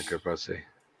wasn't drinker pussy.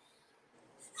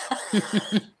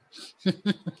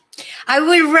 I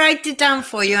will write it down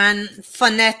for you and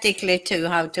phonetically too,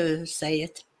 how to say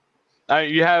it.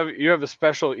 You have a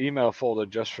special email folder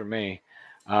just for me.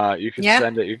 You can Yeah.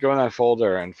 send it. You go in that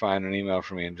folder and find an email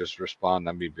for me and just respond.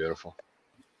 That'd be beautiful.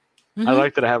 Mhm. I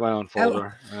like that I have my own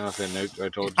folder. I don't know if I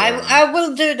told you. I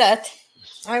will do that.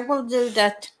 I will do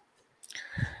that.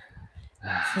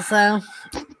 So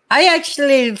I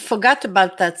actually forgot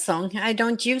about that song. I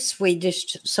don't use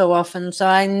Swedish so often, so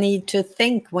I need to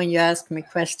think when you ask me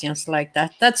questions like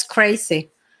that. That's crazy.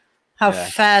 How Yeah.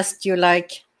 fast you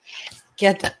like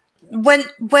get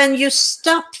when you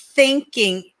stop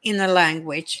thinking in a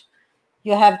language,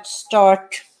 you have to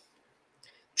start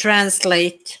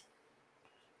translate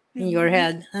in your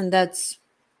head, and that's.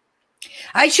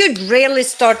 I should really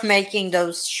start making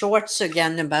those shorts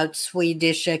again about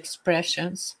Swedish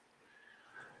expressions.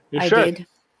 You I should. did.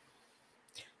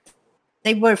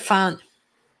 They were fun.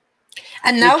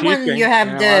 And You're now when teaching, you have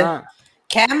why the not?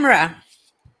 camera.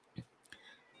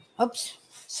 Oops,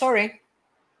 sorry.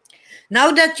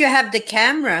 Now that you have the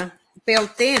camera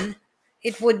built in,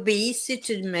 it would be easy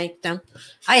to make them.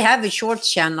 I have a short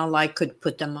channel I could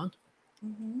put them on.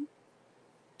 Mm-hmm.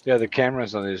 Yeah, the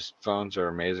cameras on these phones are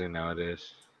amazing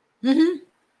nowadays. Mm-hmm.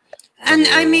 And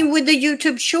I mean, with the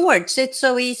YouTube shorts, it's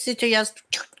so easy to just,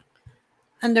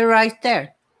 and they're right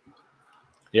there.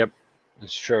 Yep,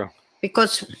 it's true.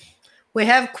 Because we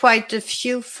have quite a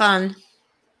few fun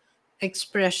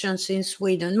expressions in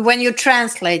Sweden. When you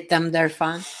translate them, they're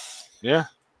fun. Yeah.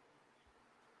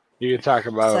 You can talk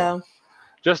about So,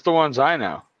 just the ones I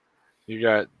know. You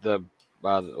got the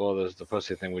there's the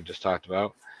pussy thing we just talked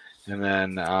about, and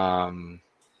then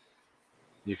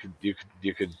you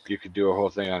could do a whole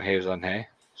thing on hey son hey,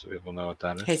 so people know what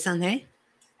that is. hey son, hey.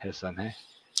 Hey son hey,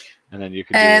 and then you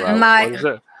could do what is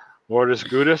it? Wordis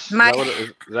Gudis?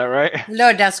 Is that right?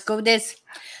 Lördagsgodis.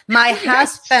 My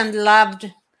husband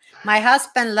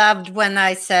loved when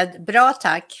I said bra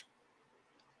tack.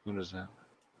 What is that?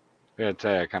 I gotta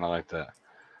tell you, I kind of like that.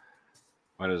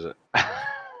 What is it?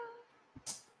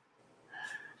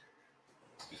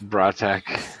 Bratek.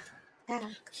 Tack.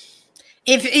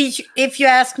 If you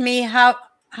ask me how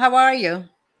are you,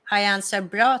 I answer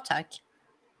bra tack.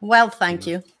 Well, thank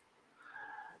you.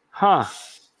 Huh.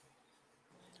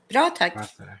 Bra tack.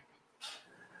 Bratek.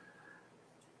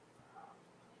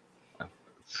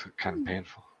 It's kind of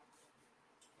painful.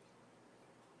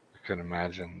 I couldn't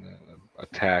imagine the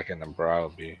attack in the bra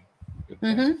would be a good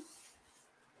thing. Mm-hmm.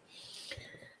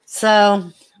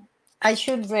 So I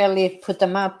should really put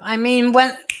them up. I mean,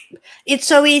 when it's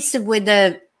so easy with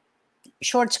the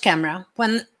shorts camera.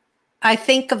 When I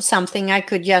think of something, I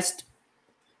could just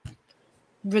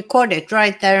record it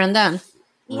right there and then.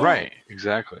 Yeah. Right,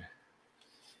 exactly.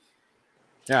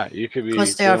 Yeah, you could be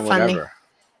 'Cause they are doing funny. whatever.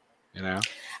 You know?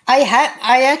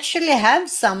 I actually have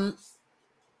some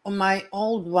of my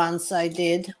old ones I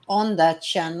did on that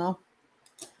channel.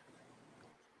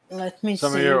 Let me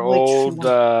Some see of your which old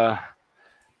one.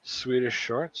 Swedish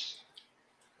shorts.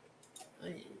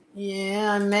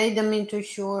 Yeah, I made them into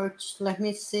shorts. Let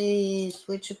me see.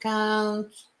 Switch account.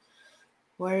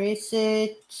 Where is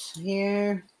it?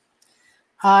 Here.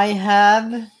 I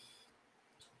have.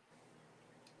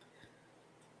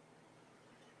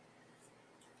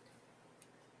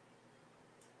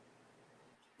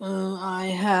 I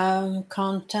have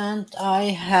content. I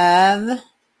have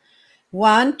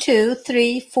 1, 2,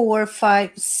 3, 4,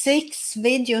 5, 6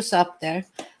 videos up there.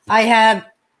 I have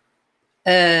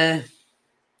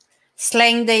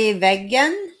Släng dig i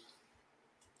väggen.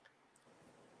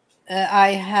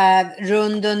 I have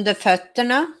Rund under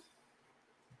fötterna.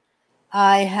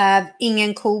 I have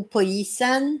Ingen ko på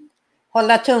isen.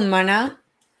 Hålla tummarna.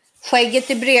 Skägget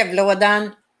i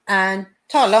brevlådan. And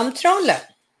Tala om trollen.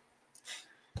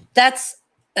 That's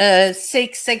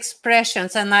 6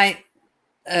 expressions, and I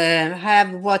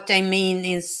have what I mean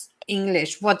in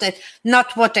English.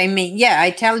 Not what I mean. Yeah,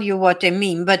 I tell you what I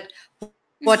mean, but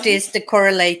what is the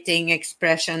correlating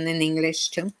expression in English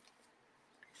too?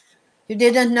 You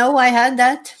didn't know I had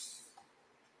that?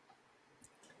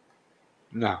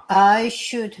 No. I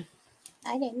should.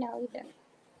 I didn't know either.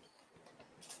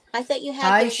 I thought you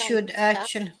had I those on should stuff.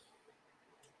 actually.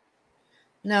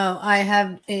 No, I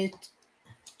have it.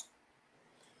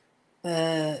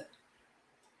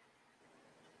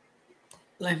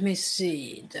 Let me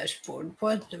see dashboard.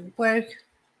 Where?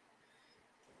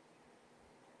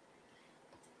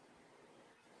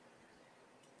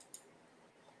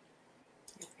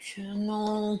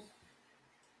 Channel.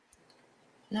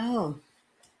 No,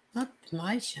 not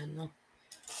my channel.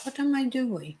 What am I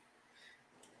doing?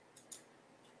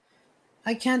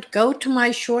 I can't go to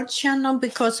my short channel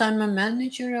because I'm a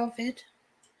manager of it.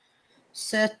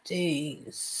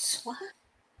 Settings. What?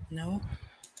 No.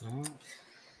 Oh.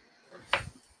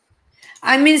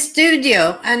 I'm in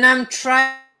studio and I'm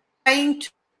trying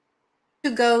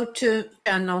to go to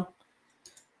channel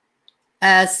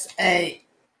as a,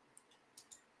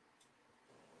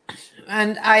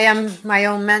 and I am my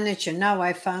own manager. Now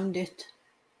I found it.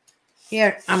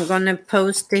 Here, I'm gonna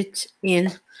post it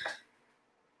in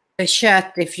the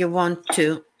chat if you want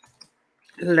to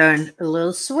learn a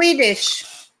little Swedish.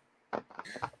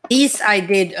 These I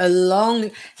did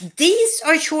these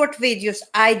are short videos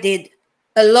I did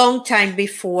a long time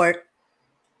before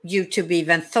YouTube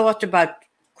even thought about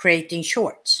creating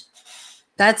shorts.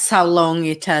 That's how long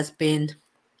it has been.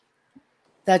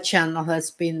 That channel has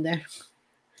been there.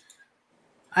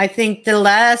 I think the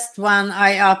last one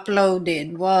I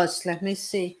uploaded was, let me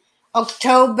see,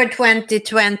 October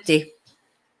 2020.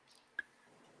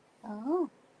 Oh.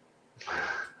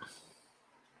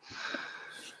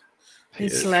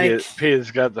 It's like,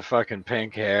 Pia's got the fucking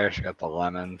pink hair. She got the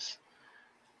lemons.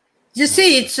 you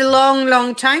see, it's a long,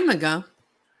 long time ago.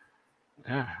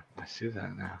 Yeah, I see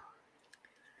that now.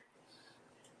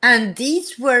 And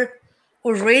these were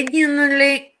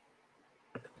originally,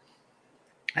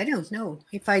 I don't know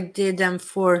if I did them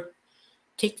for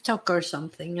TikTok or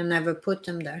something and never put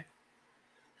them there.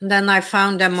 And then I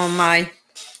found them on my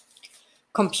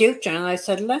computer and I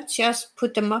said, let's just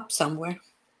put them up somewhere.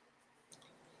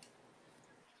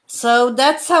 So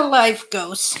that's how life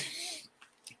goes.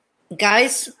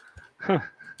 Guys,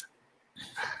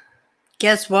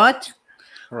 guess what?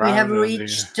 We have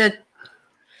reached the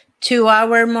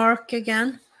 2-hour mark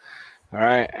again. All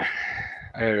right,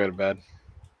 I gotta go to bed,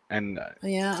 and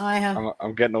Yeah, I have.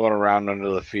 I'm getting a little round under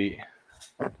the feet.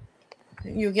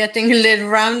 You're getting a little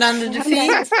round under the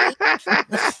feet.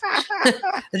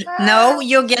 No,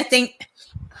 you're getting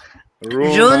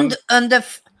rund under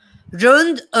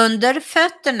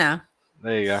fötterna.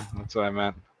 There you go. That's what I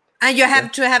meant. And you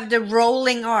have to have the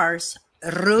rolling R's.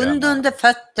 Rund under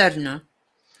fötterna.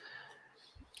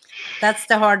 That's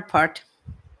the hard part.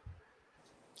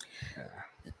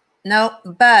 No,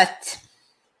 but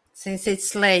since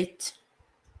it's late,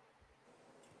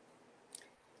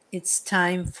 it's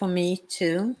time for me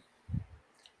to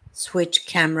switch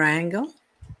camera angle.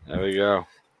 There we go.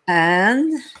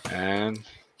 And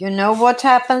you know what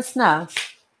happens now?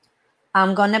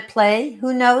 I'm gonna play.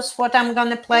 Who knows what I'm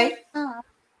gonna play?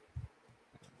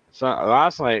 So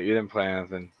last night you didn't play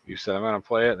anything. You said I'm gonna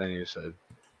play it, then you said,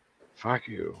 "Fuck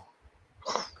you."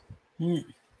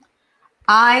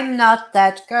 I'm not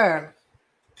that girl.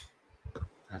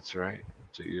 That's right.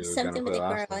 So you were Something gonna with play a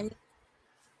girl. last night.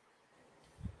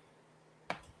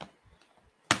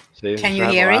 See, Can you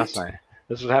hear last it? night.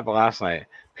 This is what happened last night.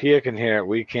 Pia can hear it.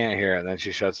 We can't hear it. And then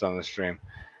she shuts down the stream.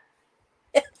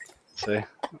 See?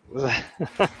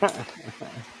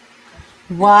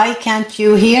 Why can't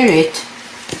you hear it?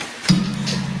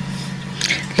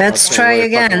 Let's try really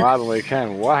again. Fucking loud when we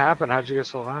can. What happened? How'd you get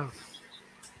so loud?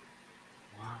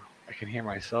 Wow, I can hear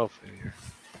myself in here.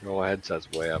 Your whole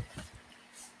headset's way up.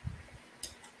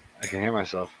 I can hear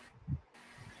myself.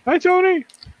 Hi, Tony.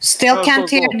 Still can't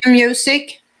hear the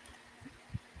music.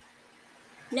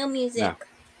 No music. No.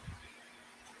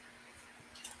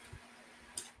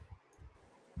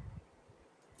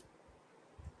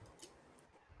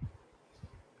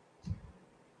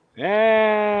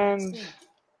 And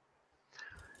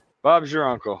Bob's your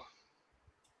uncle.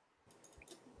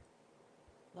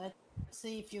 Let's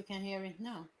see if you can hear it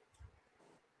now.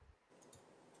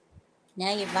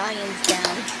 Now your volume's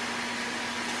down.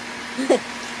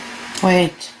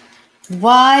 Wait.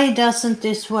 Why doesn't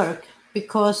this work?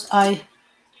 Because I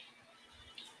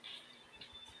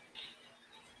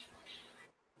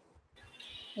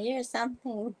hear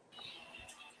something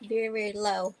very, very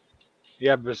low.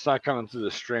 Yeah, but it's not coming through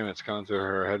the stream. It's coming through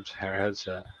her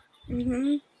headset.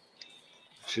 Mm-hmm.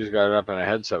 She's got it up in a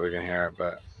headset. We can hear it,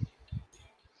 but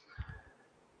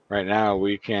right now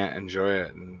we can't enjoy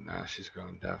it, and she's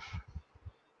going deaf.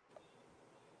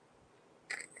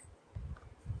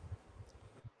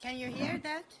 Can you hear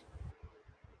that?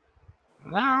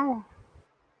 No.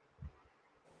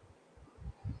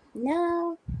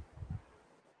 No.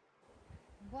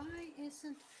 Why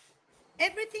isn't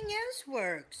everything else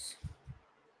works?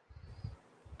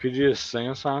 Could you just sing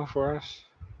a song for us?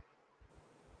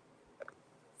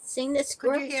 Sing the Could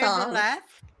squirt you hear song. the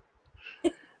laugh?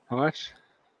 How much?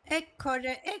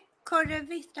 Ekorre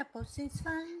viftar på sin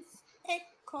svans.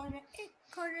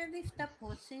 Ekorre viftar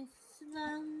på sin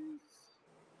svans.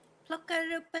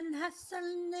 Plockar upp en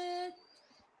hasselnöt.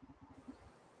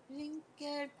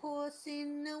 Rynker på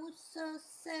sin nos och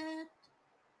söt.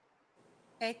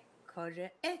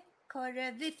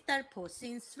 Ekorre viftar på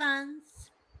sin svans.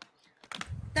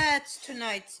 That's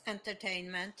tonight's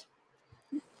entertainment.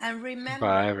 And remember,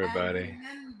 Bye, everybody.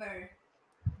 never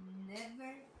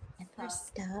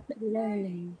stop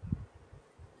learning.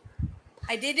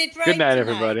 I did it right. Good night, tonight.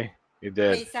 everybody. You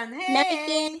did. Hejsan, Night hej.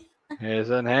 again.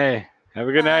 Hejsan, hey. Have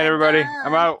a good night, everybody.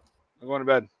 I'm out. I'm going to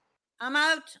bed. I'm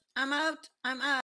out.